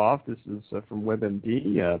pounds off. This is from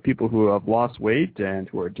WebMD. People who have lost weight and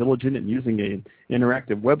who are diligent in using an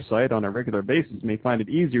interactive website on a regular basis may find it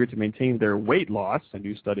easier to maintain their weight loss, a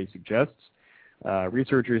new study suggests.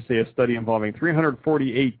 Researchers say a study involving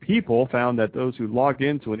 348 people found that those who logged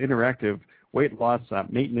into an interactive weight loss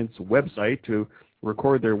maintenance website to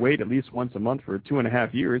record their weight at least once a month for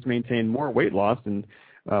 2.5 years maintained more weight loss than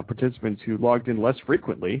participants who logged in less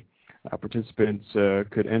frequently. Participants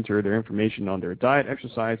could enter their information on their diet,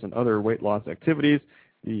 exercise, and other weight loss activities.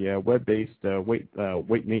 The web-based weight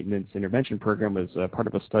maintenance intervention program was part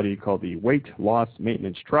of a study called the Weight Loss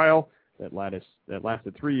Maintenance Trial that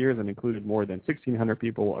lasted 3 years and included more than 1,600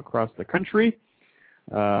 people across the country.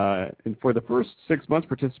 And for the first 6 months,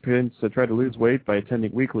 participants tried to lose weight by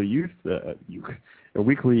attending weekly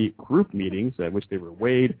weekly group meetings at which they were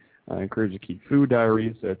weighed. Encouraged to keep food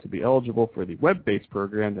diaries. To be eligible for the web-based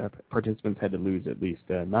program, participants had to lose at least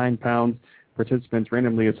 9 pounds. Participants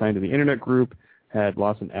randomly assigned to the internet group had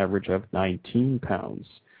lost an average of 19 pounds.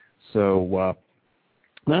 So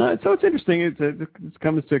it's interesting. It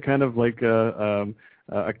comes to kind of like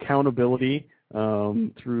accountability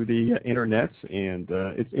through the internet, and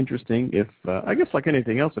it's interesting if, I guess like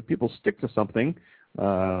anything else, if people stick to something,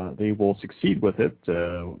 they will succeed with it,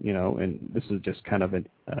 and this is just kind of an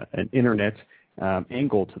internet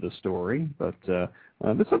angle to the story, but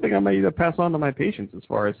this is something I might pass on to my patients as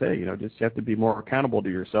far as, hey, just you have to be more accountable to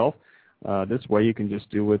yourself. This way you can just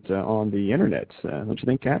do it on the internet. Don't you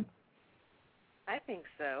think, Kat? I think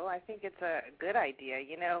so. I think it's a good idea.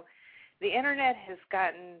 The internet has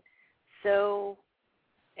gotten so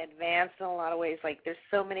advanced in a lot of ways. Like, there's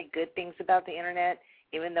so many good things about the internet,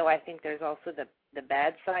 even though I think there's also the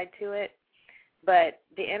bad side to it. But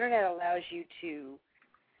the internet allows you to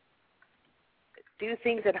do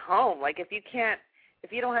things at home. Like, if you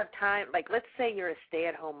don't have time, like let's say you're a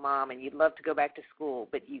stay-at-home mom and you'd love to go back to school,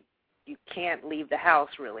 but you can't leave the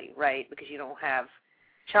house really, right, because you don't have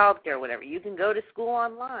childcare or whatever. You can go to school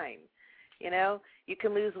online. You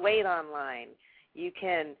can lose weight online. You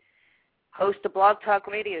can host a blog talk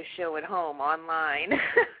radio show at home online.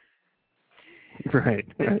 Right.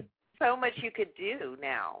 So much you could do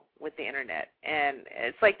now with the internet, and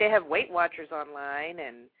it's like they have Weight Watchers online,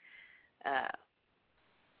 and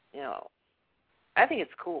I think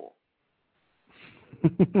it's cool.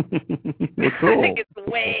 Cool. I think it's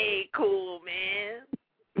way cool, man.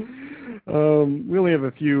 We only have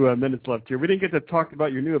a few minutes left here. We didn't get to talk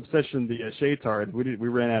about your new obsession, the Shaytards. We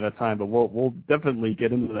ran out of time, but we'll definitely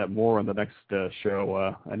get into that more on the next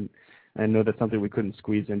show. And I know that's something we couldn't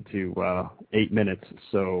squeeze into 8 minutes.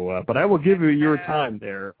 So, but I will give you your time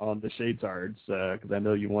there on the Shaytards because I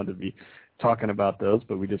know you wanted to be talking about those,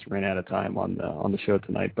 but we just ran out of time on the show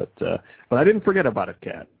tonight. But I didn't forget about it,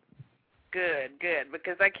 Kat. Good,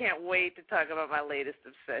 because I can't wait to talk about my latest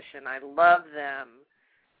obsession. I love them.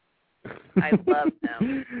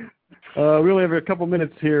 We only have a couple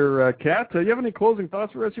minutes here, Kat. You have any closing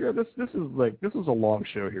thoughts for us here? This is a long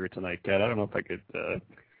show here tonight, Kat. I don't know if I could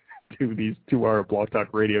do these 2-hour Blog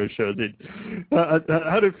Talk radio shows. How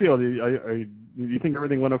did it feel? Do you think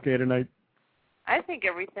everything went okay tonight? I think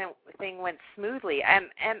everything went smoothly, and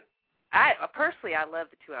I personally I love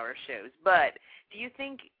the 2-hour shows. But do you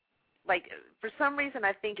think, like, for some reason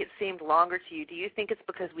I think it seemed longer to you? Do you think it's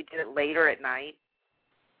because we did it later at night?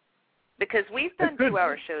 Because we've done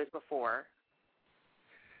 2-hour shows before.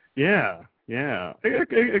 Yeah.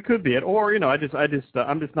 It could be it, or I'm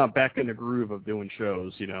just not back in the groove of doing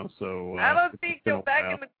shows, So I don't think you're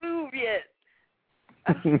back in the groove yet.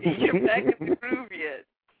 I don't think you're back in the groove yet.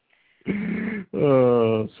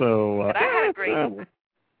 But I had a great. I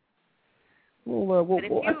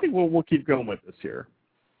think we'll keep going with this here.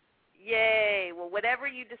 Yay! Well, whatever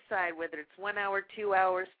you decide, whether it's 1 hour, 2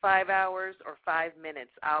 hours, 5 hours, or 5 minutes,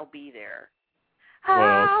 I'll be there.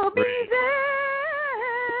 I'll be there.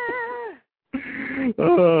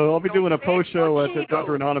 I'll be doing a post show at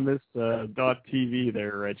DrAnonymous.tv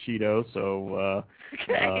there at Cheeto, so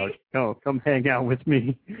come hang out with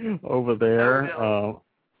me over there.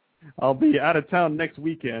 I'll be out of town next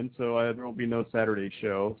weekend, so there will be no Saturday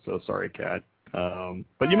show. So sorry, Kat.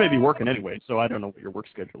 But you may be working anyway, so I don't know what your work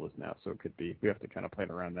schedule is now. So it could be we have to kind of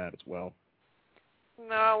plan around that as well.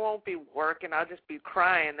 No, I won't be working. I'll just be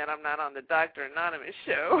crying that I'm not on the Dr. Anonymous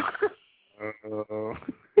show.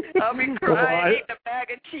 I'll be crying eating a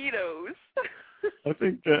bag of Cheetos. I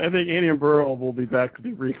think Annie Burl will be back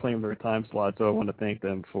to reclaim their time slot. So I want to thank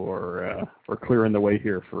them for clearing the way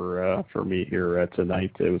here for me here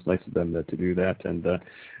tonight. It was nice of them to do that, and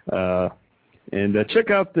And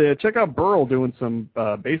check out Burl doing some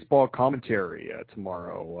baseball commentary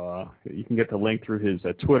tomorrow. You can get the link through his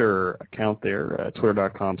Twitter account there,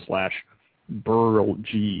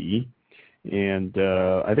 twitter.com/BurlG. And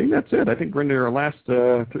I think that's it. I think we're into our last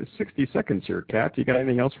 60 seconds here. Kat, you got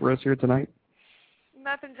anything else for us here tonight?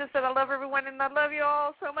 Nothing, just that I love everyone and I love you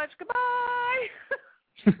all so much. Goodbye.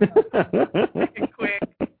 Quick.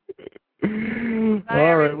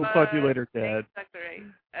 All right, we'll talk to you later, Kat.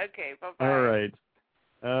 Okay, bye-bye. All right.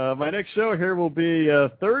 My next show here will be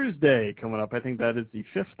Thursday coming up. I think that is the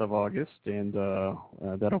 5th of August, and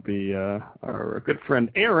that'll be our good friend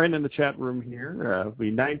Aaron in the chat room here. It'll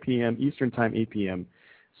be 9 p.m. Eastern Time, 8 p.m.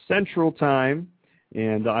 Central Time,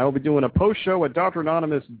 and I will be doing a post show at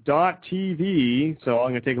dranonymous.tv, so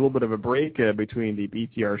I'm going to take a little bit of a break between the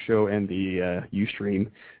BTR show and the Ustream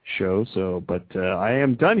show. But I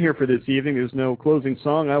am done here for this evening. There's no closing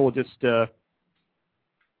song. I will just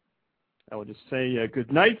say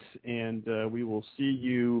good night, and we will see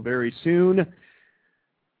you very soon.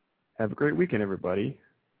 Have a great weekend, everybody.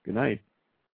 Good night.